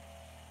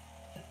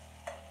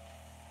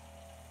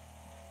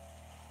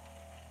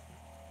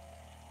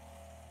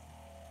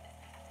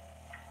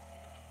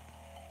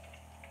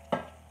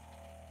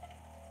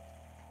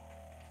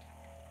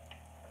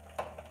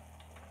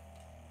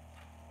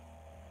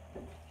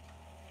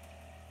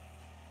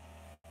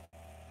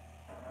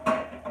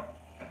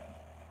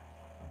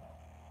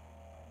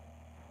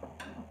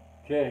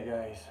 Okay,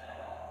 guys,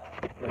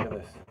 look at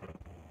this.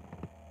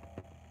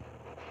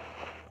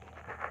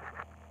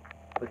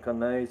 Look how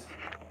nice,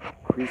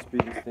 crispy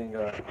this thing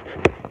are.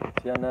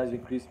 See how nice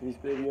and crispy these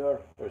baby are?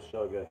 They're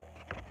so good.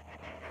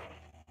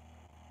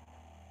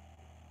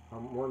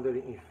 I'm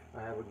wondering if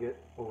I ever get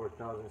over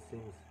 1,000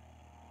 sims.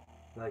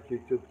 Like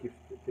YouTube keeps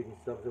taking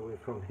subs away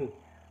from me.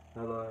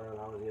 Hello,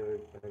 how's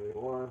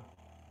everyone?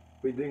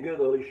 We're doing good,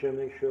 Alicia.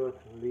 Make sure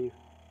to leave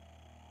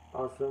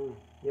Awesome.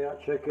 Yeah,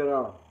 check it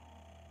out.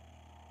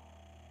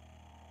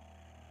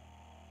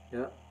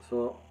 Yeah,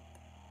 so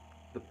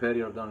the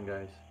patty are done,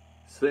 guys.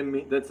 Same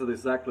meat, that's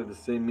exactly the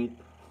same meat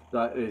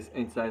that is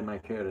inside my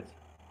carrots.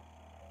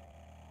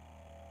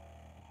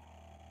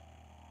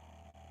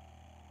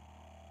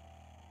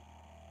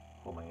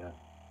 Oh my god.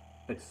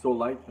 It's so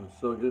light and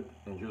so good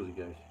and juicy,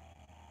 guys.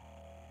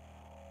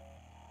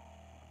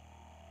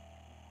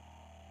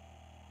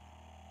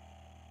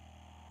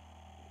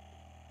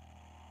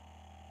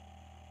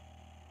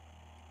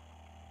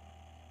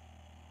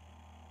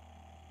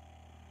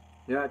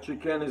 Yeah,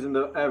 chicken is in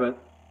the oven.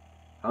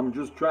 I'm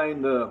just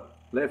trying the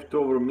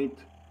leftover meat.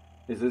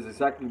 This is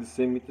exactly the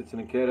same meat that's in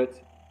the carrots.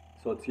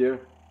 So it's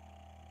here.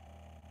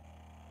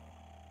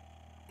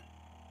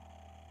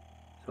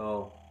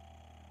 So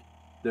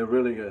they're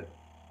really good.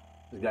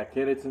 It's got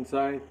carrots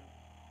inside.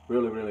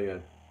 Really, really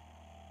good.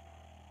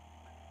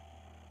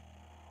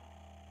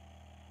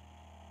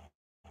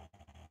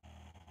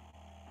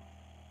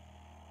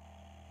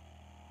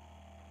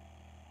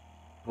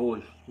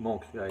 Holy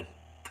smokes, guys.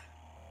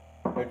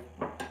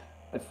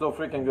 It's so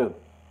freaking good.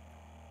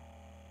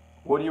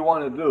 What do you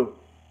want to do?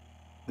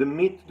 The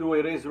meat, the way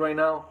it is right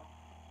now,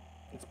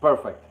 it's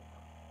perfect.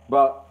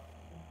 But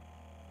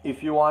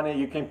if you want it,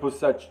 you can put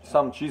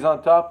some cheese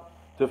on top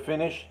to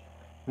finish.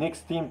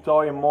 Nick's team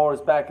toy and more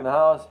is back in the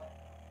house.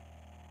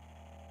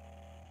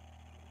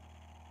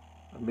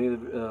 I made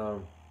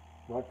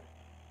what?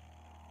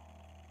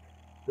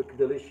 Look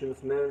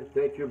delicious, man.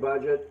 Thank you,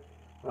 budget.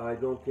 I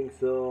don't think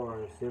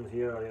so. Seems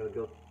here. I gotta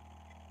go.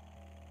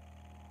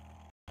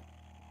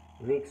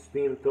 Nick's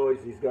team toys.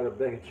 He's got a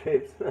bag of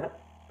chips.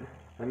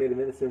 I made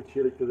an innocent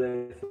chili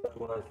today, so it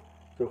was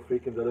so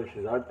freaking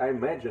delicious. I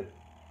imagine.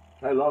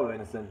 I love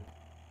innocent.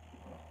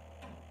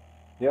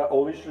 Yeah,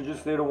 Alicia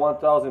just did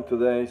 1,000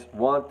 today.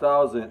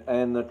 1,000.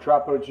 And the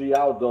Trapper G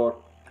Outdoor,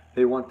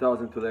 hey,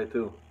 1,000 today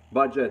too.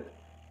 Budget.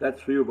 That's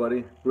for you,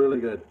 buddy.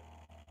 Really good.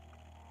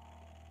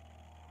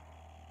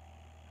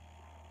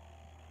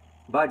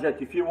 Budget,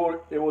 if it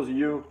was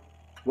you,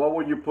 what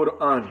would you put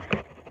on?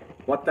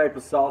 What type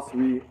of sauce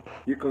you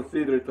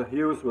consider to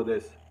use with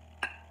this?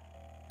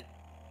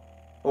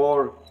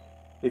 Or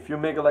if you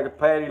make it like a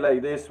patty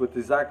like this with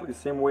exactly the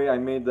same way I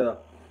made the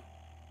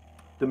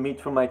meat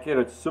from my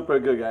carrots, super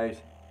good,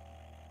 guys.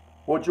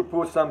 Would you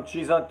put some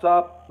cheese on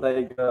top,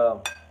 like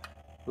a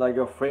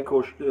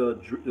Franco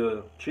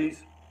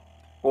cheese?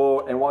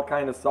 Or and what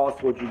kind of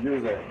sauce would you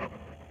use it?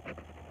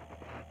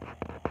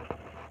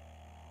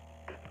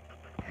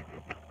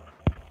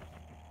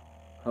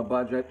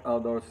 Budget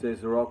Outdoor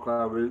says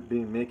Rocco will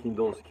be making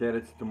those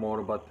carrots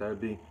tomorrow, but there'll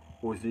be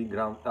Uzi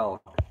ground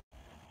elk.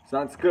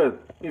 Sounds good.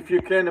 If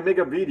you can make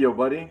a video,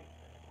 buddy.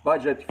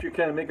 Budget, if you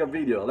can make a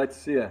video, let's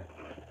see it.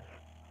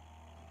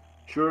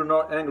 Sure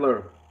not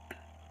angler.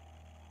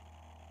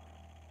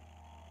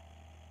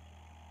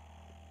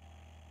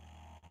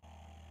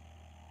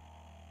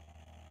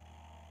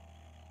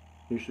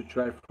 You should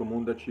try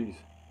Fromunda cheese.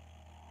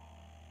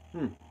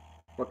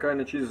 What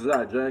kind of cheese is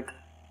that, Jack?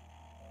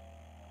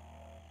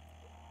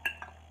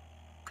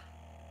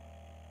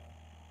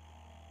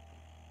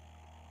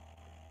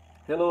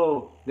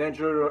 Hello,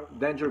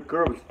 Danger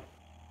Curves.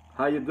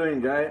 How you doing,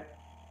 guy?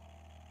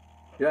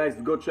 Guys,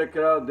 go check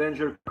it out,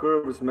 Danger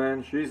Curves,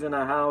 man. She's in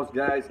the house,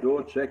 guys.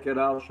 Go check it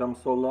out. Show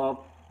some love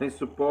and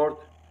support.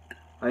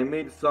 I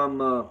made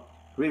some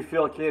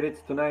refill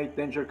carrots tonight,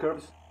 Danger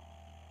Curves.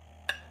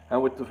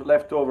 And with the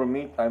leftover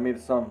meat, I made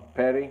some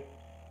patty.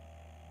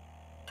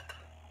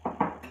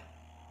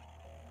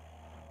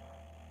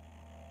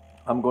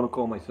 I'm gonna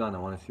call my son. I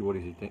want to see what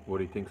he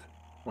thinks.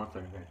 1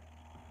 second, guys.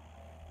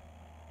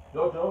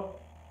 Jojo.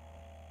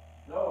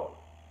 No.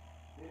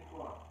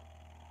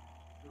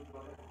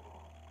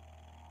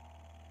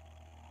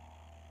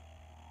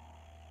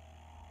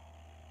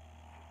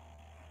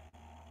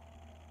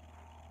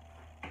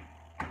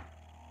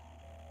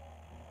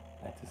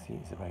 Let's see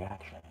his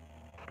reaction.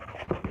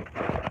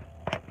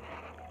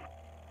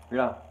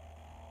 Yeah.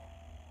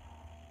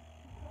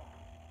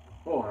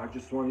 Oh, I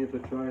just want you to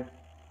try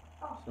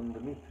some of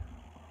the meat.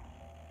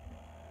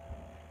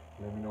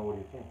 Let me know what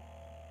you think.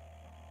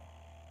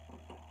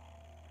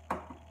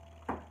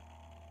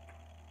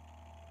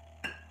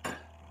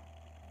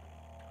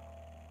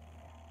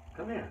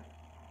 Come here.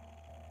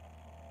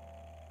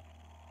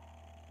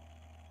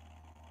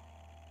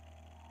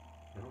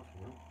 No, no.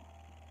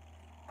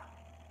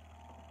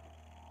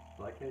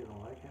 Like it,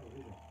 don't like it, what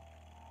is it?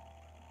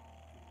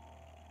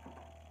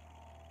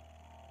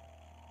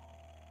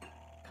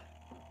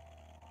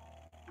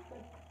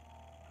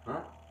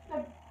 Huh?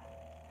 Good.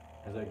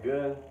 Is that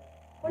good?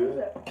 What good? is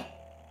it?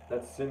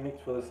 That's same meat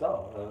for the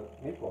salad,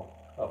 meatball.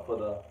 For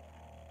the...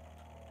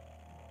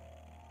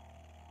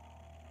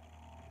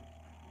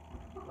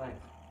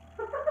 Nice.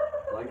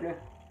 Like it?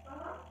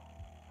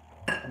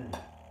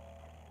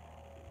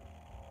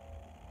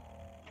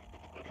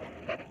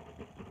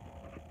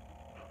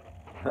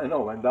 I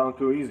know, went down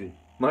too easy.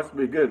 Must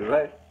be good,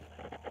 right?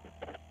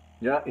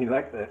 Yeah, you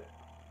like that.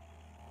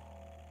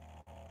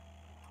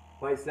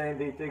 Why,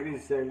 Sandy? Take it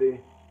easy, Sandy.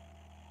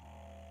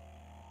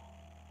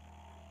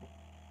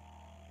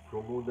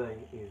 Bermuda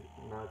is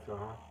nuts,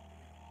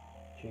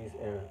 cheese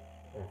and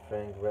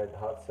Frank red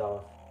hot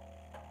sauce.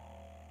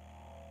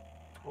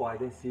 Oh, I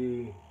didn't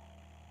see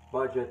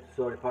budget.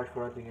 Sorry, patch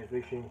for hunting and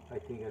fishing. I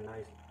think a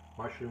nice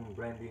mushroom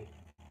brandy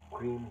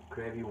cream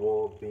gravy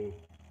will be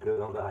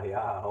good on that.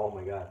 Yeah, oh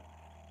my god,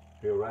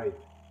 you're right.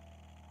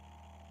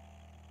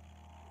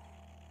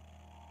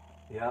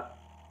 Yeah,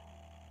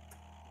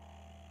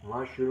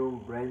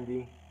 mushroom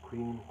brandy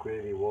cream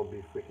gravy will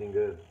be freaking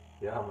good.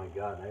 Yeah, oh my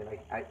god,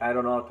 I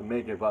don't know how to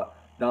make it, but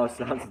now it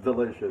sounds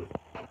delicious.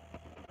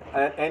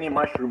 And any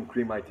mushroom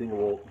cream I think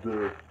will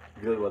do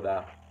good with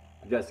that.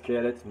 Just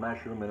carrots,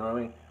 mushroom, and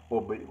everything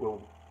will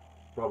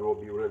probably will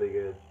be really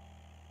good.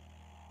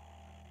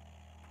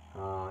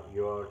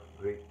 You're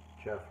great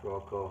chef,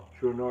 Rocco.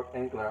 True North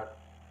Angler.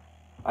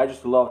 I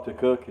just love to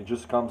cook. It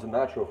just comes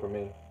natural for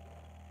me.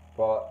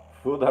 But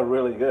food are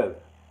really good.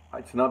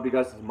 It's not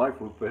because it's my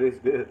food, but it's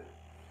good.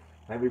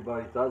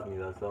 Everybody tells me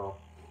that. So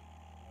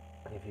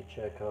if you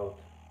check out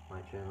my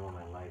channel,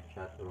 my live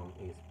chat room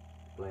is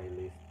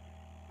playlist,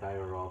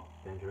 Tyler Rob,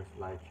 Dangerous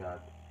Live Chat,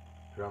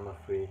 drama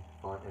free,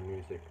 fun and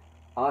music.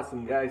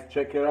 Awesome guys,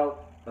 check it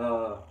out.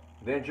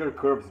 Danger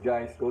Curbs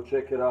guys, go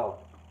check it out.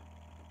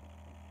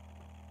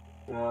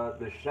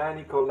 The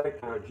Shiny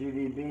Collector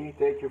GDB,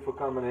 thank you for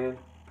coming in.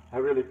 I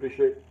really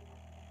appreciate it.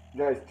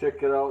 Guys,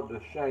 check it out,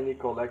 the Shiny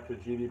Collector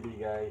GDB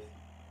guys.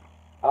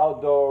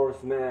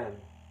 Outdoors man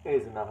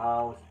is in the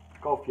house.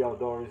 Coffee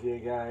Outdoors here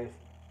guys.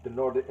 The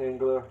Northern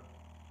Angler.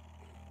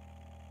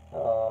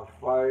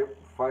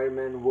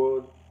 Fireman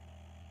Wood.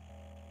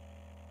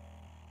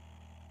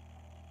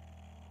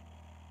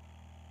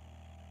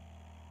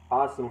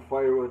 Awesome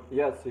firewood.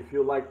 Yes, if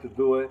you like to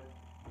do it,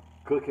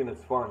 cooking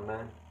is fun,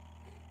 man.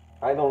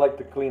 I don't like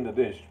to clean the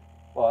dish,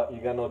 but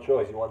you got no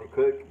choice. You want to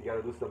cook, you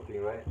gotta do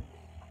something, right?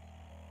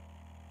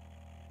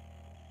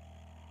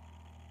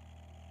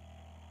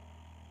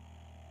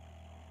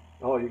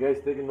 Oh, you guys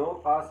taking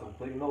note? Awesome.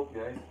 Take note,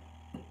 guys.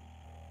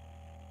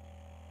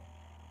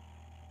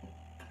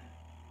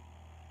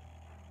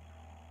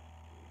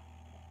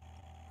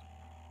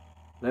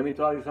 Let me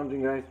tell you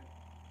something, guys.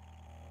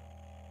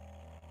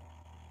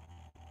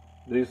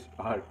 These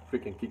are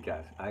freaking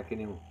kick-ass. I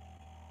can even.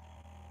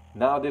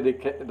 Now that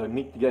the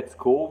meat gets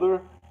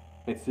colder,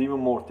 it's even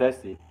more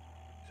tasty.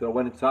 So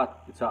when it's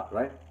hot,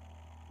 right?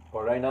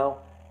 But right now,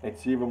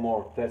 it's even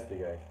more tasty,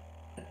 guys.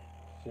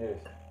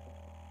 Serious.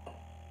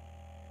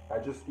 I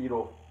just eat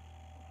the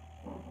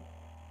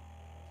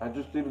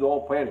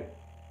whole patty.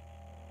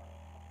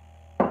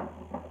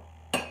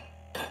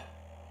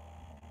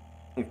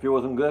 If it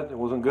wasn't good, it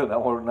wasn't good. I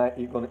was not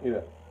gonna eat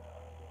it.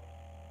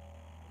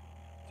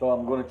 So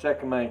I'm gonna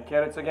check my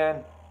carrots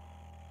again.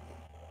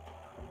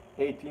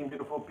 18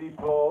 beautiful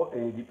people,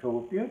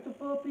 84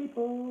 beautiful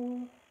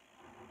people.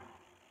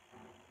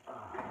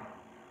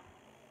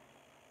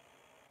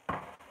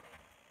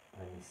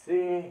 Let me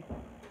see.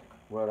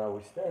 Where are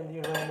we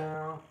standing right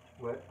now?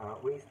 Where are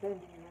we standing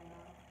right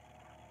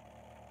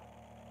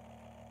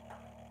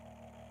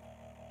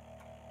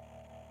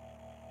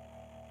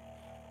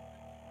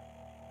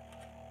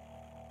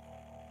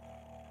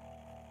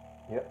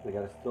now? Yep, they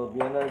gotta still be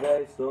in there,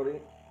 guys.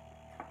 Sorry.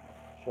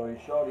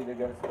 Shorty, they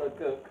gotta still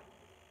cook.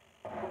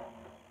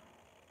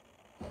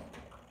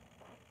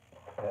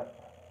 Yep.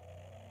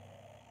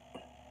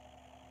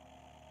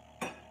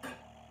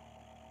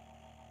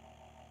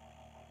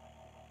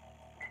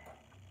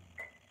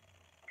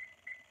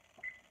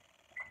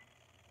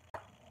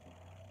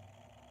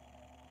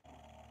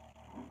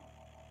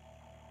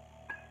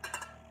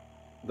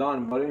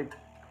 Done, buddy.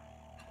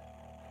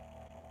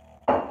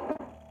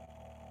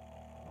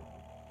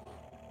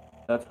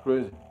 That's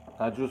crazy.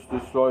 I just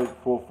destroyed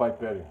 4 or 5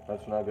 patty.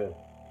 That's not good.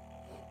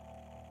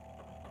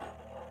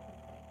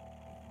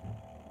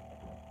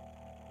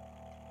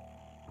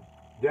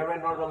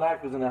 Darren Northern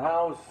Life is in the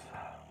house.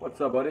 What's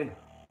up, buddy?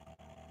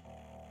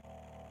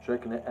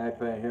 Checking the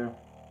iPad here.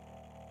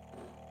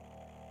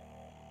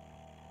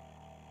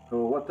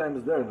 So what time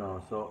is there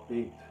now? So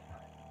 8.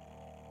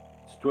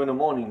 It's 2 in the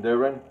morning,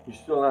 Darren. You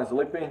still not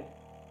sleeping?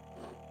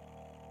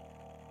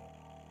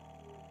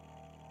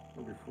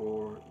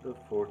 Before the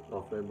 4th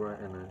of February,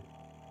 and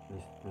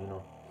you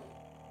know,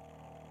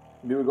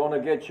 we're gonna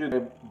get you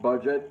the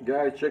budget,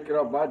 guys. Check it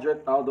out,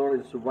 budget outdoor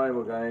and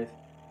survival, guys.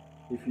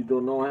 If you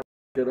don't know, check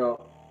it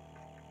out.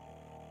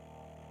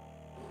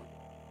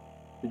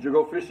 Did you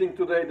go fishing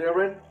today,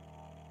 Darren?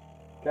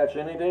 Catch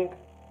anything?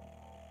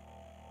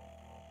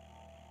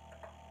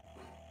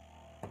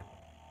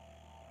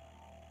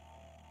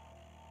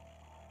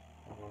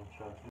 I'm gonna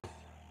charge this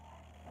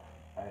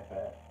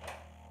iPad.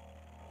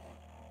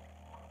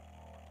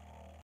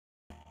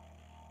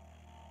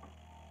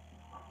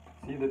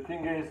 See, the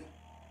thing is,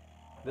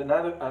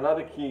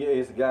 another key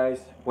is, guys,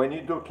 when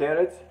you do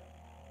carrots,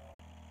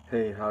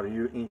 hey, are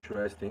you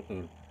interested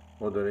in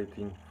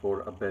moderating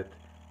for a bet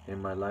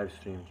in my live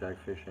stream, Jack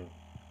Fishing?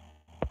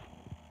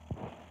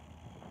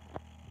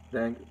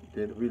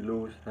 Did we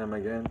lose him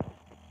again?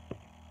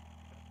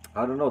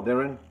 I don't know,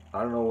 Darren.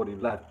 I don't know what he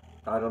left.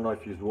 I don't know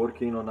if he's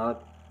working or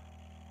not.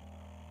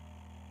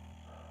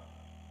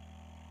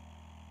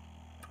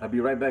 I'll be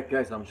right back,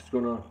 guys. I'm just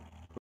gonna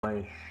put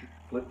my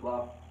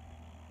flip-flop.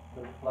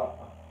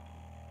 Flip-flop.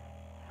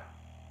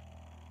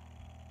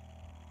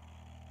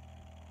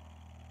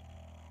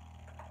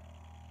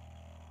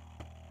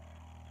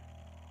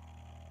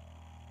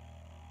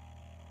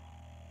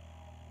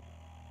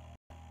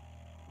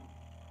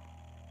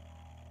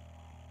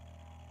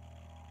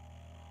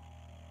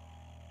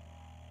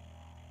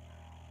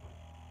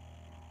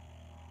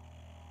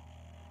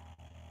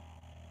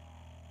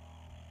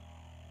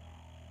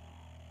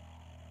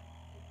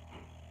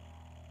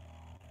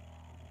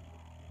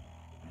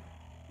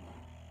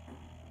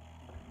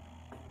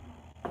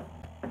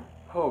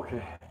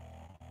 Okay.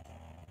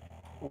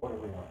 What are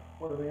we on?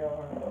 What are we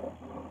on?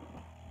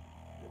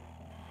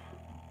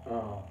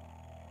 Oh.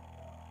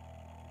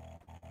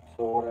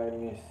 So what I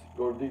miss?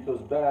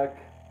 Gordito's back.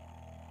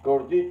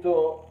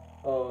 Gordito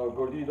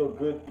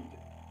good.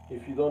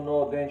 If you don't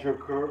know Danger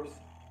Curves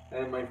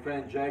and my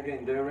friend Jack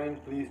and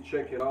Darren, please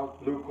check it out.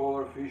 Blue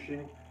Collar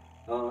Fishing.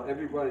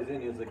 Everybody's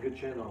in. It's a good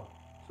channel.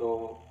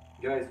 So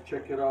guys,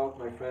 check it out.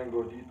 My friend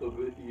Gordito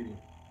Good Eating.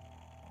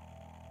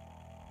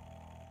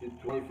 It's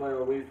 25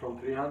 away from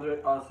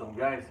 300. Awesome,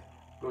 guys.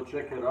 Go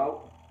check it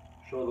out.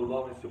 Show the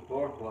love and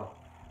support. What?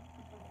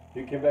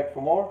 You came back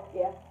for more?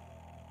 Yeah.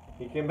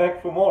 He came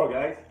back for more,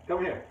 guys.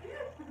 Come here.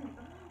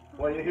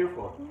 What are you here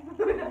for?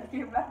 I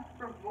came back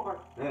for more.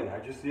 Man,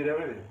 I just did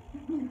everything.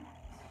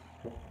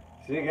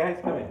 See, guys,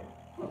 come here.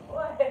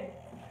 What?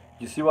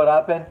 You see what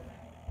happened?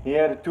 He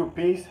had a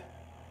 2-piece.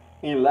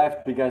 He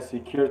left because he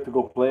cared to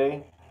go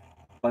play.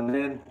 And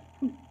then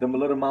the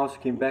little mouse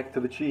came back to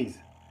the cheese.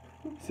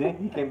 See?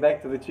 He came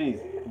back to the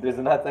cheese. There's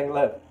nothing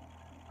left.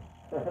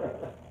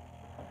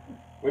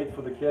 Wait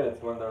for the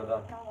carrots when they're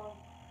done. How long?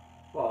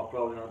 Well,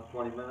 probably not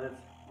 20 minutes.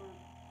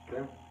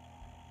 Okay? I'm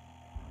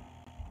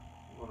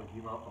gonna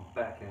give out a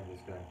backhand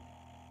this guy.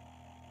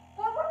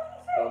 What did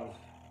you say? Thumbs,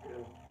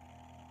 yeah.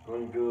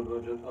 Going good,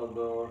 budget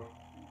outdoor.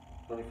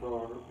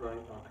 2400, right?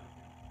 Okay.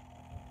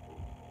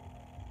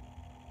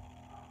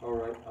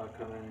 Alright, I'll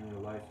come in the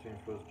live stream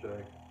first,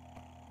 Jack.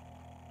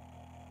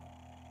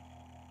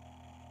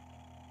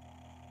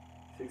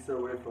 6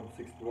 away from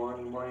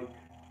 6-1, Mike.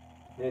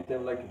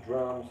 Nathan like the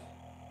drums.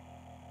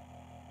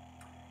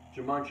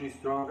 Jumanji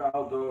strong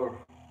outdoor.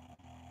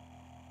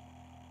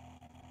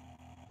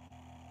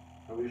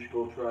 I wish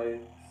go try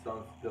it.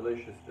 Sounds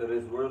delicious. It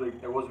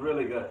was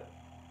really good.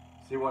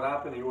 See what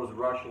happened? He was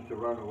rushing to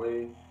run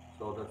away,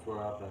 so that's what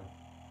happened.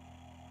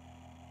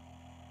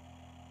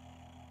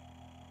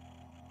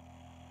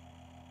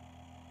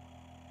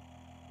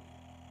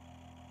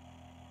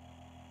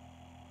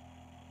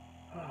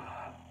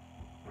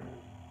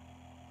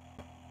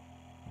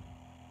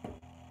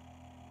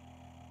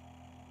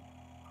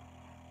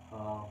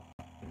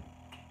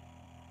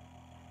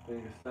 I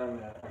think it's time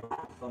that I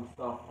put some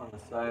stuff on the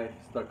side,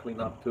 start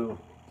clean up too.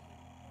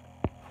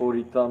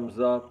 40 thumbs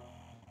up.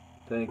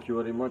 Thank you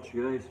very much,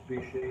 guys.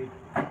 Appreciate it.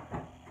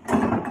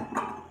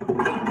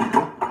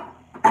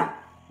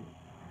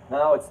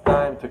 Now it's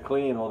time to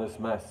clean all this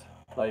mess.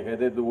 Like I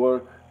did the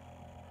work,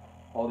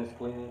 all this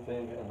cleaning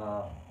thing, and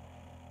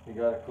you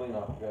gotta clean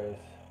up, guys.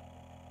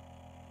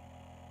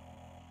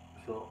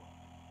 So.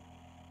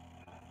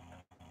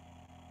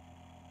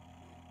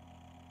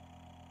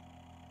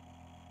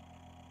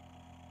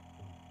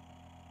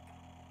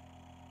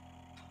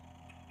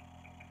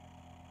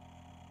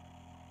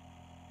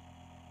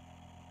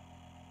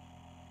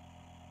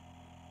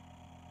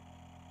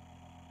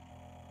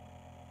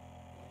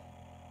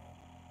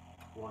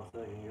 One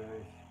second,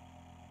 guys.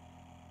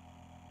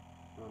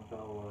 Not that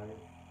live.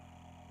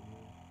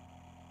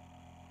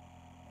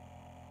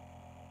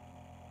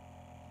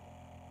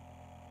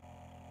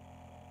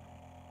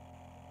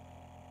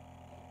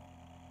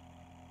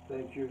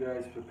 Thank you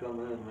guys for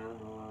coming in, man.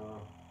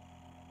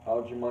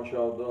 Algae Munch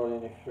Outdoor,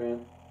 any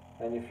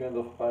friend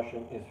of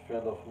passion is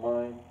friend of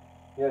mine.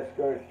 Yes,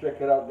 guys,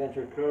 check it out,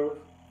 Danger Curves.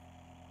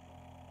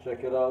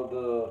 Check it out,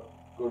 the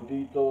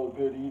Gordito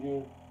Good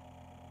Eating.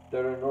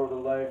 Darren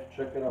Northern Life,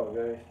 check it out,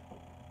 guys.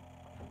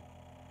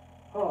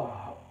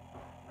 Oh.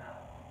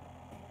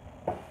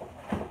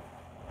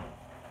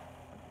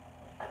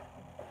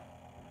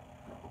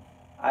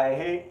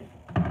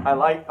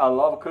 I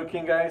love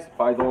cooking, guys,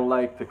 but I don't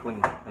like to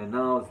clean. And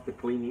now it's the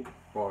cleaning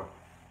part.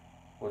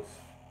 Which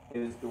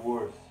is the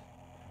worst.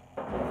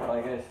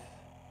 I guess,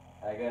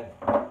 again,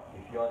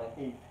 if you wanna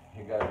eat,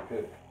 you gotta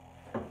cook.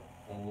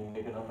 And you're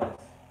making a mess.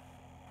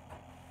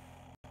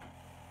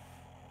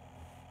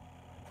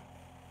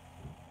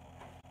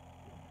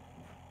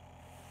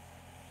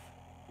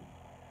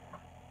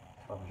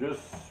 I'm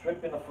just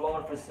stripping the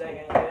floor for a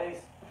second,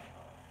 guys.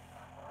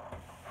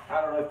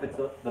 I don't know if it's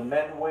the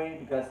men way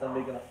because I'm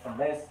making a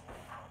mess,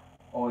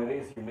 or it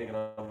is you're making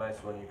a mess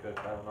when you cook.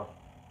 I don't know.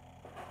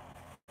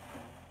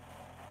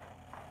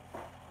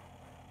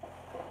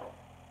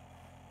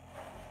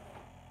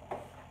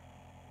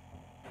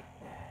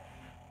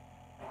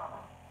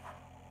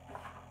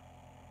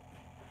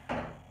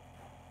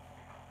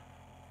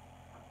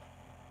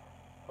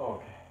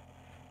 Okay,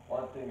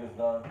 one thing is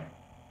done.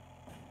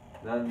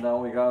 Then now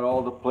we got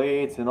all the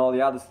plates and all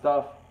the other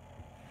stuff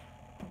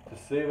to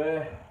save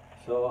it.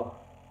 So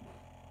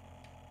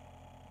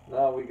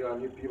now we got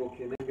new people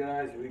came in,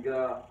 guys. We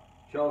got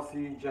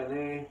Chelsea,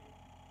 Janae.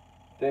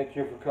 Thank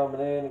you for coming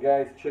in,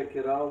 guys. Check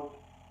it out.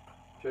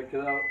 Check it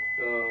out.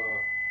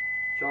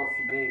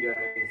 Chelsea, Janae,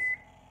 guys.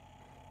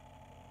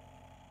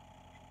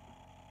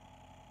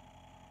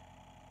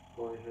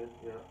 Go ahead.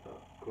 Yeah,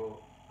 code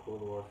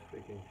was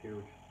freaking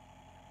huge.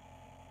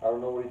 I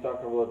don't know what you're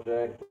talking about,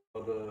 Jack.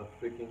 But the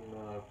freaking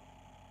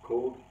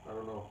code. I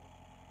don't know.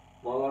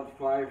 Mallard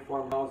 5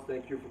 Farmhouse.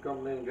 Thank you for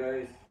coming in,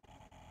 guys.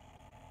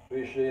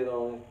 Appreciate it,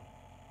 only.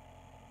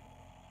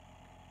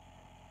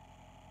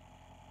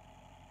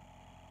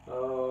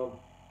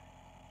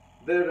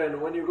 Darren,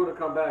 when you gonna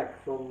come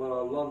back from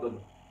London?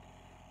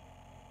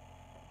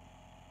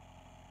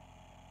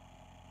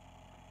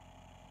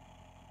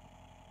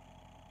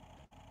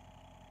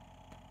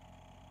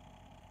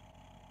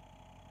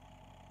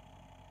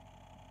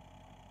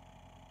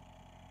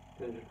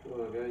 Danger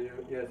Cove,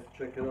 yes,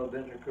 check it out,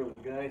 Danger Cove,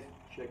 guys.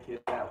 Check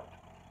it out.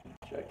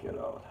 Check it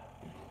out.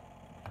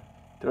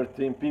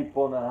 13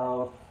 people in the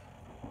house.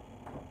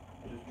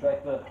 Just try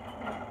to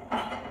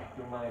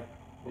do my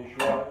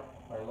dishwasher,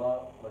 my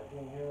lot, like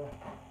in here,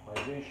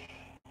 my dish.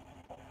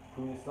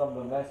 Doing some of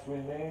the mess we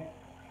made.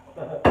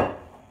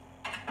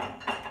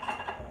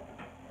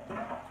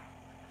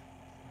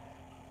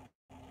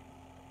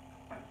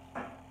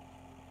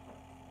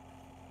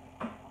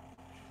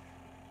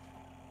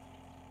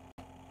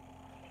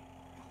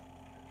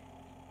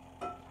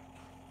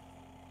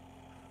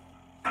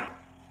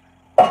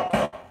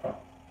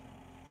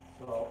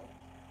 So,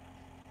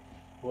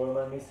 what am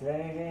I missing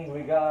anything?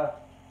 We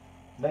got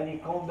many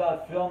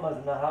Condat filmers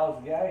in the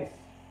house, guys.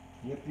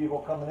 New people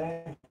coming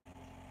in.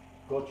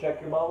 Go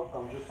check them out.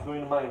 I'm just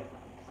doing my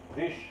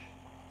dish.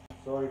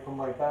 Sorry for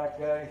my back,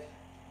 guys.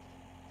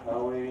 That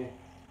way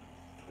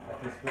I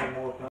can spend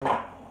more time.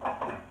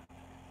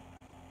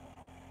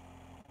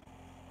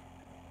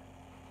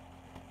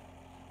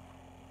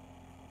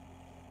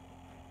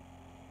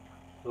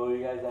 So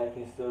you guys, I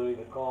can still read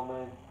the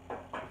comment.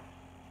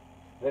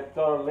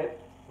 Raptor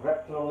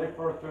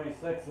Lipper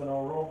 36 in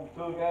our room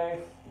too, guys.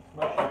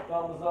 Smash the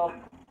thumbs up.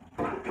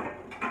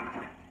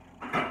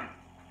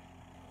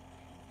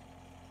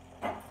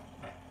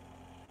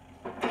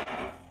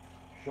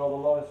 Show the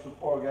love and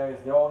support, guys.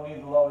 They all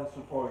need the love and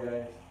support,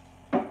 guys.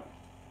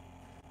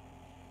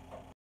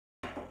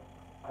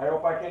 I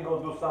hope I can go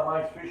do some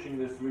ice fishing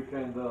this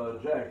weekend,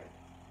 Jack.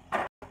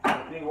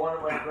 I think one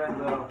of my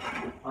friends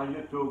on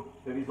YouTube,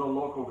 there is a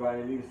local guy,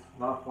 he lives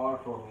not far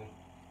from me.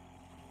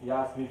 He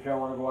asked me if I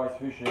want to go ice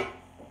fishing.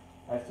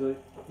 I said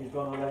he's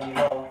gonna let me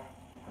know.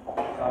 So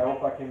I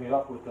hope I can meet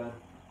up with him.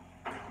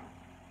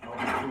 That'll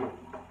be cool.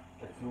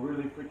 It's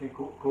really freaking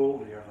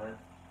cold here,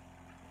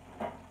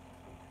 man.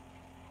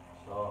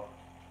 So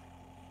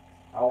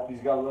I hope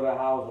he's got a little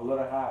house, a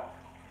little hat.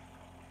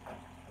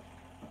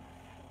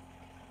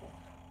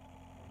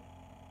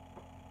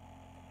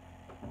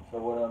 So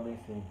what I'm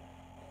missing?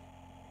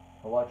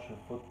 I watch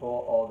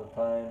football all the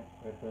time.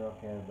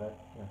 Okay, I bet.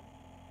 Yeah.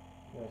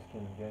 You guys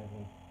can get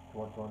me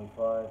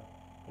 125.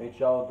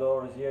 H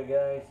Outdoors here,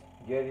 guys.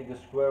 Gary the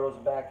Squirrel's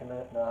back in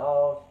the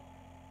house.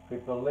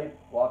 Triple Lip,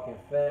 walking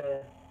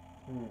fan.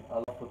 I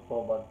love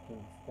football, but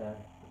can't stand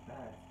the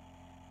pass.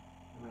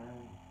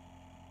 Man,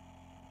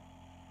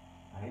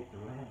 I hate the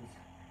Rams.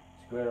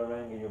 Squirrel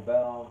ring your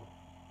bell.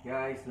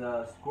 Guys,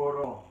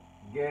 Squirrel,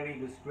 Gary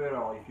the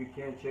Squirrel. If you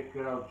can't check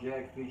it out,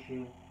 Jack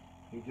Fishing.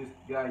 He just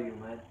got you,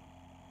 man.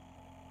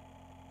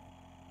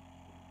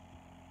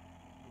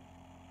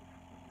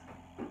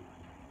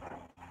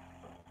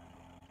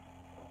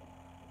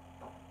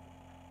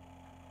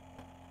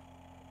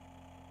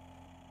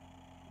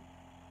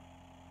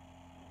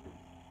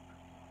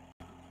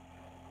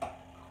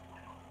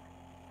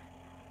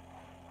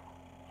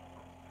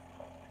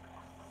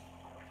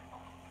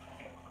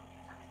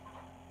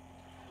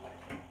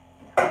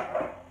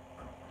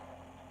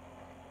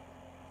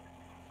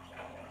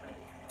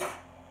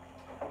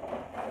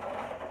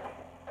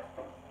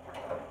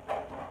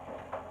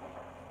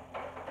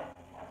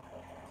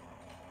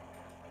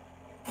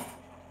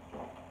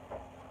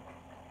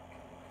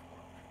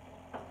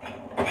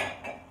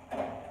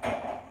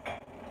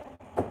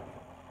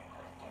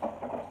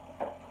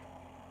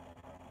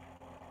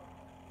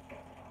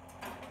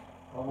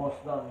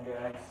 Almost done,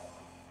 guys.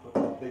 Look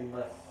at the big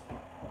mess.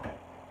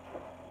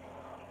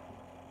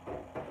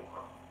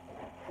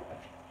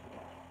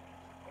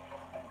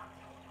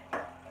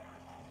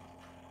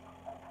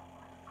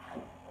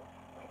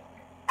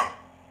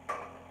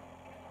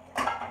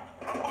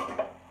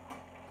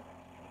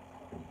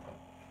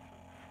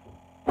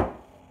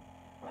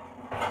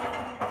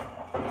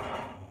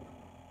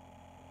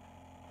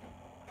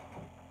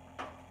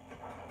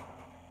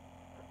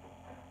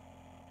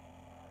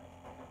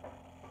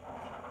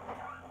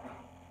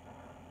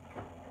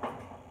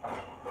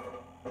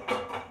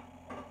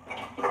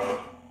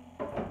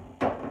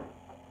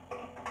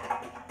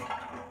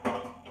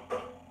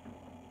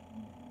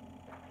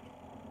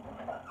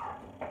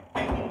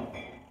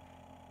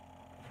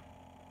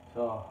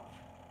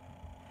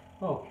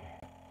 Okay.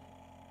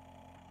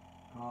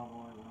 Cowboy,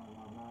 blah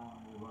blah blah.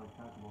 Everybody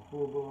talking about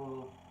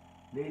football.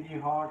 Lady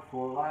Heart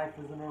for life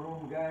is in the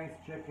room, guys.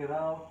 Check it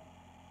out.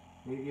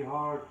 Lady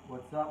Heart,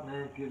 what's up,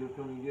 man? Peter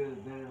Tony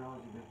good. Dan, how's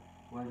it?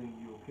 Weather in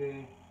the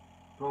UK?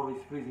 Probably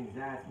he's freezing his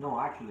ass. No,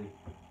 actually,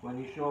 when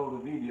you show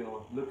the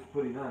video, it looks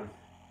pretty nice.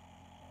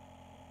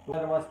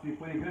 Weather must be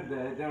pretty good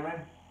there,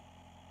 Darren.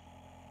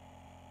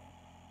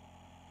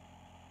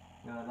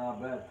 Yeah,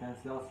 not bad. 10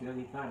 Celsius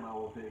anytime I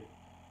will take.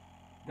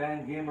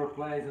 Dan Gamer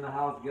plays in the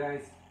house,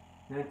 guys.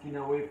 19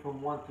 away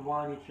from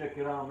 120. Check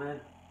it out,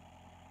 man.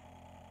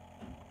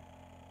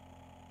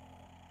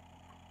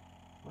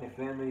 My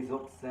family is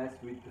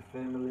obsessed with the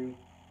family,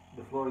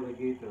 the Florida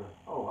Gator.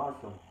 Oh,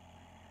 awesome.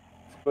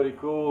 It's pretty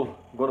cool.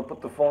 I'm gonna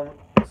put the phone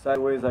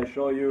sideways, I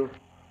show you.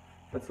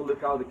 Let's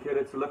look how the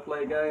carrots look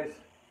like, guys.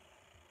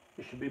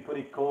 It should be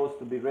pretty close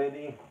to be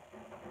ready.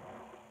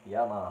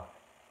 Yumma.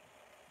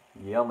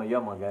 Yumma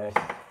yumma, guys.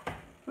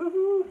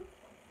 Woohoo!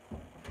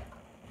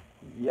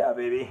 Yeah,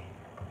 baby.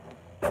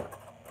 What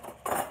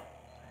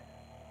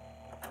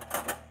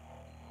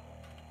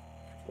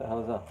the hell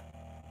is that?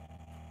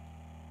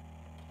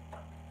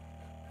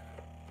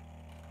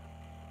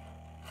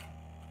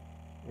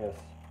 Yes,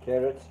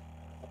 carrots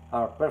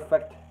are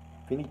perfect.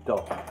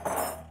 Finito.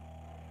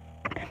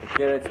 The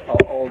carrots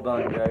are all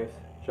done, guys.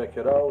 Check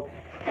it out.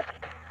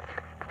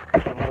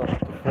 I'm gonna put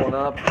the phone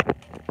up.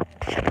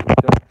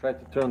 Try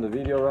to turn the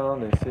video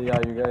around and see how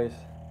you guys,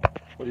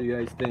 what do you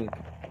guys think?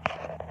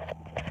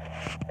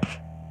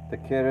 The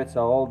carrots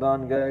are all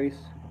done, guys.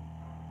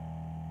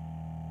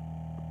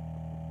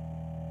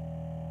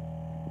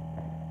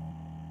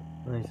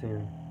 Nice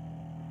and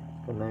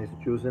it's got nice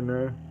juice in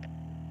there.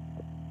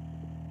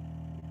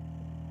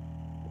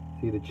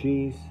 See the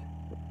cheese.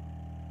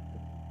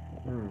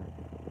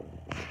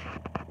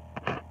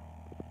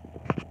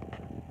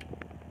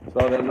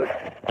 So they look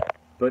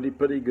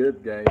pretty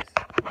good, guys.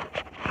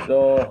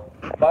 So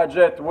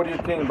budget, what do you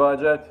think,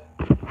 budget?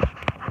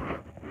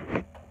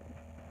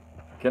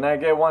 Can I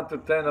get 1 to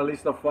 10, a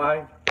list of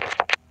 5?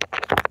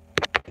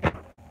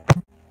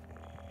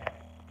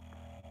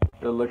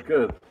 They look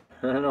good.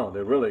 I know,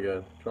 they're really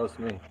good. Trust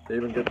me. They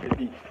even get to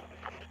eat.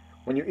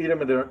 When you eat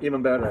them, they're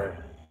even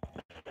better.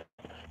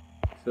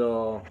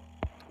 So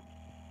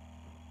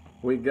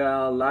we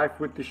got Life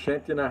with the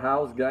Shanty in the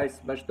house, guys.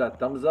 Smash that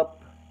thumbs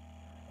up.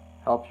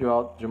 Help you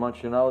out,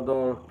 Jumanji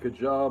Ronaldo. Good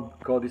job.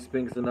 Cody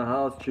Spinks in the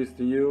house. Cheers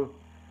to you.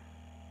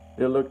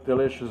 They look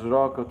delicious,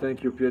 Rocco.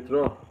 Thank you,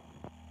 Pietro.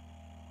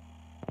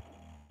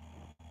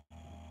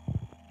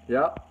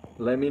 Yeah,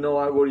 let me know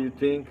what you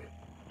think.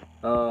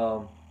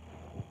 How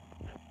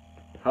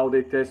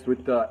they taste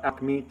with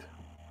elk meat.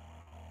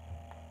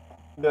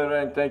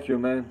 Darren, thank you,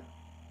 man.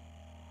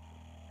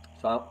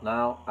 So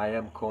now I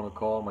am gonna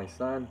call my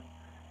son.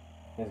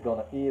 He's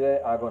gonna eat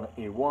it. I'm gonna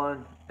eat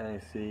one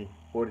and see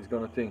what he's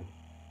gonna think.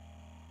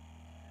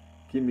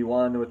 Give me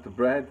one with the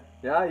bread.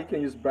 Yeah, you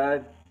can use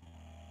bread.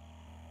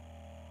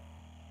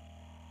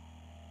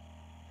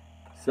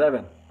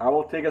 7. I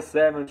will take a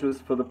 7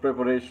 just for the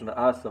preparation.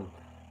 Awesome.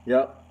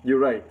 Yeah, you're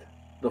right.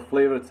 The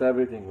flavor, it's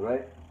everything,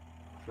 right?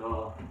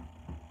 So,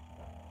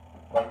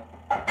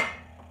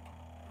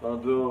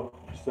 gonna do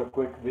just a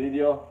quick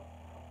video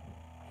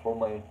for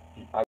my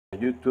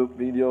YouTube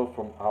video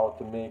from how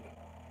to make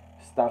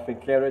stuffing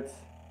carrots.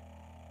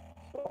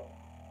 So,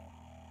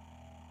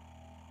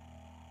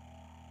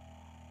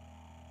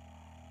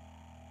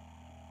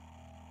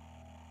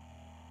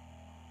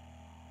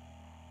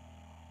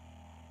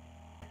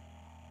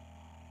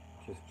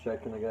 just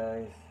checking it,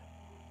 guys.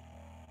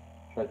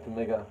 Try to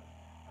make a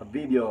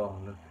video.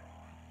 Look.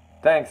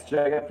 Thanks,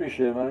 Jack. I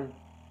appreciate it, man.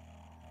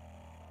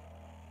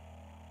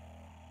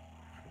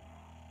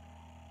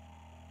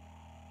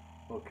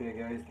 Okay,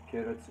 guys, the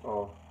carrots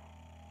are.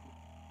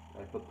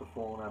 I put the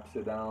phone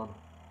upside down.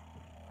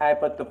 I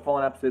put the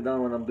phone upside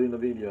down when I'm doing the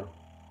video.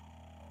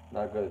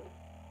 Not good.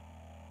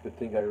 Good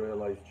thing I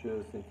realized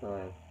just in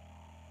time.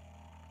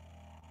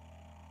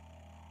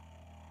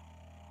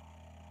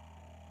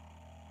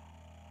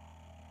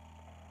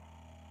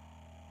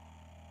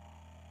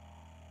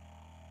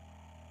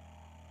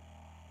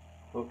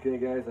 Okay,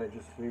 guys, I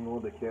just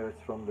removed the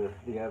carrots from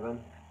the oven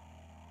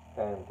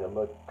and they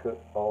look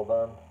all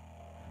done.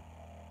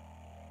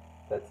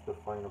 That's the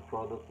final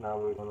product. Now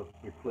we're going to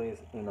replace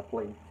in a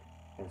plate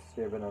and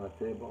serve it on a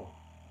table.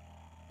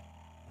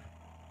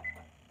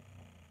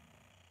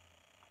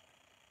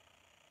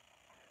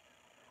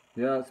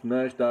 Yeah,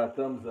 smash that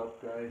thumbs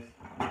up, guys.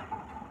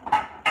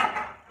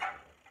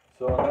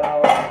 So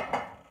now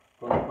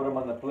I'm going to put them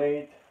on the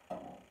plate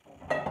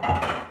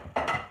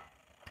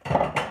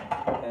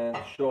and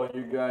show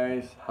you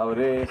guys how it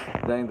is.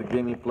 Then the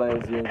gaming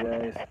plays here,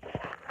 guys.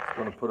 Just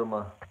going to put them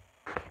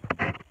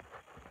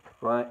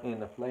right in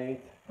the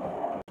plate,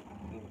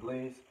 in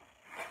place.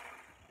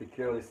 Be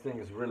careful, this thing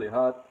is really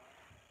hot.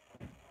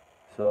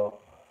 So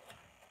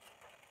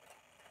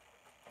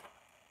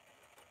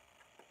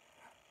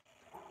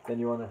then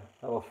you want to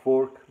have a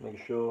fork, make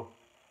sure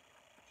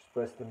just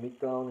press the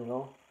meat down, you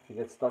know, if you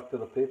get stuck to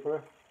the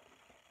paper.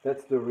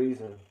 That's the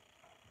reason.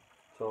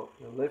 So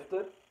you lift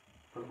it,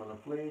 put them on a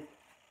plate,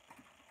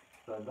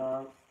 slide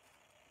down.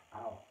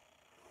 Ow.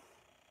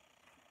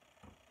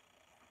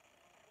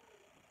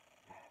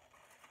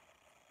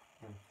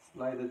 And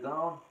slide it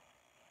down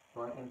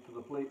right into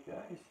the plate,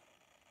 guys.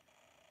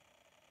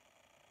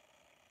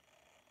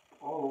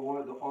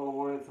 All the olive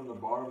oil is on the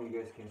bottom.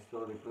 You guys can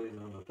still replace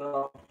it on the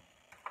top.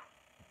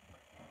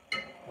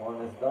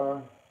 One is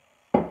done.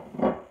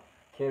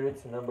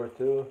 Carrots number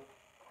 2.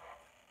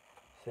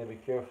 Say be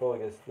careful, I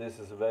guess this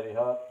is very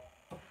hot.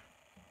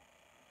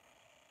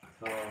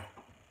 So,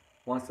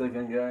 1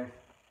 second, guys.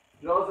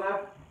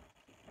 Joseph!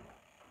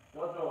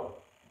 Jojo!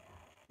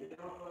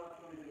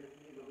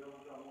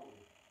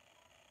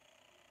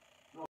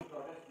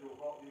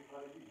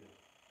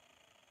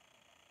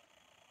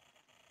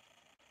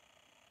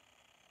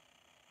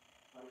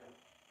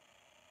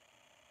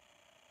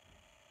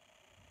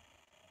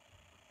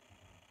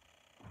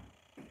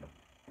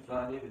 So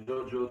I need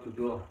Jojo to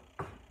do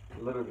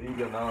a little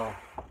video now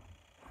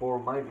for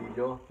my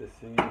video to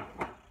see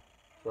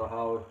so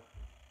how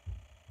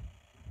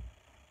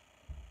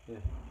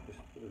just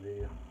the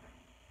video.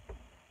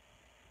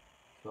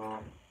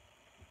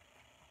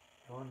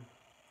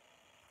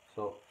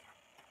 So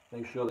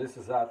make sure this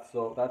is hot.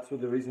 So that's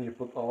the reason you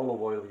put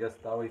olive oil, because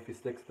that way if it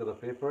sticks to the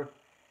paper,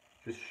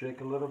 just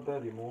shake a little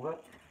bit, remove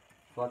it,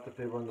 flat the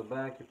paper on the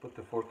back, you put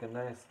the fork and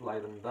knife,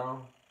 slide them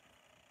down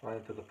right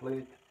into the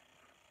plate,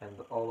 and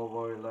the olive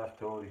oil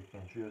left over you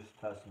can just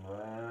toss them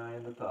right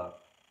in the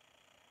top,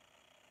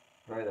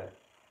 right there.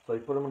 So you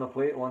put them on a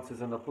plate. Once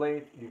it's in the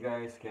plate, you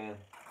guys can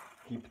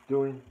keep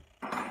doing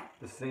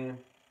the same,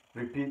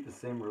 repeat the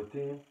same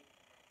routine.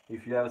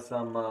 If you have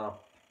some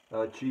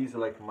cheese,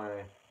 like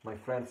my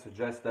friend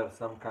suggests, have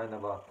some kind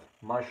of a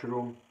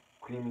mushroom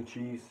creamy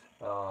cheese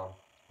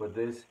with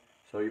this,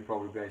 so you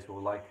probably guys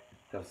will like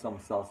to have some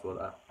sauce with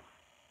that.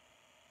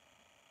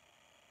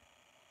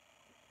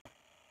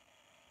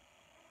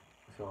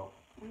 So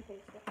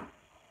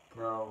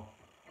now,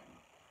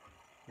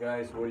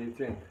 guys, what do you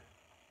think?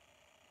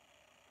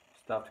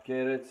 Stuffed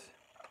carrots?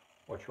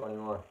 Which one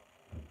you want?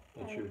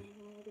 You choose.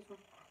 This one.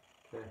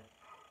 Okay.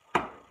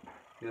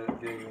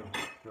 Get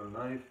your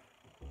knife.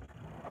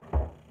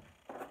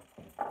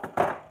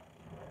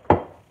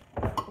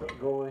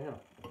 Go over here.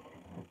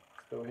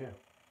 Stay over here.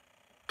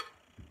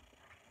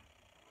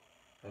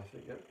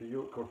 Che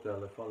io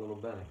coltello e fallo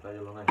bene,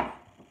 taglialo nice.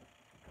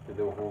 Che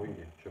devo fare un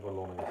video, c'è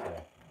pallone che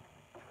sei.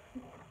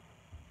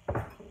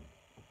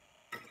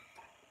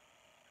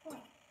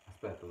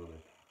 Aspetta, l'ho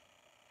detto.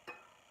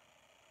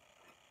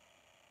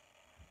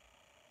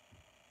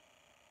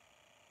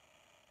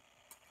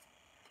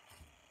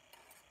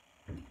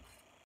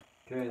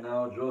 Okay,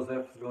 now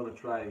Joseph's gonna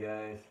try,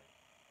 guys.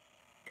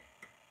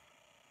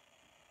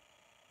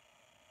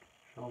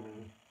 Show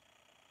me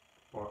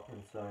what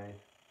inside.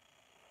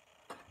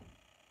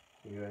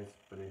 You guys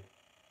pretty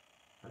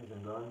nice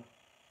and done.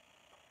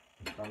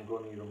 I'm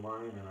gonna eat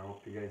mine, and I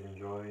hope you guys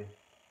enjoy.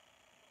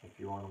 If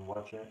you want to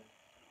watch it,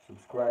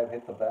 subscribe,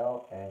 hit the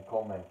bell, and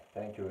comment.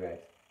 Thank you,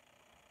 guys.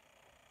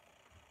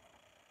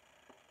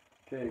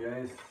 Okay,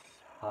 guys.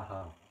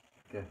 Haha.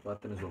 Okay,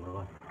 vattene sopra,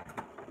 vai.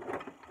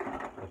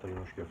 Fateli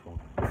uno schiaffone.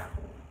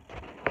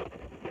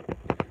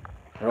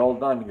 We're all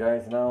done,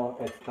 guys. Now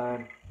it's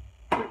time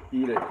to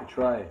eat it, to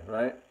try it,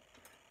 right?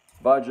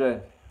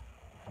 Budget.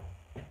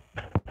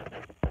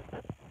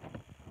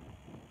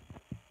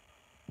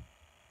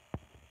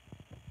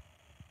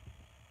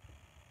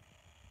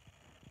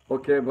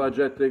 Okay,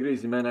 Budget, take it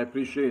easy, man. I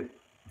appreciate it.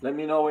 Let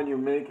me know when you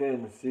make it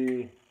and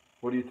see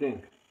what do you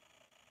think.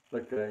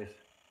 Look, guys.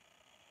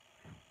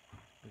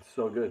 It's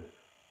so good.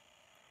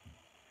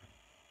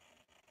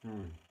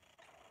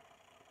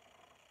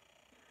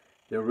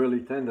 They're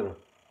really tender.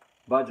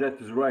 Budget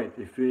is right.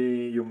 If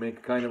you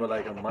make kind of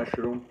like a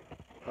mushroom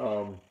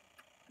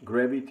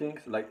gravy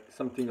things, like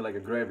something like a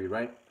gravy,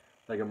 right?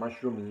 Like a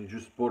mushroom, and you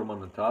just put them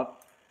on the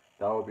top,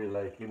 that would be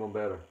like even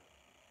better.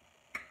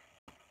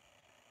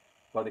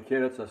 But the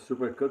carrots are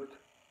super cooked,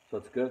 so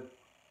it's good.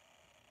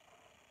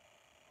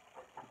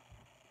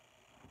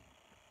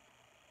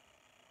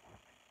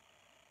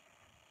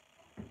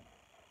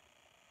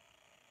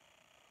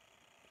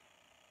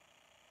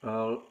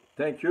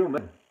 Thank you,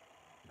 man.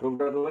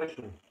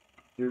 Congratulations.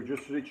 You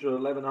just reached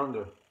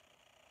 1100.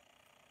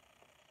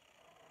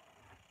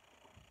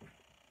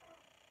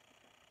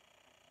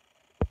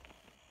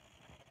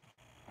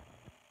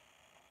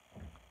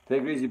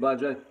 Take it easy,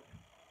 Budget.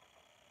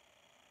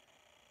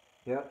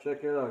 Yeah,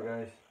 check it out,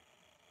 guys.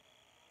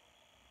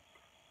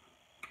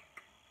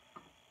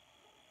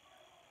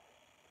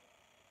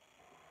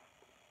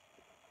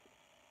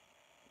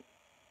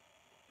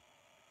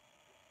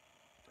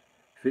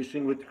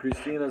 Fishing with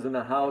Christina's in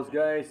the house,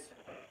 guys.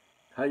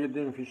 How you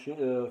doing, fishing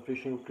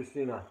with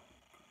Christina?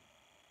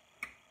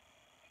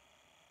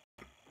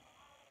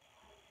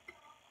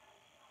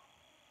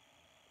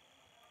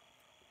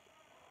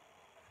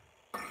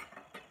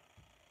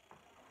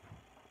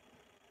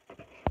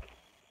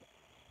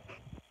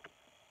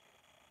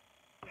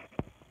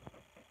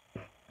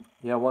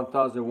 Yeah,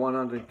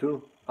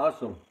 1102.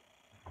 Awesome.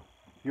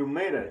 You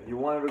made it. You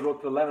wanted to go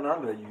to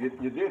 1100.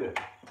 You did it.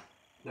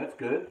 That's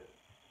good.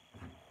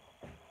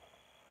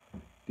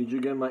 Did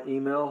you get my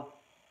email?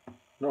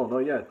 No, not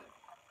yet.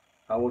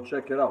 I will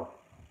check it out.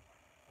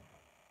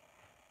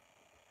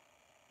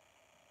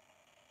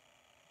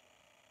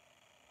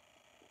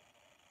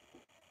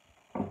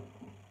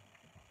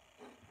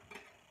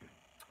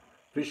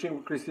 Fishing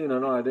with Christina,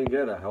 no, I didn't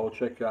get it. I will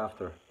check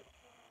after.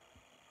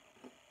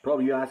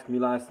 Probably you asked me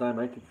last time,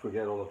 I could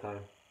forget all the time.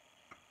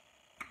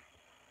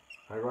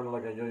 I run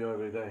like a yo-yo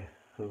every day.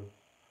 So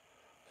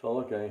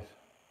look guys.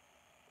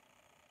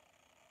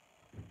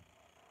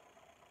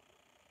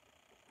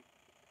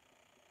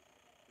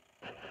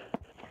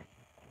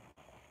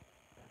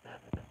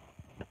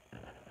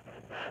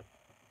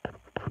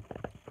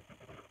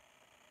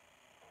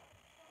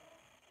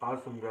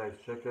 Awesome guys,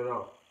 check it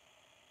out.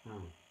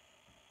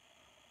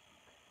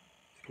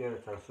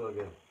 Carrots are so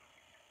good.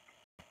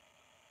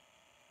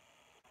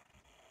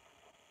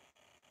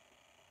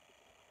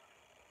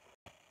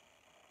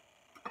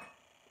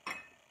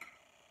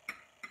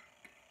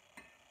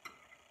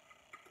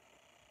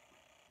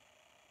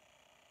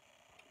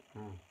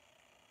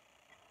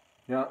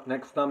 Yeah,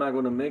 next time I'm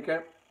gonna make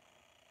it,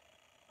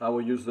 I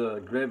will use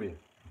gravy.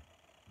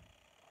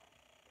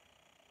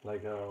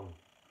 Like so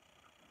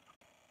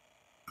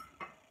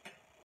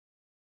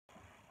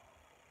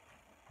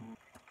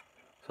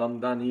I'm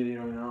done eating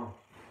right now.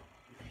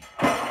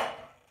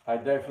 I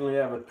definitely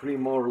have 3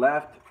 more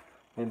left,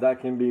 and that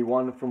can be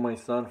one for my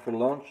son for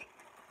lunch,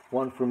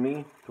 one for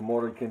me.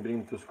 Tomorrow he can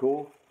bring to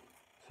school,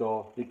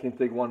 so he can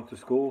take one to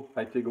school.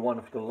 I take one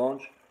after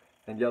lunch,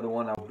 and the other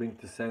one I'll bring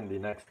to Sandy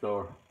next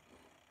door.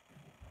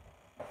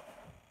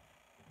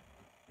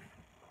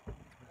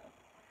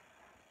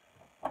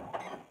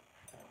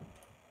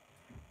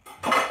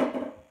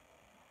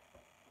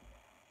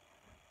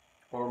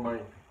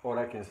 Or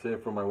I can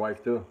save for my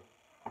wife too.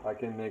 I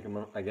can make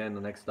them again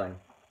the next time.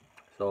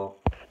 So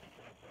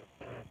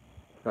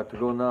got to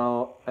go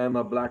now.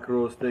 Emma Black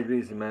Rose, take it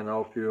easy, man. I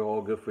hope you're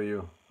all good for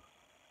you.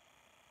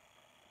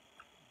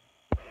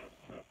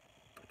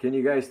 Can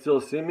you guys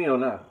still see me or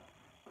not?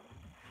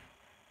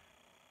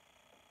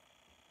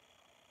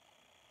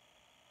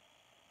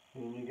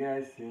 Can you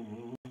guys see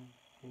me?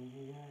 Can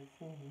you guys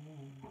see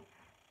me?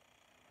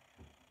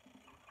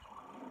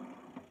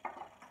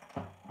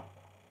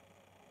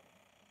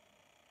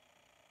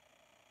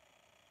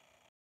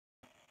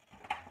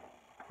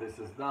 This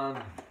is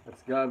done.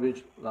 It's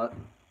garbage.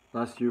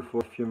 Last you for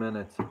a few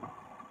minutes.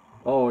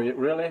 Oh,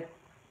 really?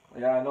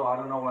 Yeah, I know. I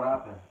don't know what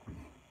happened.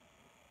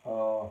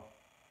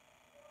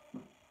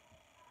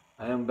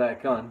 I am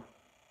back on.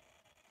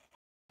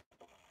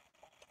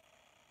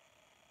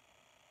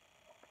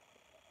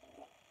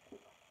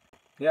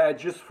 Yeah, it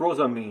just froze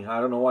on me. I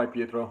don't know why,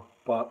 Pietro,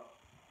 but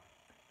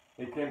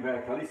it came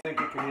back. At least it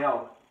kicked me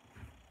out.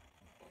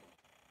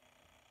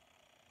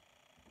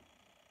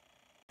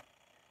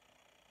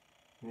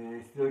 And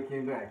it still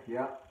came back,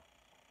 yeah.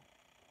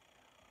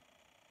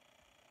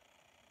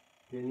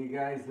 Can you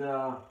guys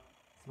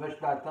smash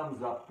that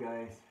thumbs up,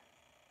 guys?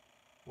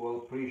 We'll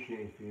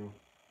appreciate you.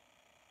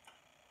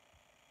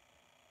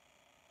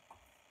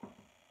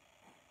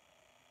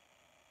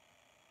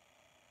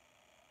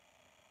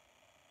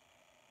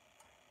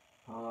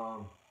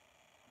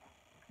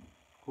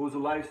 Who's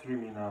live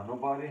streaming now?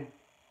 Nobody?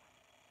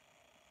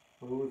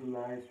 Who's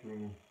live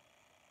streaming?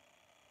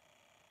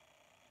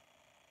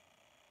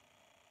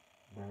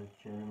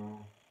 That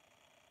channel.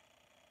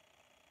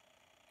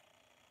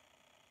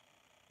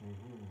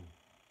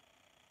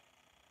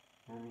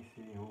 Let me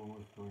see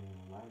who's doing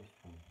the live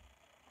stream.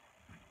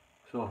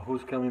 So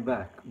who's coming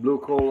back? Blue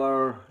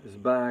Collar is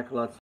back.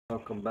 Let's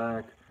welcome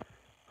back.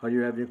 Are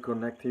you having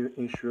connective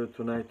issue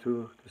tonight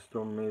too? The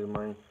storm made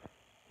mine.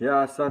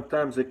 Yeah,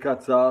 sometimes it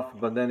cuts off,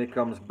 but then it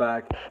comes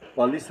back.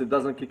 Well, at least it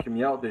doesn't kick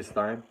me out this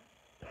time.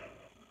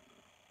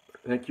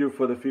 Thank you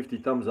for the 50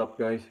 thumbs up,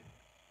 guys.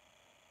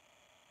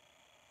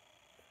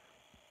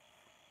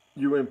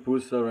 You and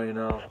Pusa right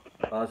now.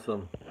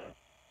 Awesome.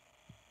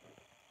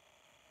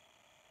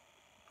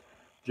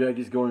 Jag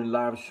is going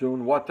live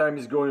soon. What time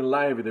is going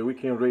live that we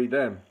can raid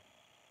them?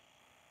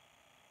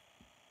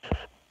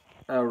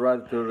 I'd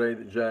rather to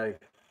raid Jag.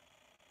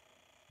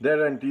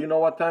 Darren, do you know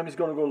what time he's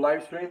going to go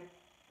live stream?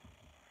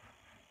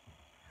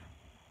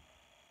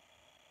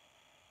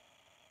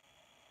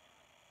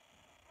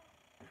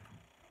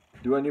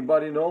 Do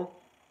anybody know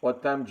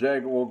what time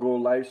Jag will go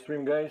live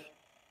stream, guys?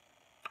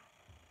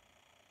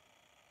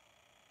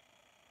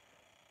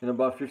 In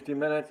about 15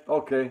 minutes?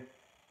 Okay.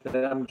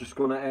 Then I'm just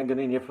gonna hang it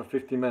in here for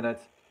 15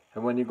 minutes.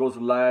 And when he goes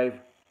live,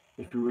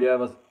 if we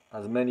have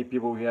as many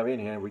people we have in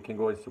here, we can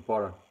go and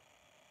support him.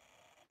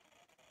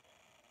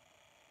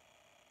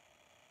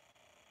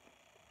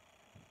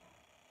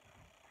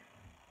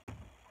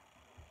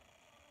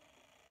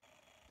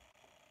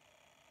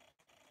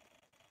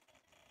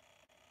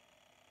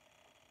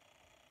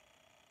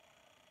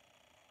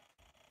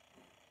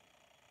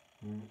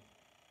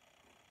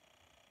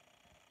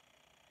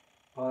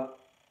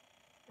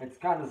 It's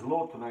kind of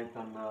slow tonight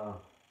on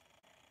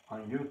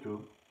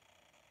YouTube.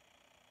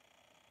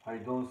 I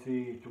don't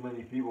see too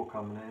many people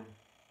coming in.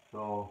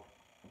 So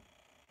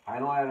I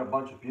know I had a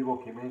bunch of people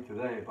came in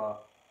today,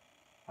 but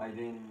I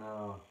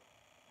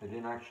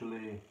didn't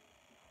actually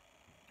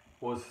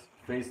was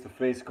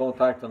face-to-face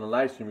contact on the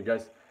live stream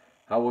because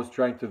I was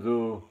trying to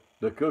do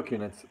the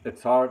cooking.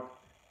 It's hard.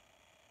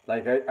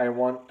 Like I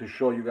want to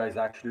show you guys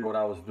actually what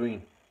I was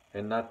doing,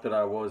 and not that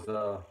I was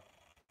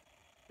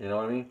you know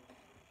what I mean?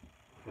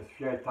 Because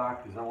if I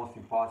talk, it's almost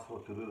impossible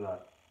to do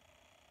that.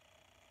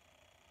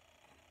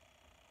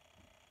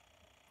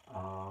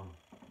 Um,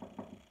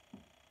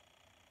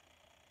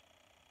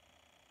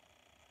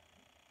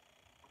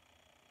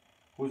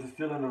 who's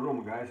still in the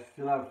room, guys?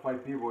 Still have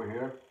 5 people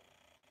here.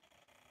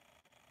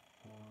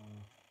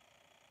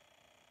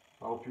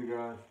 I hope you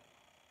guys.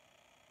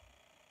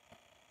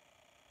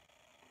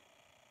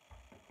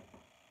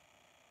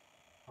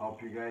 I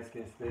hope you guys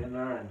can stay in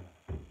there and.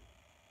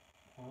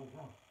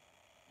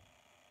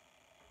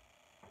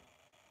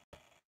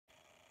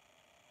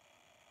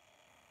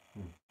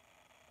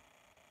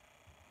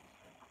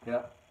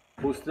 Yeah.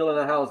 Who's still in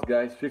the house,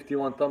 guys?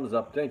 51 thumbs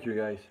up. Thank you,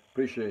 guys.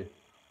 Appreciate it.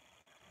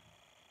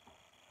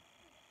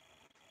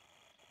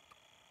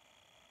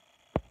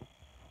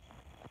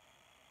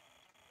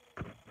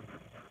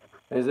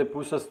 Is it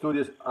Pusa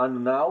Studios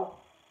on now?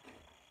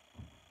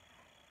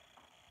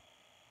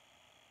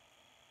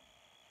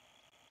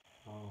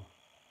 Oh.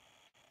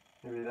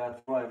 Maybe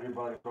that's why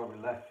everybody probably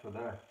left for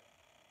there.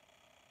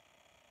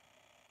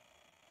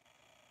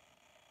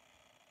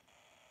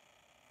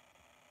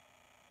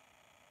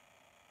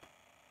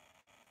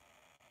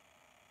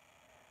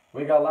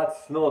 We got lots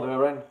of snow there,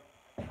 Ren.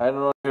 I don't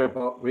know here,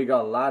 but we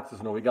got lots of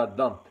snow. We got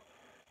dumped.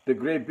 The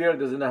Grey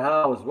Beard is in the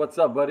house. What's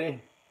up,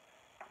 buddy?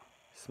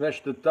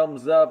 Smash the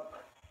thumbs up.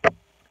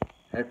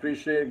 I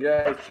appreciate it,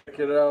 guys. Check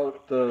it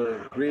out.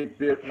 The Grey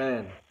Beard,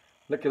 man.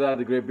 Look at that,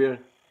 the Grey Beard.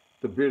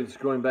 The beard is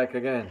growing back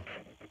again.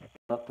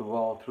 Not the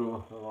wall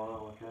through.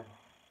 Oh, okay.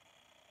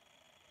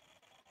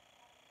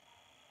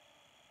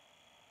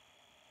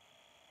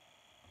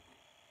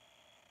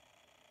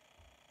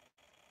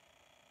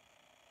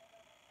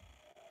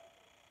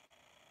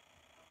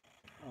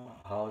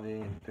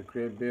 Howdy, the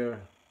Grey Beard.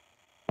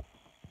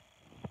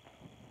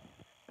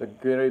 The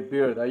Grey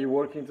Beard, are you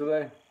working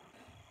today?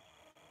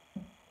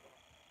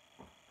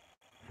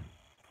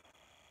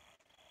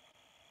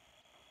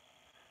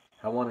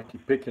 I want to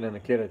keep picking on the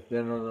kid.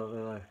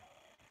 No.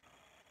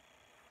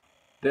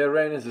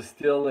 Darren is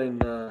still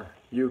in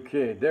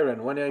UK.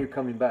 Darren, when are you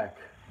coming back?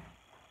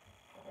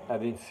 I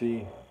didn't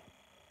see.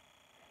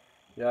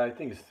 Yeah, I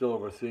think it's still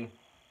overseas.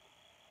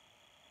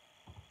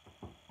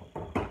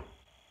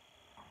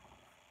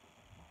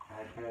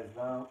 iPad's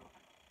down.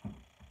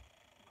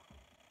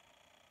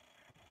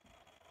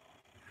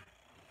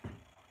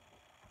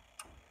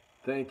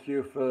 Thank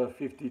you for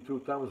 52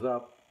 thumbs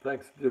up.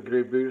 Thanks to the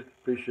Grey Beard.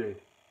 Appreciate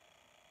it.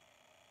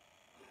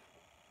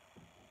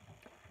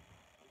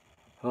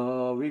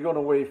 We're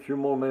gonna wait a few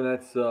more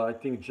minutes. I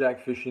think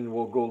Jack Fishing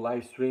will go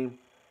live stream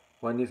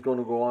when he's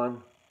gonna go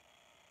on.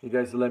 You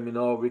guys let me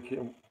know. We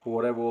can,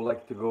 whatever would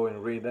like to go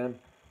and read them,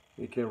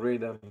 we can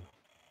read them.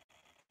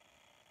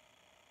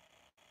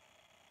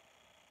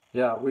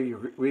 Yeah,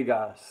 we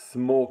got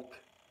smoked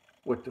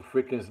with the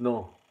freaking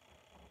snow.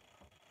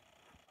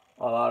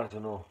 A lot of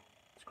snow.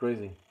 It's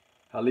crazy.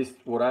 At least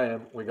where I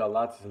am, we got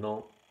lots of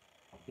snow.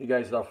 You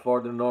guys are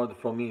farther north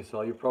from me,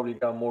 so you probably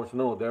got more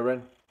snow,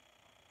 Darren.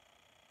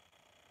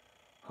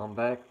 I'm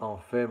back on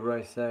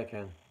February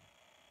 2nd.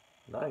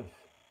 Nice.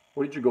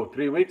 Where did you go?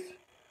 3 weeks?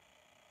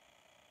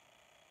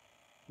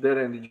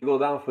 Darren, did you go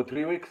down for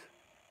 3 weeks?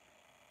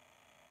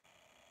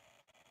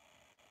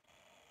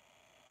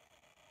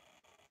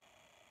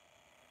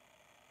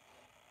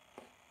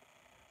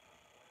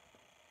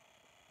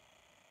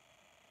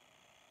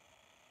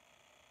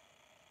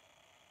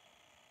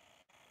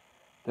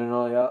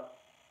 Yeah.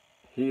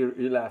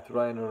 He left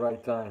right in the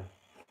right time.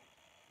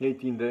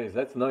 18 days.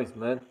 That's nice,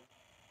 man.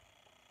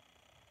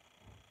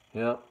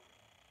 Yeah.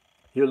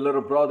 Your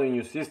little brother and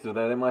your sister,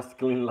 they must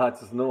clean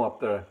lots of snow up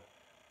there.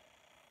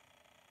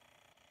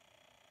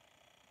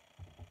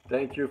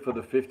 Thank you for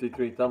the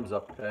 53 thumbs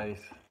up, guys.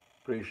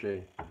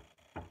 Appreciate it.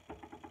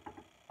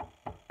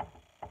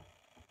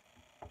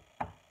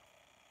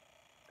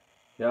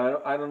 Yeah,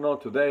 I don't know.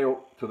 Today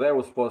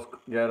was supposed to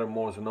get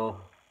more snow.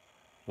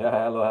 Yeah,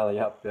 hello,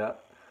 yep, yeah.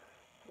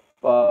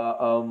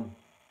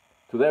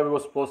 Today we were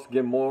supposed to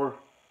get more,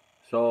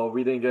 so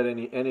we didn't get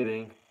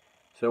anything.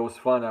 So it was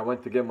fun. I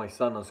went to get my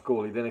son on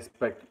school. He didn't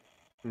expect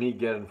me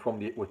getting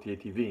with the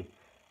ATV.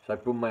 So I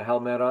put my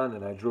helmet on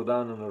and I drove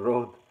down on the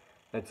road.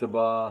 It's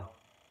about,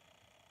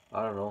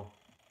 I don't know,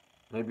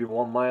 maybe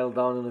 1 mile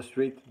down in the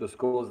street. The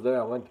school was there.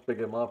 I went to pick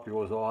him up. He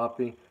was all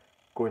happy.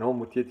 Going home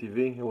with the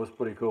ATV. It was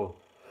pretty cool.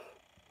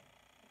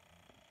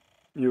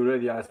 You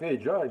already asked me, hey,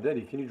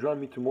 Daddy, can you drive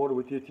me tomorrow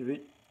with the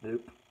ATV? Yep.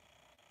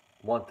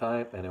 One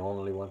time and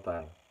only one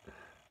time.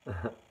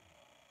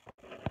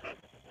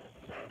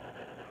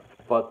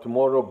 But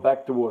tomorrow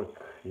back to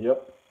work.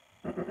 Yep.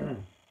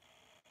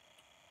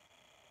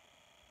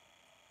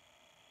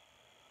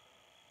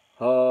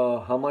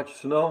 How much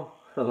snow?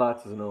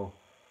 Lots of snow.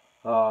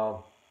 Uh,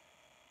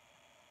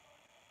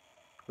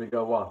 we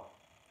got what?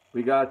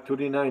 We got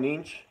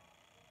 39-inch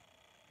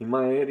in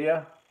my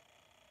area.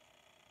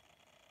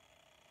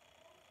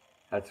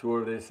 That's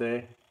where they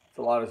say it's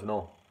a lot of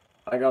snow.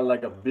 I got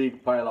like a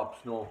big pile of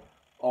snow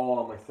all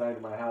on my side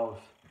of my house.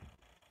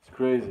 It's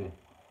crazy.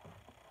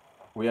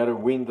 We had a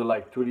wind of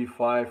like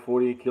 35,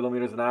 40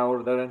 kilometers an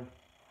hour there.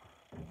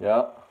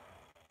 Yeah,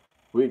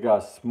 we got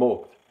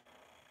smoked.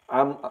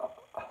 I'm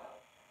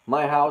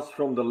my house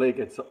from the lake.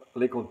 It's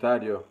Lake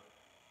Ontario.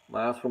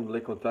 My house from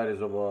Lake Ontario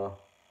is over.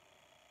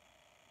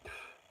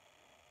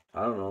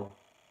 I don't know.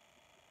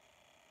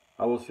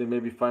 I will say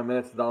maybe 5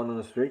 minutes down on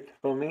the street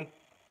from me,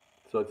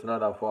 so it's not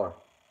that far.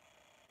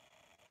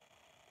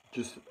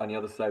 Just on the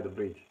other side of the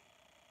bridge.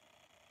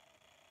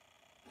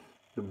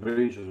 The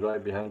bridge is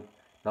right behind,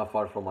 not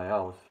far from my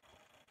house.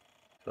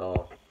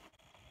 So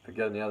to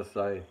get on the other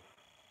side,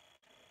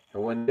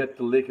 and when you get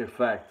the lake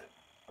effect,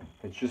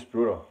 it's just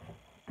brutal.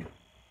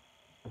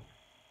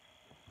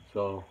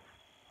 So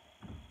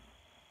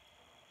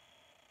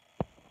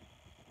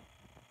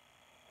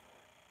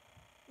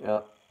yeah,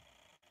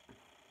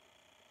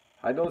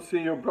 I don't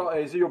see your bro.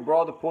 Is it your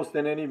brother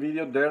posting any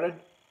video, Darren?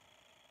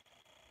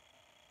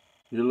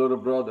 Your little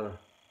brother.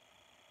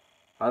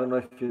 I don't know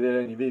if he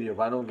did any video,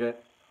 but I don't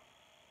get.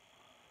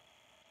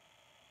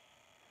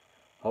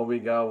 All we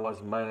got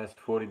was minus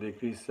 40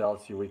 degrees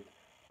Celsius with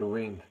the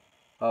wind.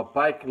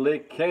 Pike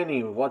Lake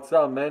Kenny, what's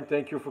up, man?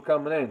 Thank you for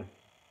coming in.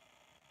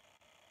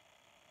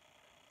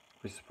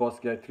 We're supposed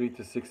to get 3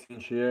 to 6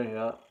 inch here,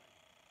 yeah.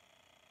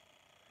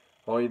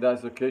 Oh, he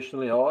does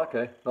occasionally? Oh,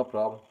 okay, no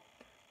problem.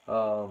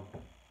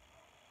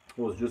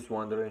 Was just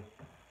wondering.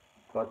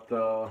 But,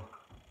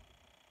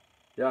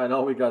 yeah, I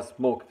know we got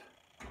smoked.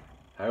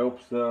 I hope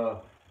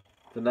to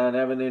not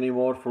having any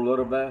more for a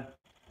little bit.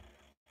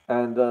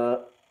 And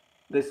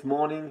this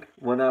morning,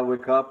 when I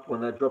wake up,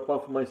 when I drop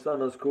off my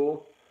son at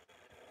school,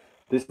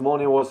 this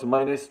morning was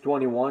minus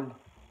 21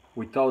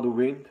 without the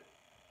wind.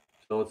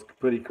 So it's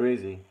pretty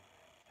crazy.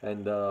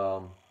 And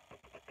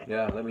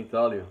yeah, let me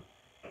tell you.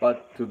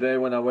 But today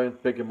when I went to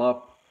pick him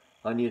up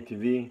on the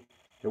TV,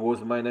 it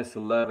was minus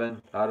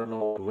 11. I don't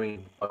know the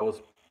wind, but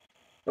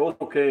it was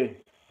okay.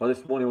 But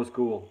this morning was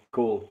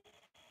cold.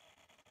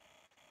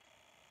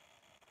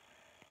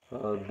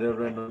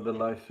 Darren on the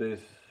live says,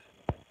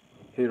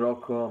 "Hey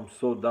Rocco, I'm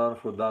so down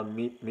for that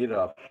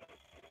meetup.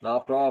 No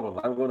problem.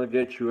 I'm gonna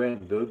get you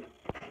in, dude.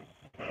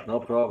 No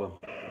problem.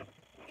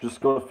 Just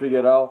gonna figure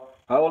it out.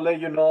 I will let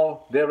you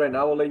know, Darren.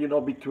 I will let you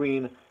know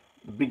between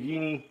the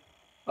beginning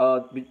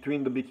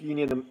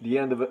and the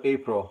end of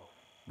April.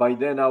 By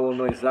then, I will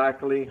know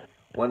exactly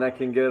when I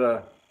can get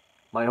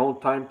my own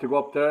time to go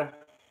up there,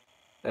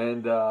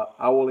 and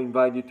I will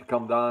invite you to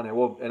come down,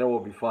 and it will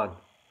be fun.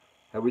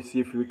 And we see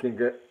if we can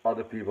get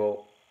other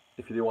people.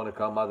 If you want to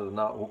come, other than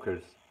that, who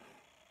cares?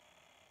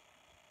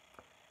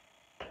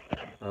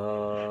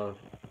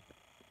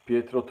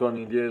 Pietro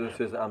Tornidiero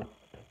says,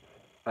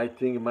 I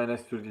think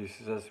minus 30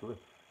 says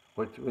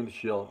with wind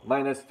chill.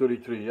 Minus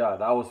 33, yeah,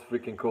 that was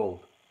freaking cold.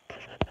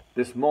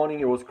 This morning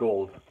it was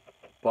cold,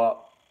 but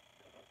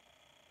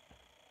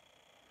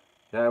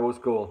yeah, it was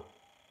cold.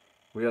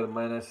 We had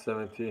minus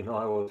 17, no,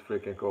 it was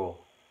freaking cold.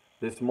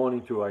 This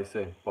morning too, I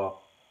say, but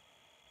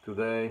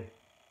today,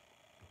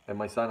 and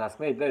my son asked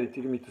me, "Hey, Daddy,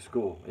 take me to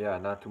school." Yeah,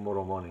 not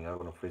tomorrow morning. I'm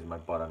gonna freeze my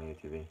butt on the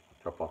ATV,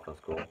 drop off from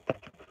school.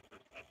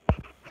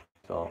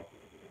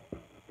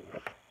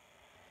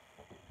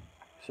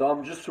 So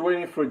I'm just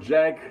waiting for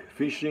Jack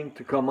Fishing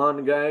to come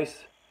on,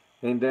 guys,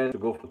 and then to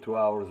go for 2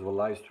 hours of a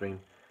live stream.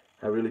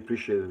 I really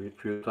appreciate it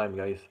for your time,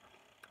 guys.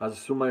 As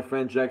soon as my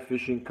friend Jack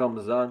Fishing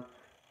comes on,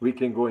 we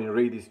can go and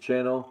raid his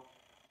channel.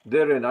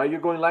 Darren, are you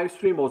going live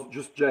stream or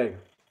just Jack?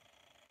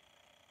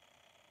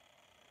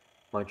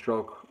 My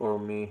truck or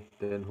me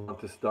didn't want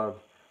to start.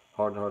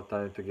 Hard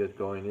time to get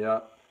going.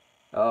 Yeah.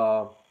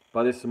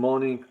 But this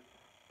morning,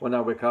 when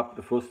I wake up,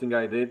 the first thing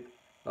I did,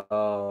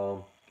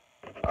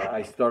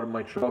 I started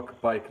my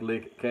truck, Pike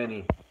Lake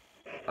Kenny.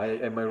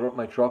 And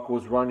my truck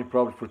was running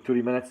probably for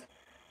 30 minutes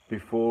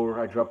before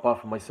I drop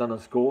off my son at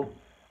school,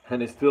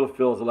 and it still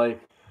feels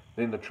like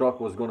then the truck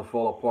was gonna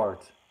fall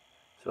apart.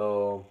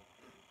 So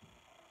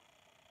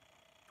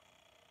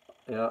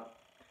yeah.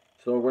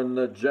 So when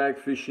the Jack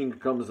Fishing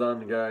comes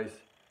on, guys,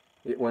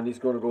 when he's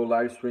gonna go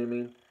live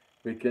streaming,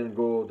 we can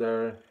go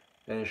there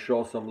and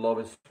show some love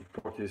and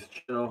support his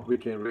channel. We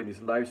can read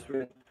his live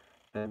stream,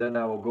 and then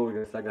I will go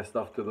because I got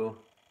stuff to do.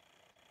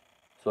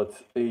 So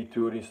it's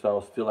 8:30, so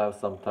I'll still have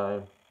some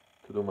time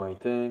to do my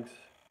things.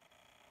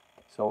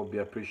 So I would be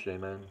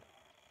appreciated, man.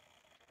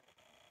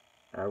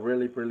 I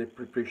really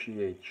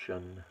appreciate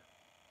you.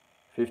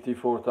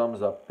 54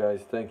 thumbs up,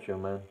 guys. Thank you,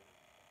 man.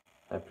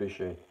 I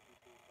appreciate it.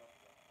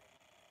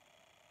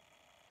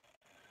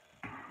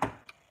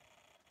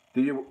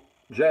 Do you,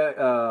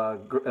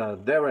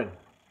 Darren?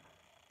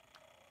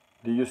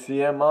 Do you see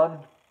him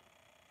on?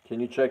 Can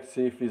you check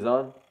see if he's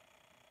on?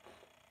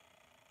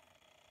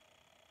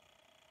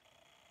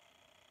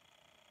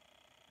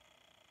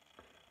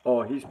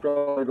 Oh, he's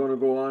probably gonna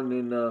go on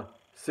in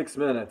 6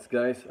 minutes,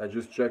 guys. I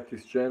just checked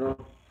his channel.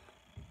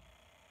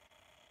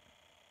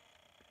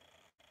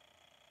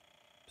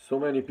 So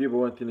many people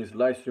went in his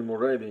live stream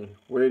already,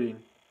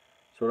 waiting.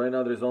 So right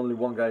now there's only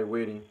one guy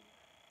waiting.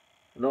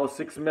 No,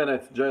 6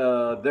 minutes,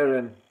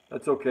 Darren.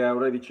 That's okay, I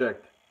already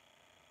checked.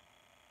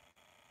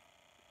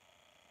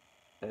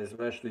 And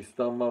especially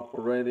thumb up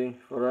already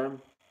for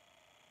him.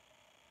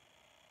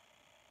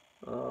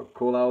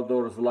 Cole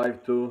Outdoors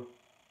live too.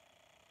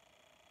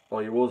 Oh,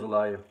 he was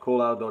live.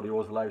 Cole Outdoor, he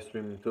was live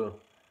streaming too.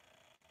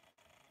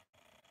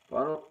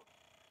 I don't.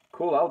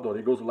 Cole Outdoor,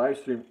 he goes live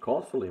stream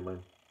constantly,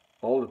 man.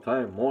 All the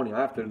time, morning,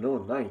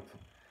 afternoon, night.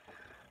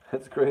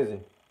 That's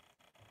crazy.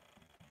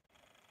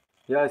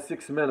 Yeah,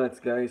 6 minutes,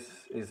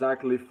 guys.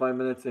 Exactly 5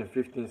 minutes and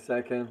 15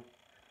 seconds.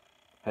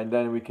 And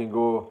then we can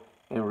go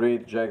and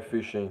raid jag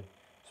fishing.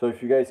 So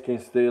if you guys can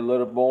stay a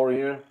little more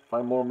here,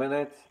 5 more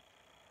minutes,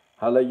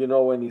 I'll let you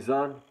know when he's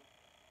on.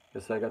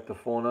 Yes, I got the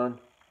phone on.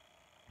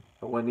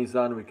 But when he's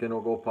on, we can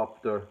all go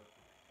pop there.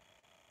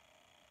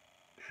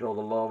 Show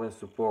the love and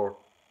support.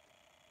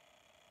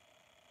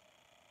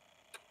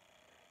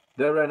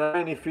 Darren, how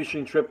many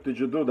fishing trip did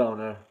you do down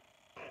there?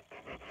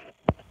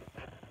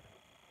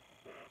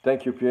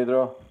 Thank you,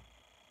 Pedro.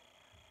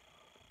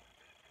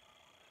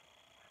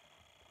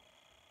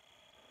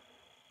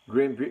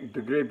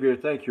 The great beer,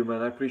 thank you,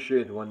 man. I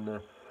appreciate it when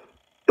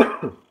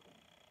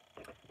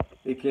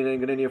he can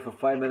hang in here for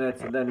 5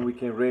 minutes and then we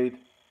can raid.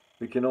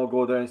 We can all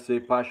go there and say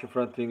Passion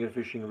Fronting and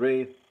Fishing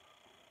raid.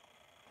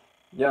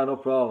 Yeah, no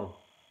problem.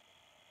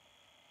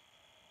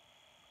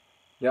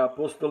 Yeah,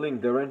 post the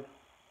link, Darren.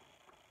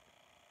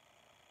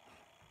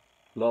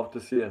 Love to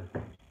see you.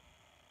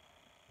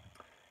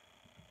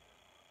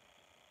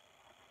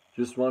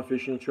 Just one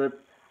fishing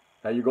trip.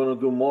 Are you gonna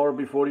do more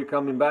before you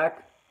coming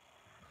back?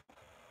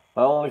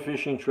 My only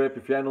fishing trip,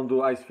 if I don't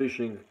do ice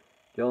fishing,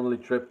 the only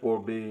trip will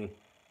be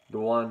the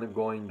one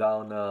going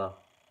down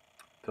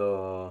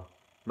to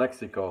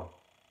Mexico.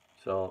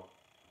 So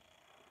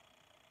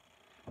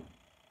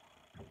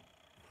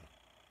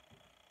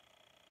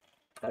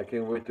I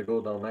can't wait to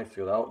go down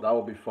Mexico. That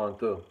will be fun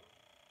too.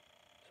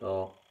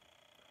 So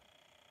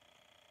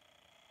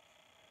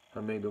I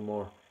may do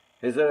more.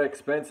 Is it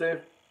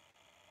expensive?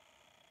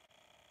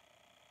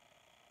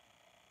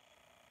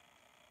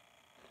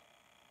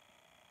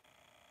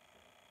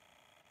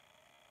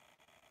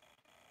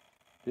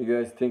 Do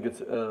you guys think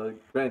it's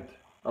Grant?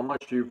 How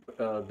much you,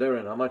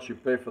 Darren? How much you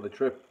pay for the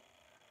trip?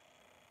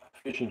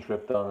 Fishing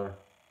trip down there.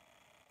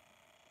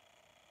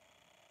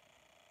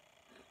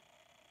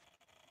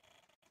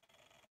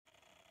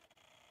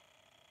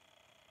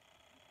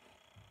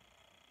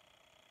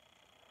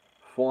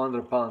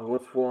 £400.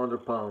 What's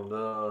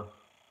 £400?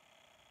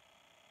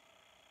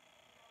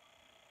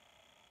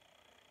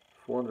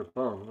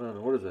 £400,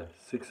 man. What is that?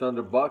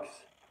 $600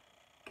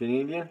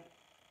 Canadian?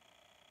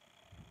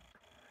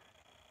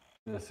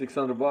 Yeah,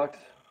 $600.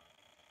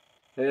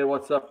 Hey,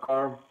 what's up,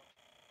 Carm?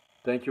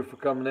 Thank you for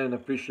coming in.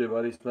 Appreciate it,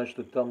 buddy. Smash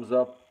the thumbs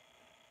up.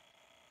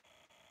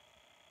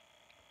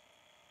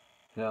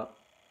 Yeah.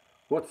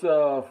 What's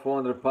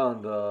 £400,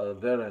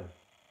 Darren?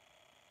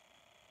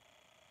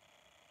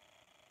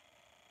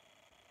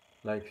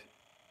 Like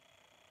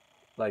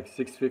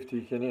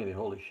 650 Canadian.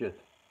 Holy shit.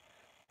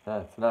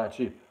 That's not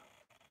cheap.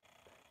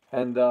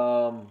 And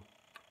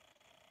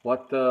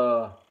what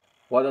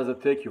does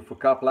it take you for a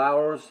couple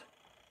hours?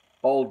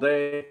 All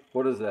day?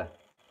 What is that?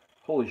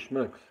 Holy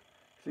schmucks.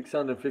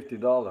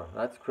 $650.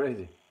 That's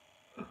crazy.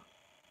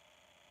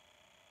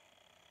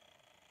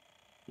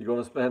 You're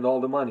gonna spend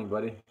all the money,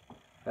 buddy.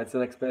 That's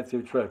an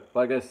expensive trip. But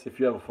I guess if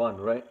you have fun,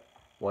 right?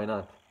 Why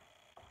not?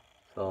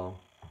 So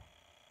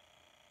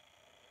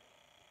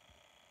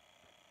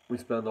we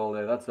spend all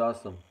day. That's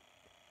awesome.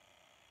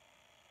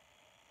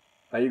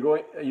 Are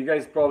you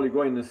guys probably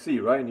going to sea,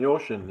 right? In the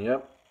ocean, yep.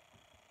 Yeah.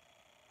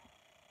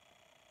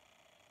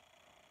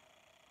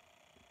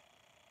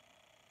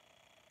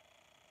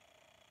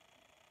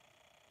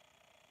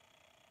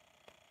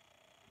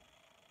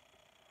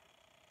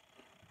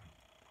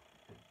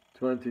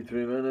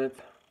 23 minutes.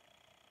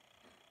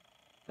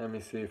 Let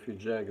me see if it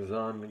jags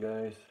on,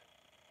 guys.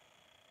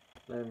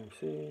 Let me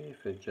see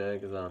if it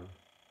jags on.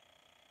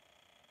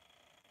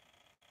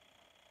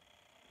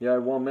 Yeah,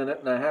 1 minute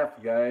and a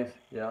half, guys.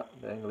 Yeah,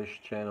 the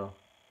English channel.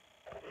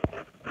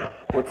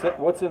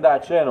 What's in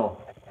that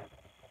channel?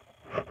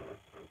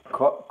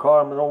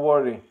 Carmen, don't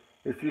worry.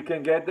 If you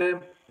can get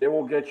them, they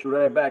will get you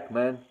right back,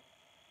 man.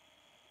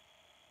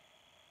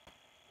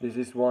 This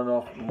is one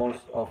of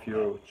most of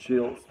your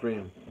chill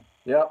stream.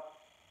 Yeah,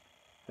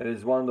 it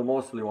is one of the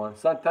mostly ones.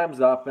 Sometimes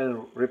up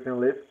and rip and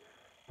lip,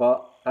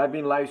 but I've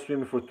been live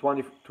streaming for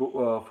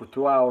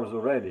 2 hours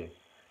already.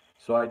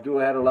 So I do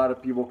had a lot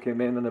of people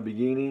came in the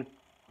beginning.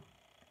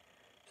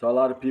 So a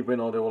lot of people,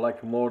 they will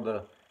like more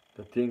the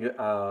thing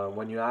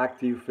when you're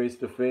active face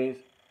to face,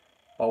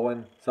 or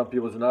when some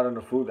people's not on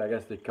the food, I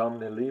guess they come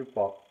and they leave,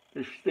 but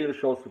they still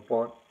show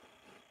support.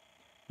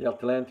 The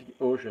Atlantic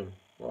Ocean,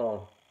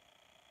 wow.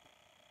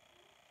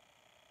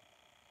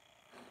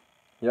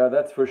 Yeah,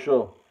 that's for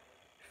sure.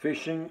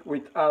 Fishing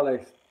with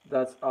Alex,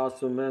 that's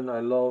awesome, man.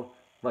 I love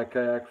my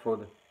kayak for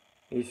the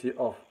easy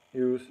of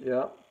use.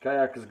 Yeah,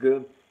 kayak is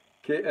good.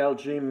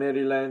 KLG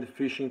Maryland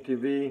Fishing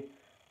TV.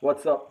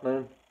 What's up,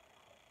 man?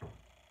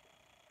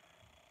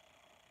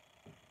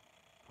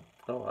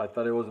 Oh, I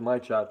thought it was my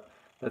chat.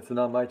 That's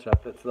not my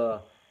chat. That's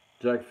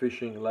Jag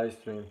Fishing live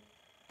stream.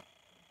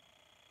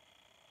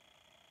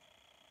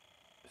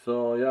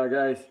 So yeah,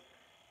 guys,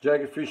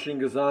 Jag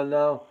Fishing is on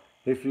now.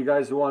 If you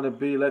guys want to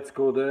be, let's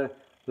go there.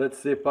 Let's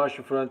see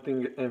passion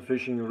fronting and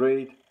fishing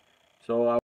raid. So